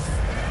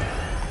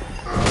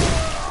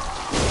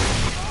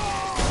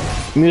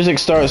 Music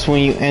starts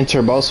when you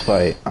enter boss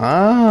fight.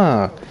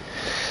 Ah.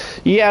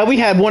 Yeah, we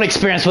had one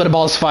experience with a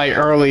boss fight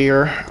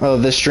earlier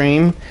of the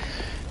stream.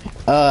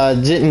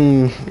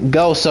 Didn't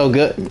go so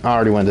good. I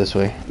already went this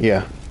way.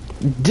 Yeah.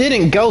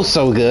 Didn't go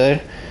so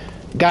good.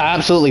 Got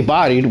absolutely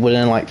bodied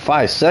within like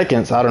 5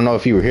 seconds. I don't know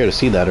if you were here to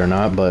see that or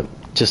not, but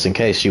just in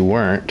case you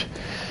weren't.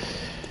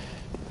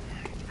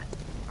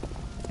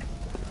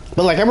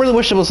 But like, I really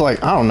wish it was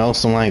like, I don't know,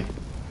 some like...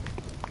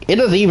 It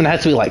doesn't even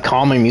have to be like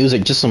calming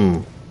music, just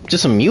some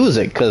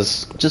music,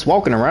 because just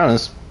walking around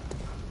is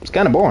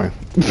kind of boring.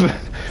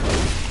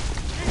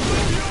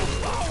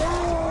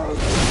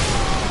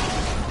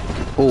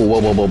 Oh,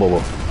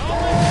 whoa.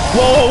 Whoa,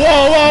 whoa,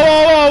 whoa,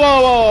 whoa, whoa,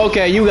 whoa, whoa!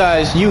 Okay, you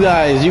guys,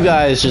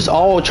 just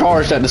all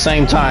charged at the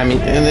same time,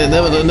 and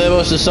there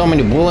was just so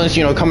many bullets,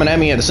 you know, coming at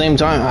me at the same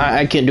time.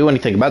 I can't do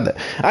anything about that.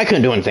 I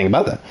couldn't do anything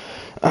about that.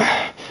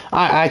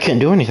 I couldn't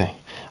do anything.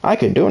 I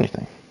couldn't do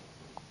anything.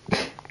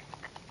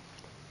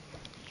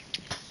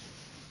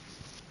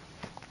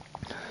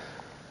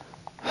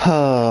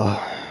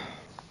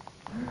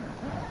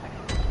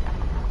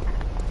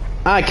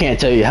 I can't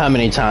tell you how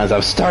many times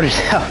I've started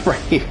out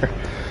right here.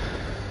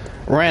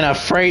 Ran a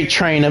freight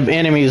train of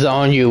enemies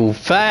on you.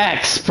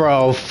 Facts,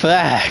 bro.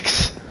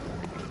 Facts.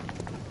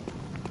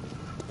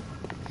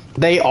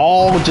 They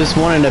all just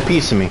wanted a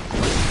piece of me.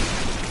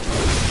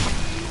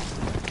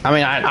 I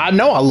mean, I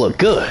know I look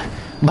good,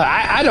 but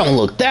I don't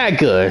look that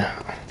good.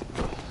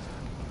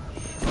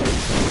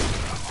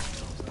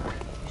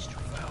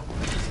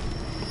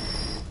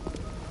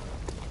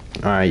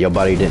 Alright, your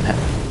buddy didn't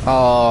have...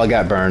 Oh, I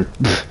got burned.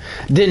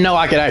 Didn't know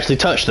I could actually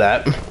touch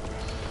that.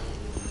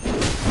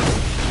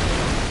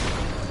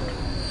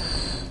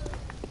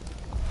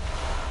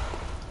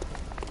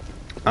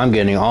 I'm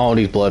getting all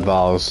these blood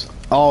vials.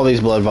 All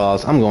these blood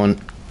vials. I'm going...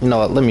 You know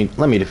what? Let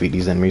me defeat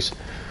these enemies.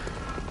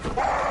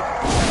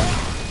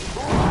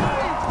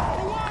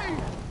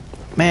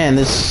 Man,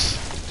 this...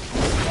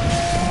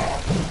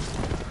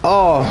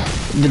 Oh,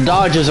 the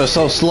dodges are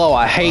so slow.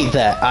 I hate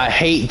that. I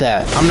hate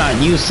that. I'm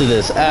not used to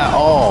this at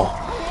all.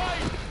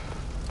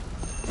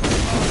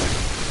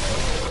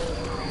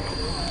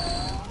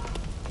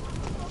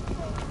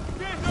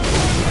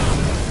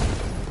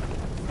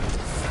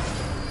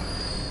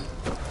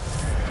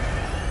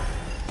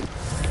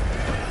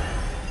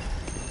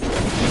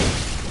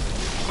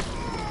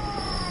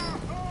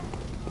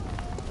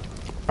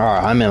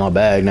 Alright, I'm in my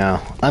bag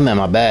now. I'm in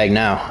my bag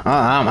now.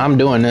 I'm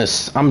doing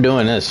this. I'm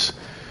doing this.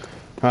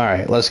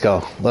 Alright, let's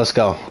go. Let's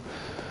go.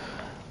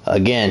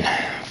 Again.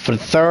 For the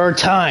third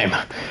time.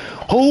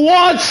 Who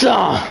wants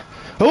some?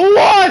 Who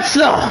wants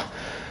some?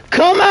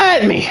 Come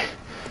at me.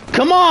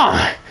 Come on.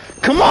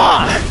 Come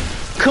on.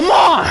 Come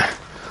on.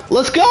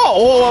 Let's go.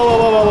 Whoa, whoa, whoa,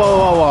 whoa, whoa,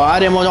 whoa, whoa. I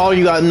didn't want all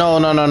you guys. No.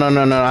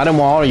 I didn't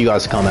want all you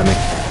guys to come at me.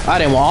 I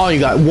didn't want all you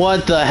guys.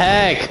 What the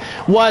heck?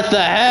 What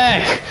the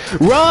heck?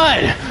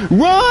 Run!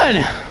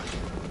 Run!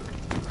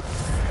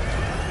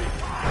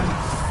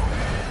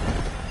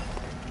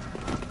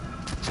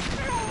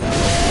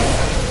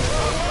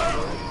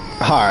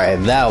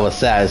 Alright, that was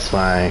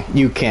satisfying.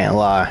 You can't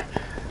lie.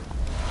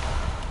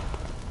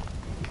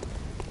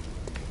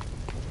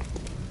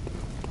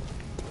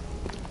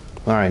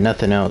 Alright,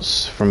 nothing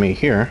else for me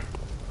here.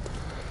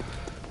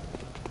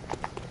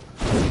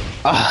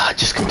 Ah, I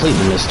just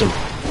completely missed him.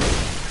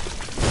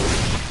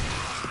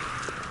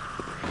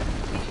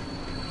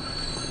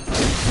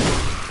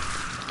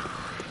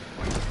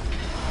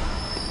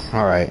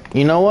 Alright,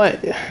 you know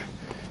what?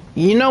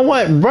 You know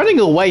what?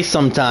 Running away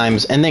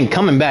sometimes and then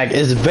coming back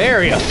is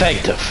very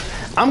effective.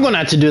 I'm gonna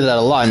have to do that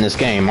a lot in this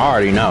game, I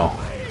already know.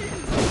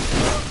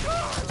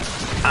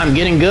 I'm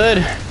getting good.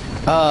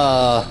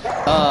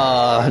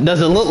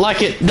 Does it look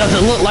like it? Does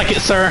it look like it,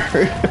 sir?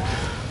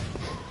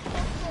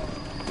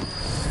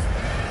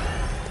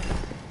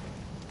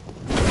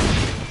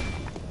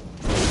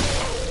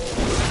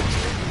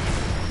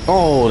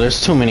 Oh,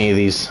 there's too many of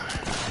these.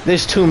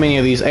 There's too many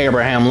of these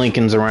Abraham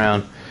Lincolns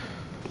around.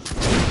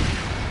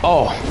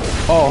 Oh,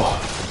 oh.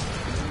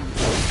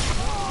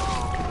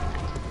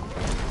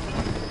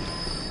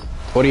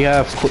 What do you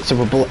have?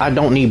 Quicksilver bullet. I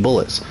don't need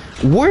bullets.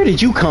 Where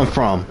did you come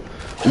from?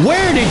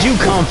 Where did you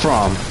come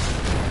from?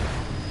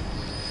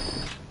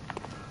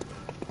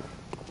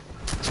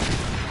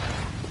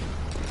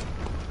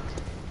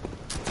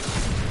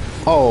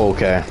 Oh,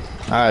 okay.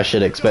 I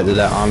should have expected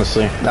that,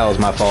 honestly. That was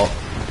my fault.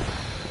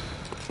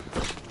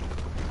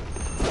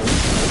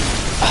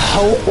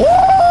 Oh,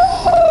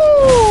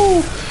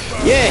 woo!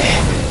 Yeah!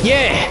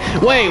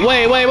 Yeah! Wait!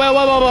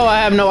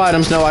 I have no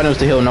items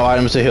to heal, no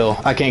items to heal.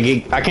 I can't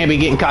be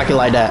getting cocky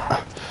like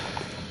that.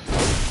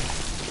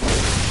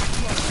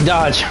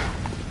 Dodge.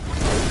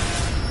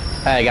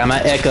 Hey, got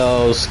my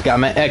echoes.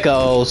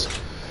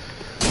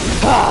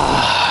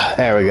 Ah,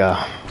 there we go.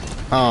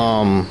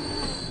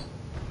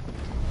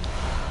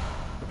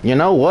 You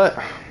know what?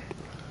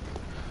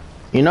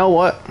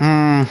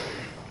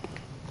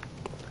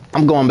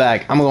 I'm going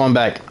back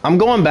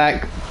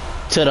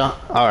to the...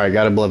 Alright,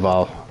 got a blood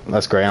vial.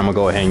 That's great. I'm gonna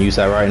go ahead and use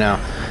that right now.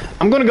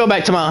 I'm gonna go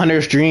back to my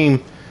hunter's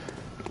dream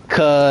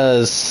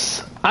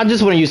because I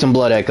just want to use some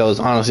blood echoes,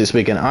 honestly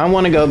speaking. I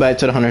want to go back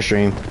to the hunter's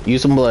dream,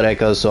 use some blood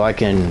echoes so I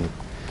can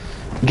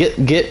get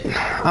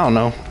I don't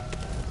know.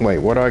 Wait,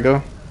 where do I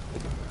go?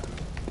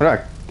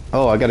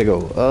 Oh, I gotta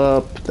go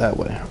up that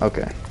way.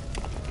 Okay.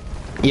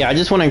 Yeah, I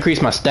just want to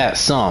increase my stats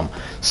some.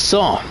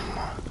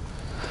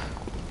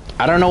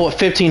 I don't know what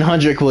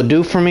 1500 will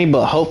do for me,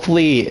 but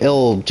hopefully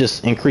it'll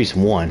just increase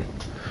one.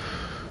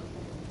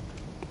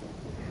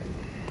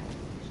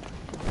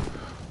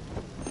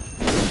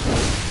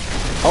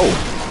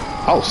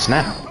 Oh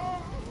snap.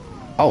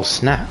 Oh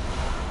snap.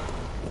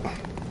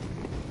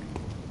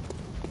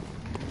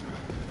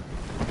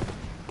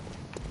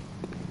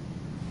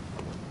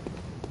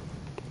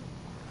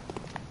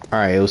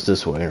 Alright, it was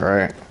this way,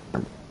 right?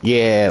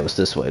 Yeah, it was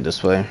this way,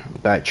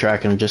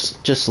 Backtracking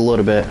just a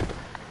little bit.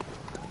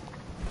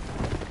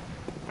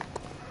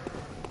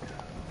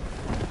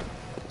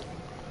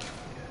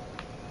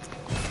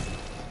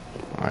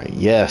 Alright,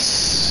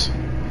 yes.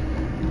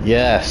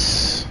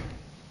 Yes.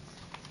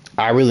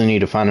 I really need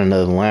to find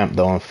another lamp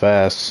though, and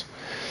fast.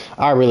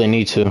 I really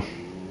need to.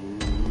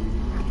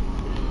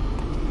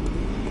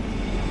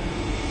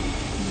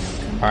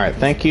 Alright,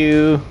 thank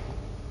you.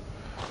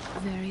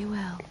 Very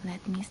well,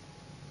 let me...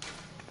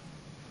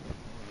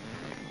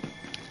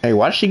 Hey,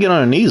 why did she get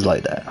on her knees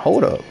like that?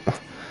 Hold up.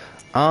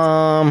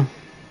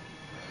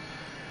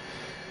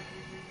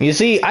 You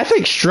see, I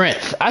think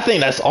strength. I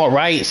think that's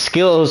alright.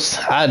 Skills,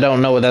 I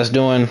don't know what that's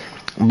doing.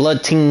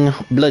 Blood ting,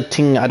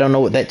 I don't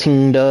know what that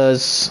ting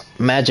does.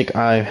 Magic,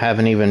 I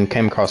haven't even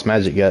came across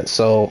magic yet.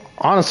 So,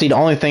 honestly, the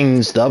only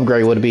things to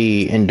upgrade would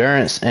be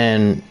endurance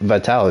and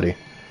vitality.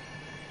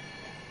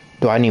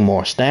 Do I need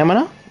more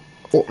stamina?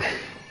 Or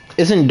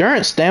is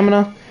endurance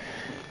stamina?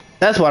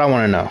 That's what I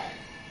want to know.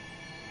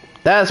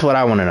 That's what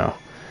I want to know.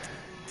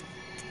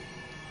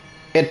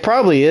 It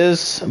probably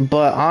is,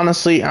 but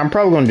honestly, I'm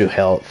probably going to do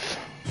health.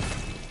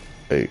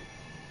 Wait.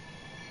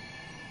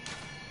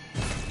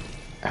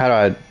 How do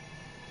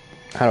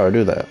I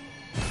do that?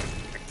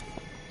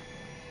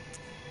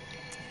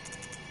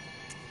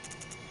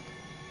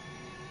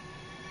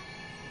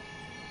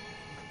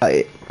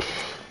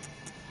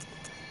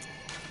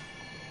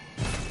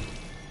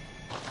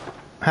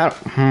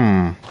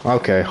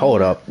 Okay,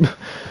 hold up.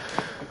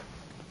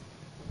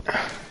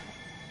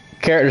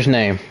 Character's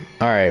name.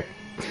 Alright.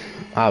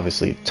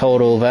 Obviously.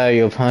 Total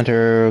value of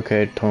hunter.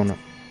 Okay, total.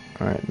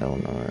 Alright, no.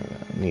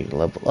 I need to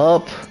level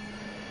up.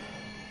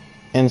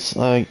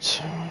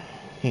 Insight.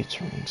 Needs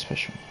something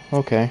special.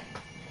 Okay.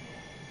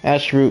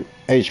 Attribute,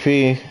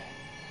 HP,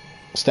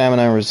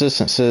 stamina and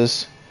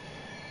resistances.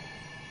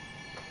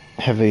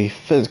 Heavy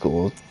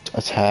physical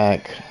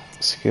attack.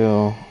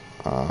 Skill.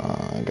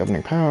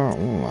 Governing power.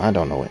 Ooh, I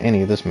don't know what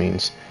any of this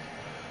means.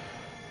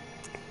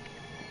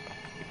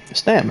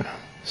 Stamina.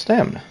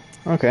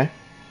 Okay.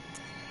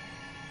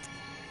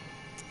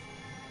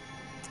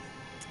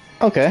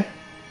 Okay.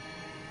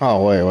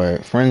 Oh,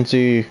 wait.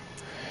 Frenzy.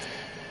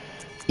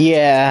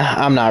 Yeah,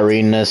 I'm not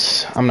reading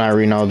this. I'm not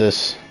reading all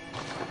this.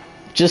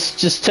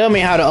 Just tell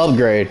me how to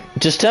upgrade.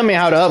 Just tell me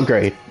how to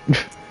upgrade.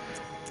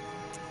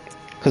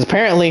 Because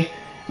apparently it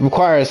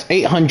requires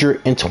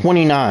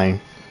 829.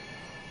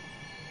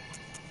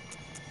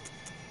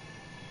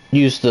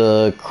 Use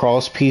the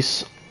cross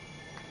piece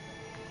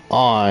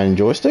on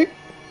joystick?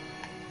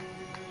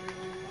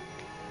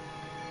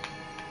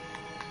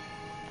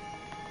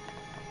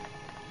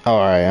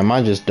 Alright, am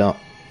I just dumb?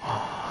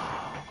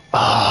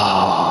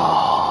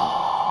 Oh,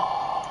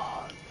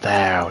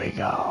 there we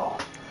go.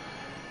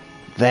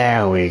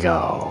 There we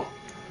go.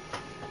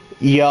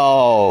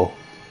 Yo,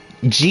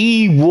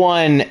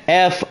 G1FIM.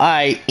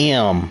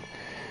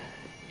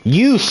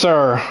 You,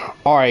 sir,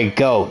 are a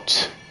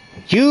goat.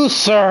 You,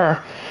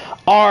 sir,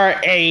 are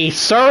a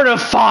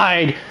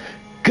certified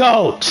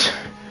goat.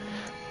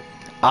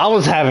 I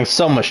was having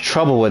so much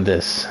trouble with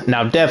this.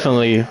 Now,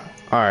 definitely,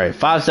 alright,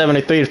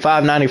 573 to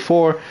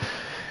 594.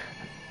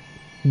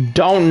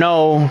 Don't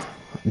know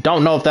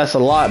if that's a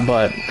lot,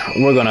 but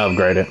we're gonna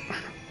upgrade it.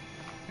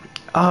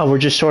 Oh, we're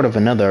just short of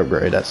another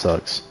upgrade. That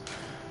sucks.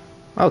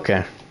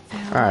 Okay.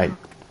 Alright.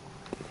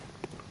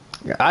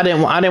 I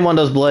didn't want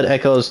those blood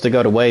echoes to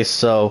go to waste,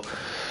 so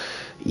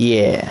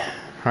yeah.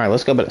 Alright,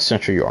 let's go back to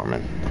Central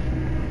Yarman.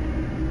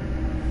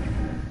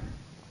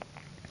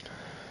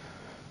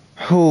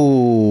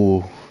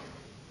 Ooh.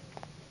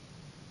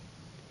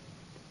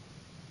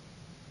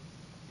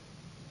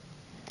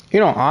 You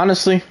know,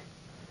 honestly,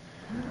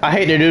 I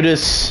hate to do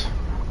this.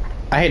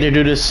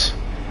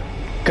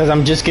 Because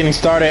I'm just getting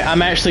started.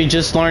 I'm actually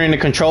just learning the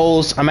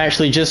controls. I'm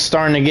actually just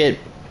starting to get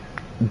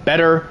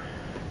better,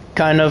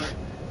 kind of,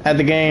 at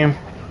the game.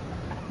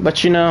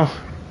 But you know,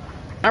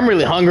 I'm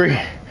really hungry.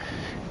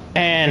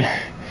 And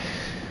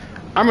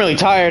I'm really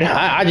tired.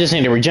 I just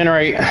need to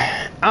regenerate.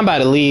 I'm about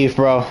to leave,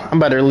 bro. I'm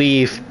about to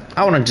leave.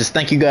 I want to just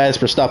thank you guys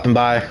for stopping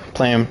by,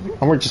 playing.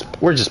 We're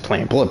just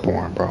playing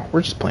Bloodborne, bro.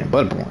 We're just playing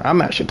Bloodborne.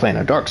 I'm actually playing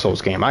a Dark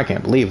Souls game. I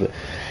can't believe it.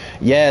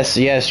 Yes,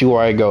 you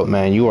are a goat,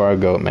 man. You are a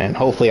goat, man.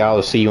 Hopefully, I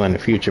will see you in the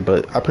future.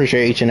 But I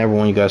appreciate each and every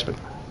one of you guys for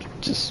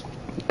just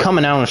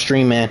coming out on the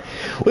stream, man.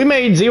 We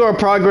made zero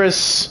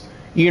progress,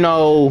 you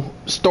know,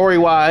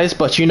 story-wise,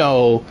 but you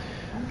know,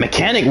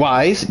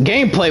 mechanic-wise,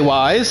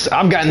 gameplay-wise,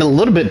 I've gotten a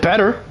little bit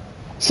better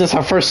since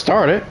I first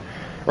started.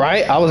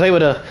 Right? I was able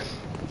to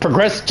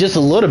progress just a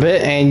little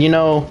bit, and you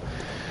know,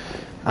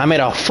 I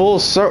made a full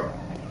circle.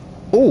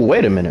 Oh,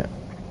 wait a minute.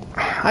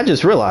 I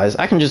just realized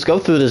I can just go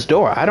through this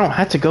door. I don't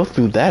have to go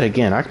through that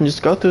again. I can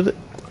just go through the...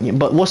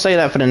 But we'll say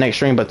that for the next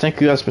stream. But thank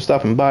you guys for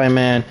stopping by,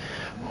 man.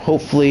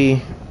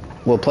 Hopefully,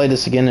 we'll play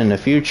this again in the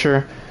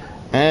future.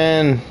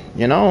 And,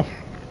 you know,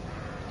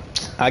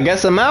 I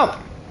guess I'm out.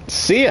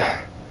 See ya.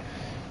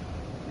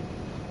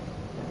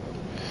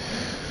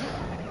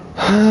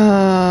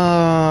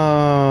 Oh,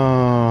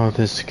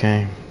 this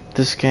game.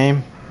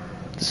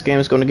 This game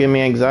is going to give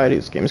me anxiety.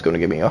 This game is going to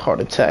give me a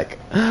heart attack.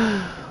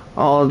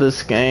 Oh,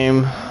 this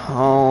game.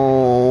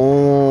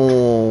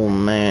 Oh,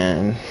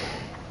 man.